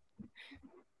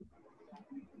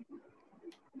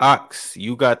 Ox,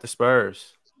 you got the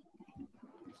Spurs.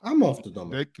 I'm off the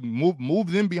Doma. They can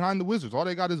move them behind the Wizards. All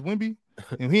they got is Wemby,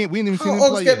 and we ain't even seen him How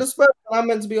Ox play get yet. the Spurs? I'm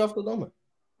meant to be off the Doma.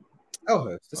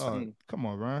 Come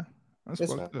on, Ryan.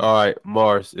 That's All right,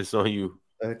 Mars, it's on you.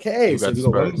 Okay, You so got we the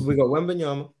got Spurs.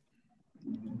 Wembanyama,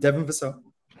 Devin Vassell,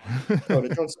 Cody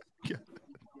Johnson.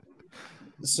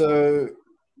 So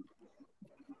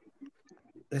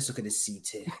let's look at the C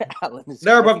tier.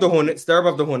 They're above the Hornets.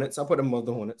 I'll put them above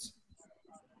the Hornets.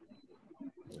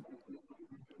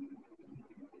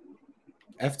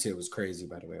 F tier was crazy,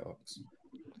 by the way, Ox.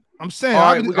 I'm saying All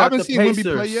I right, we got haven't the seen Wemby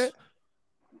play Pacers. yet.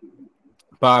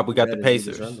 Bob, we got the Yeah,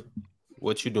 Pacers.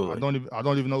 What you doing? I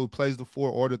don't even know who plays the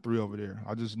 4 or the 3 over there.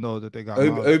 I just know that they got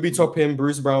Obi Toppin,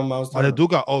 Bruce Brown, Miles. Oh, they do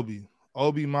got Obi,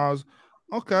 Miles.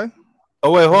 Okay.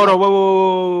 Oh wait, hold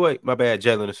on, wait. My bad,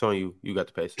 Jalen. It's on you. You got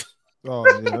the Pacers. Oh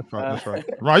yeah, that's right. That's right.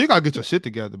 Ron, you gotta get your shit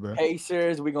together, bro.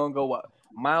 Pacers. We gonna go what?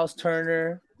 Miles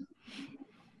Turner.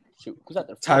 Shoot, who's that?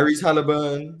 Tyrese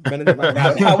Halliburton.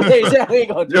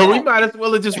 Yo, we might as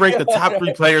well have just ranked the top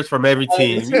 3 players from every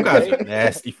team. You guys are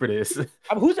nasty for this.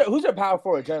 Who's their power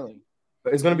forward generally?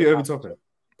 It's gonna be Obi Toppin,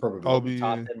 probably. Obi,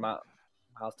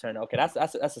 Miles Turner. Okay, that's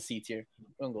a C tier.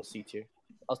 We're gonna go C tier.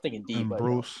 I was thinking D, but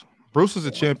Bruce is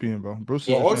a champion, bro. Bruce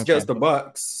is Ox gets the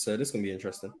Bucks, so this is gonna be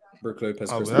interesting. Brook Lopez.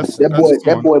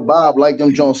 That boy Bob like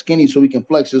them Jones skinny so he can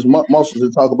flex his muscles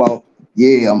and talk about.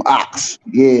 Yeah, I'm Ox.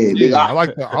 Yeah, big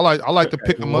Ox. I like to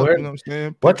pick them up. You know what I'm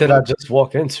saying? What did I just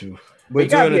walk into? We're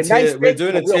doing a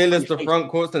tier list of front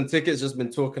courts and tickets. Just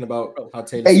been talking about how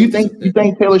Taylor. Hey, you think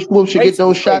Taylor Swift should get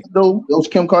those shots though? Those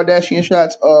Kim Kardashian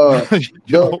shots?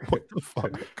 Yo, what the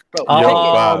fuck?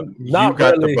 Not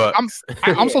really. I'm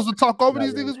supposed to talk over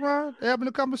these niggas, Ryan? They having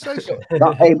a conversation.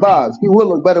 Hey, Bob, he would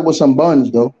look better with some buns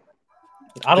though.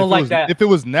 I don't like that. If it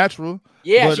was natural.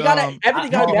 Yeah, but, she got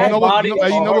everything got you know what? You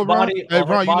know what, Ron? body, Hey,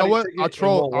 Ron, you know what? body, I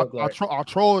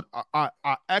trolled. I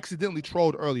accidentally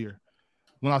trolled earlier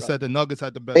when I said the Nuggets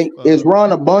had the best. Hey, is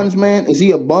Ron a buns man? Is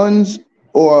he a buns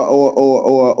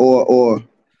or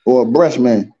a breast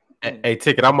man? Hey,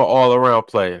 Ticket, I'm an all-around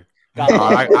player.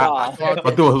 I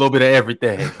do a little bit of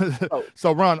everything.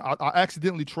 So, Ron, I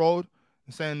accidentally trolled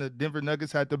saying the Denver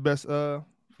Nuggets had the best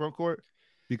front court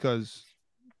because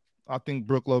I think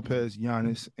Brook Lopez,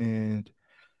 Giannis, and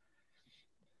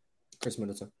Chris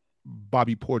Middleton,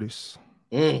 Bobby Portis.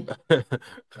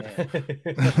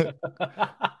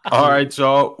 All right,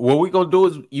 y'all. What we're gonna do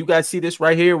is you guys see this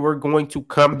right here. We're going to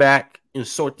come back and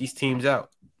sort these teams out.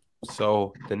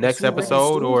 So the next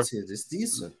episode or it's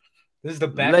decent. This is the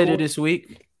back later this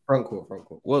week. Front court.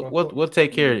 We'll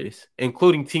take care of this,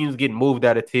 including teams getting moved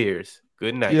out of tiers.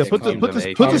 Good night. Yeah, put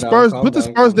the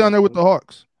Spurs down there with the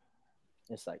Hawks.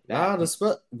 It's like that. Nah, the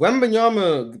Spurs.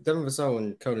 Wembanyama, Devin Vassell,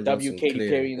 and Cody Johnson. WKD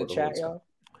carry in the chat, y'all.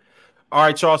 All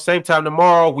right, y'all. Same time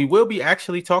tomorrow. We will be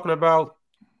actually talking about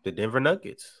the Denver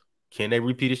Nuggets. Can they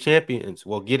repeat as champions?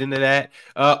 We'll get into that.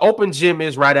 Open Gym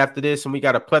is right after this, and we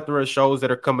got a plethora of shows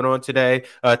that are coming on today.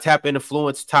 Tap into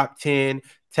Fluence Top 10.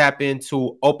 Tap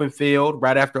into Open Field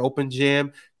right after Open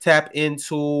Gym. Tap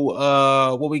into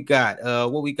what we got. Man,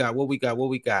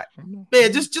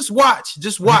 just watch.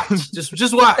 Just watch.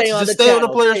 just watch. Just stay on the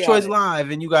Players Choice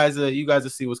Live, and you guys will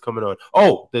see what's coming on.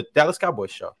 Oh, the Dallas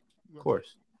Cowboys show, of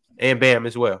course, and Bam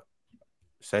as well.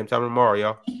 Same time tomorrow,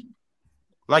 y'all.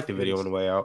 Like the video on the way out.